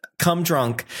cum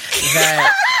drunk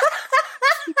that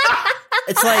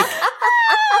it's like,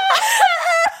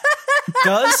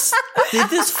 did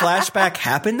this flashback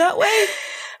happen that way?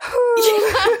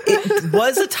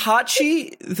 Was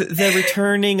Itachi the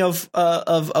returning of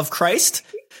Christ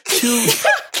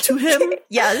to him?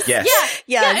 Yes.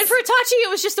 Yeah, and for Itachi, it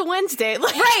was just a Wednesday.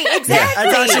 Right, exactly.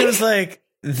 I thought she was like,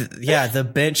 the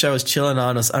bench I was chilling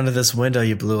on was under this window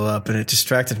you blew up, and it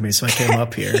distracted me, so I came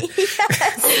up here.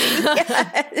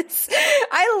 Yes.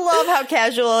 I love how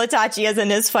casual Itachi is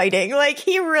in his fighting. Like,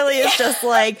 he really is just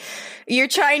like, you're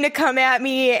trying to come at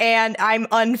me, and I'm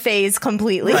unfazed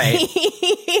completely. Right.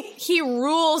 He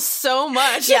rules so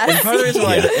much. Yes. And part of the reason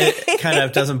why it kind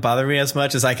of doesn't bother me as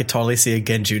much is I could totally see a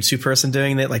genjutsu person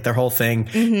doing it. Like, their whole thing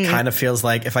kind of feels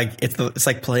like it's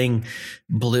like playing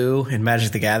Blue in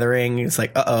Magic the Gathering. It's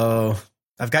like, uh-oh,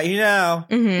 I've got you now.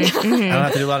 I don't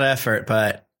have to do a lot of effort,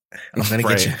 but I'm going to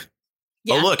get you.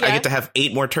 Yeah, I get to have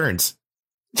 8 more turns.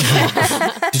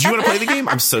 Did you want to play the game?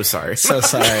 I'm so sorry. So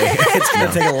sorry. It's going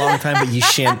to take a long time, but you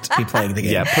shan't be playing the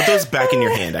game. Yeah, put those back in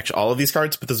your hand, actually. All of these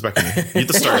cards, put those back in your hand. You have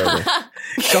to start over.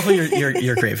 Shuffle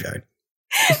your graveyard.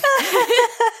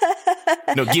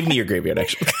 No, give me your graveyard,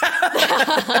 actually.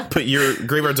 Put your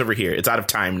graveyard's over here. It's out of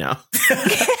time now.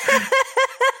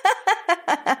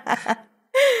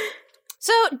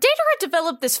 So, Datara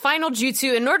developed this final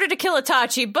jutsu in order to kill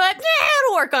Itachi, but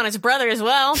it'll work on his brother as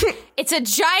well. It's a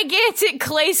gigantic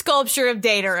clay sculpture of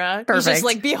Datara. Perfect. He's just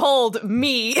like, behold,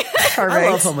 me. Perfect. I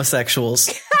love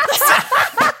homosexuals.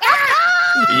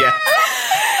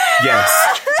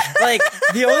 Yes. Like,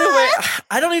 the only way,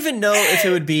 I don't even know if it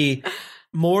would be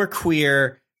more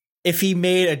queer if he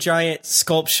made a giant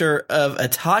sculpture of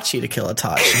Itachi to kill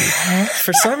Itachi.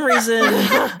 For some reason,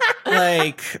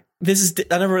 like,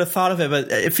 I never would have thought of it,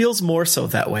 but it feels more so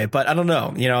that way. But I don't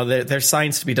know. You know, there's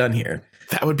science to be done here.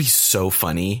 That would be so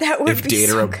funny if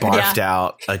Datara barfed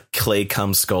out a clay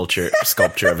cum sculpture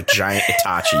of a giant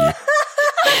Itachi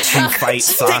to fight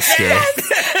Sasuke.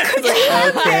 Could you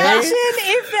imagine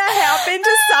if that happened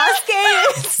to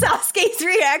Sasuke? Sasuke's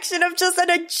reaction of just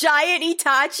a giant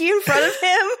Itachi in front of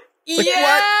him? Like,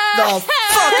 what the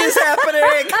fuck is happening?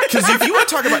 Because if you want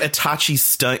to talk about Itachi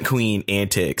stunt queen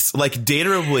antics, like,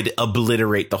 Datara would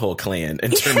obliterate the whole clan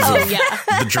in terms of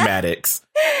the dramatics.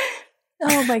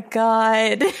 Oh my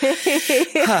god.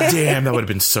 Damn, that would have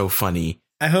been so funny.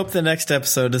 I hope the next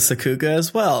episode is Sakuga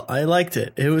as well. I liked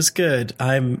it. It was good.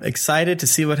 I'm excited to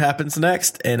see what happens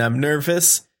next, and I'm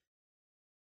nervous.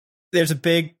 There's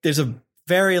a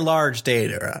very large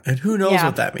Datara, and who knows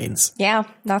what that means. Yeah,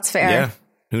 that's fair. Yeah,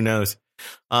 who knows?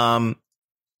 All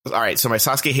right, so my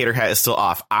Sasuke hater hat is still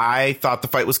off. I thought the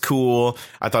fight was cool.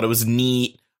 I thought it was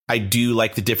neat. I do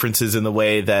like the differences in the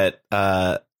way that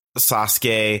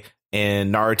Sasuke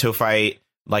and Naruto fight.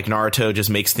 Like, Naruto just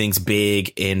makes things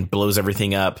big and blows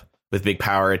everything up with big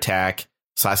power attack.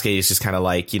 Sasuke is just kind of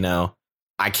like, you know,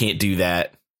 I can't do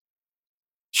that.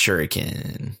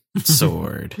 Shuriken,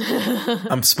 sword.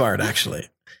 I'm smart, actually.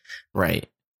 Right.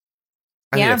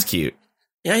 I think that's cute.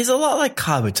 Yeah, he's a lot like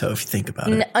Kabuto, if you think about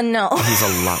it. No. He's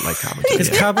a lot like Kabuto.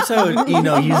 Because Kabuto, you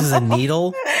know, uses a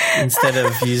needle instead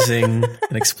of using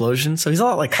an explosion. So he's a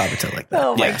lot like Kabuto like that.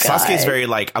 Oh my god. Sasuke's very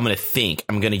like, I'm going to think.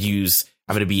 I'm going to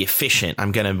be efficient.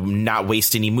 I'm going to not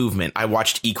waste any movement. I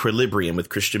watched Equilibrium with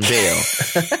Christian Bale.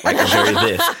 Like, I'm very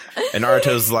this. And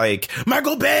Naruto's like,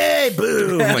 Michael Bay!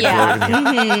 Boom! Like,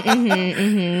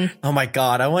 Oh my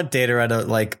god, I want Datara to,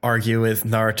 like, argue with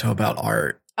Naruto about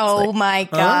art. Oh like, my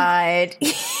god.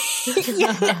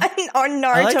 Or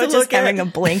Naruto like just having a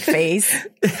blank face.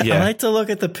 I like to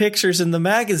look at the pictures in the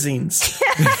magazines.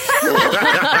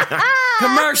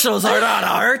 Commercials are not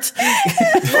art.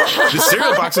 The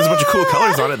cereal box has a bunch of cool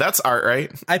colors on it. That's art,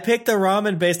 right? I picked the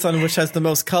ramen based on which has the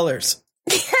most colors.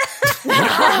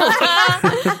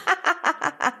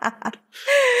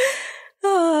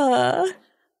 All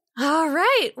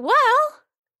right. Well,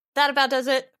 that about does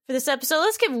it for this episode.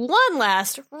 Let's give one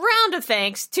last round of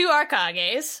thanks to our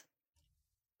Kages.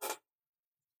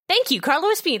 Thank you, Carlo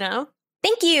Espino.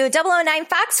 Thank you, 009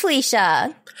 Fox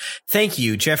Felicia. Thank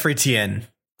you, Jeffrey Tien.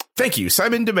 Thank you,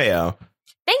 Simon DeMeo.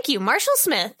 Thank you, Marshall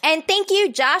Smith. And thank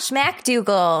you, Josh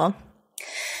McDougall.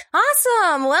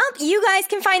 Awesome. Well, you guys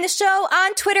can find the show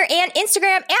on Twitter and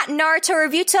Instagram at Naruto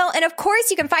Reviewto. And of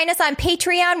course, you can find us on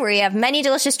Patreon, where we have many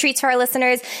delicious treats for our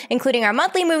listeners, including our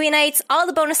monthly movie nights, all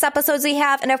the bonus episodes we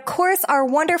have, and of course, our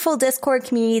wonderful Discord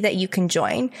community that you can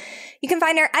join. You can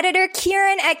find our editor,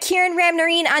 Kieran, at Kieran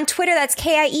Ramnarine on Twitter. That's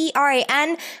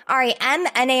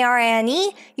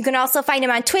KIERANRAMNARANE. You can also find him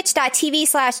on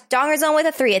twitch.tv/dongerzone with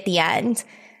a 3 at the end.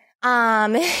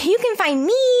 You can find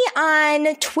me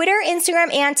on Twitter,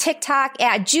 Instagram, and TikTok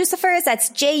at Juicifers.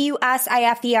 That's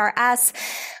JUSIFERS.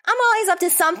 I'm always up to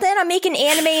something. I'm making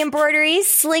anime embroideries,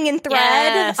 slinging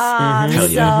thread.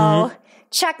 Yes.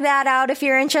 Check that out if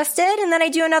you're interested. And then I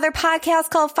do another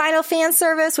podcast called Final Fan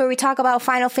Service, where we talk about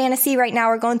Final Fantasy. Right now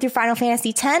we're going through Final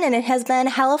Fantasy X, and it has been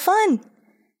hella fun.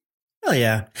 Oh,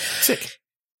 yeah. Sick.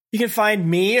 You can find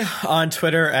me on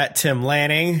Twitter at Tim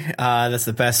Lanning. That's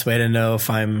the best way to know if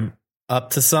I'm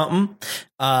up to something.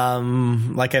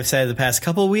 Like I've said the past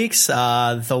couple of weeks,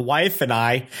 the wife and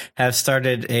I have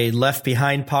started a Left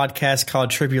Behind podcast called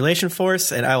Tribulation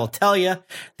Force. And I will tell you,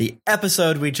 the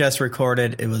episode we just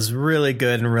recorded, it was really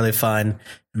good and really fun.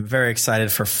 I'm very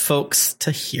excited for folks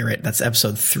to hear it. That's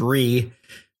episode 3.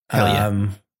 Hell yeah.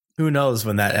 Who knows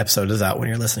when that episode is out when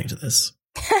you're listening to this.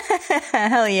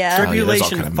 Hell yeah.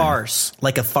 Tribulation kind of farce,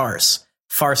 like a farce.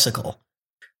 Farcical.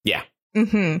 Yeah.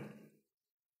 Mm-hmm.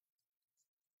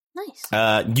 Nice.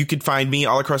 You can find me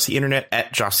all across the internet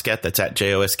at Josketh. That's at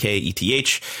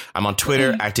JOSKETH. I'm on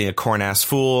Twitter, acting a corn ass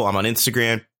fool. I'm on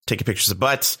Instagram, taking pictures of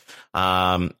butts.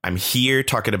 I'm here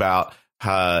talking about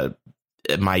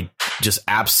my just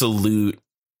absolute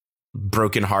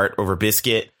broken heart over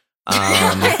Biscuit.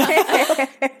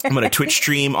 I'm going to Twitch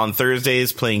stream on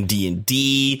Thursdays playing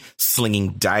D&D,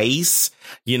 slinging dice.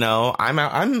 You know,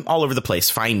 I'm all over the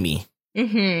place. Find me.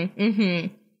 Mm-hmm.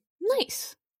 Mm-hmm.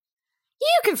 Nice.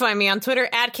 You can find me on Twitter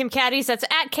at KimCatties. That's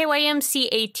at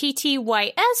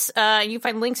KYMCATTYS. You can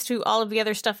find links to all of the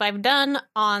other stuff I've done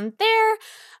on there.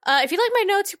 If you like my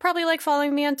notes, you probably like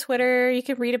following me on Twitter. You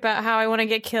can read about how I want to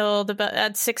get killed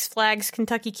at Six Flags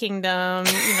Kentucky Kingdom,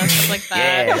 stuff like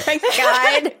that. Oh my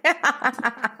God.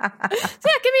 So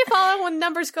yeah, give me a follow. When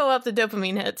numbers go up, the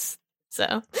dopamine hits.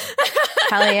 So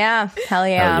Hell yeah. Hell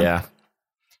yeah. Oh, yeah.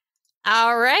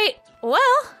 All right. Well,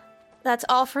 that's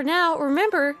all for now.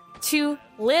 Remember to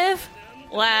live,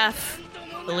 laugh,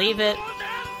 believe it,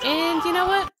 and you know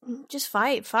what? Just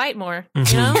fight more. You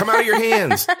know? Come out of your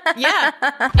hands. Yeah,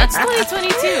 it's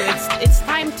 2022. It's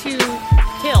time to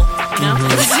kill. You know,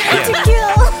 To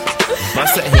kill.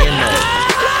 Bust that hand.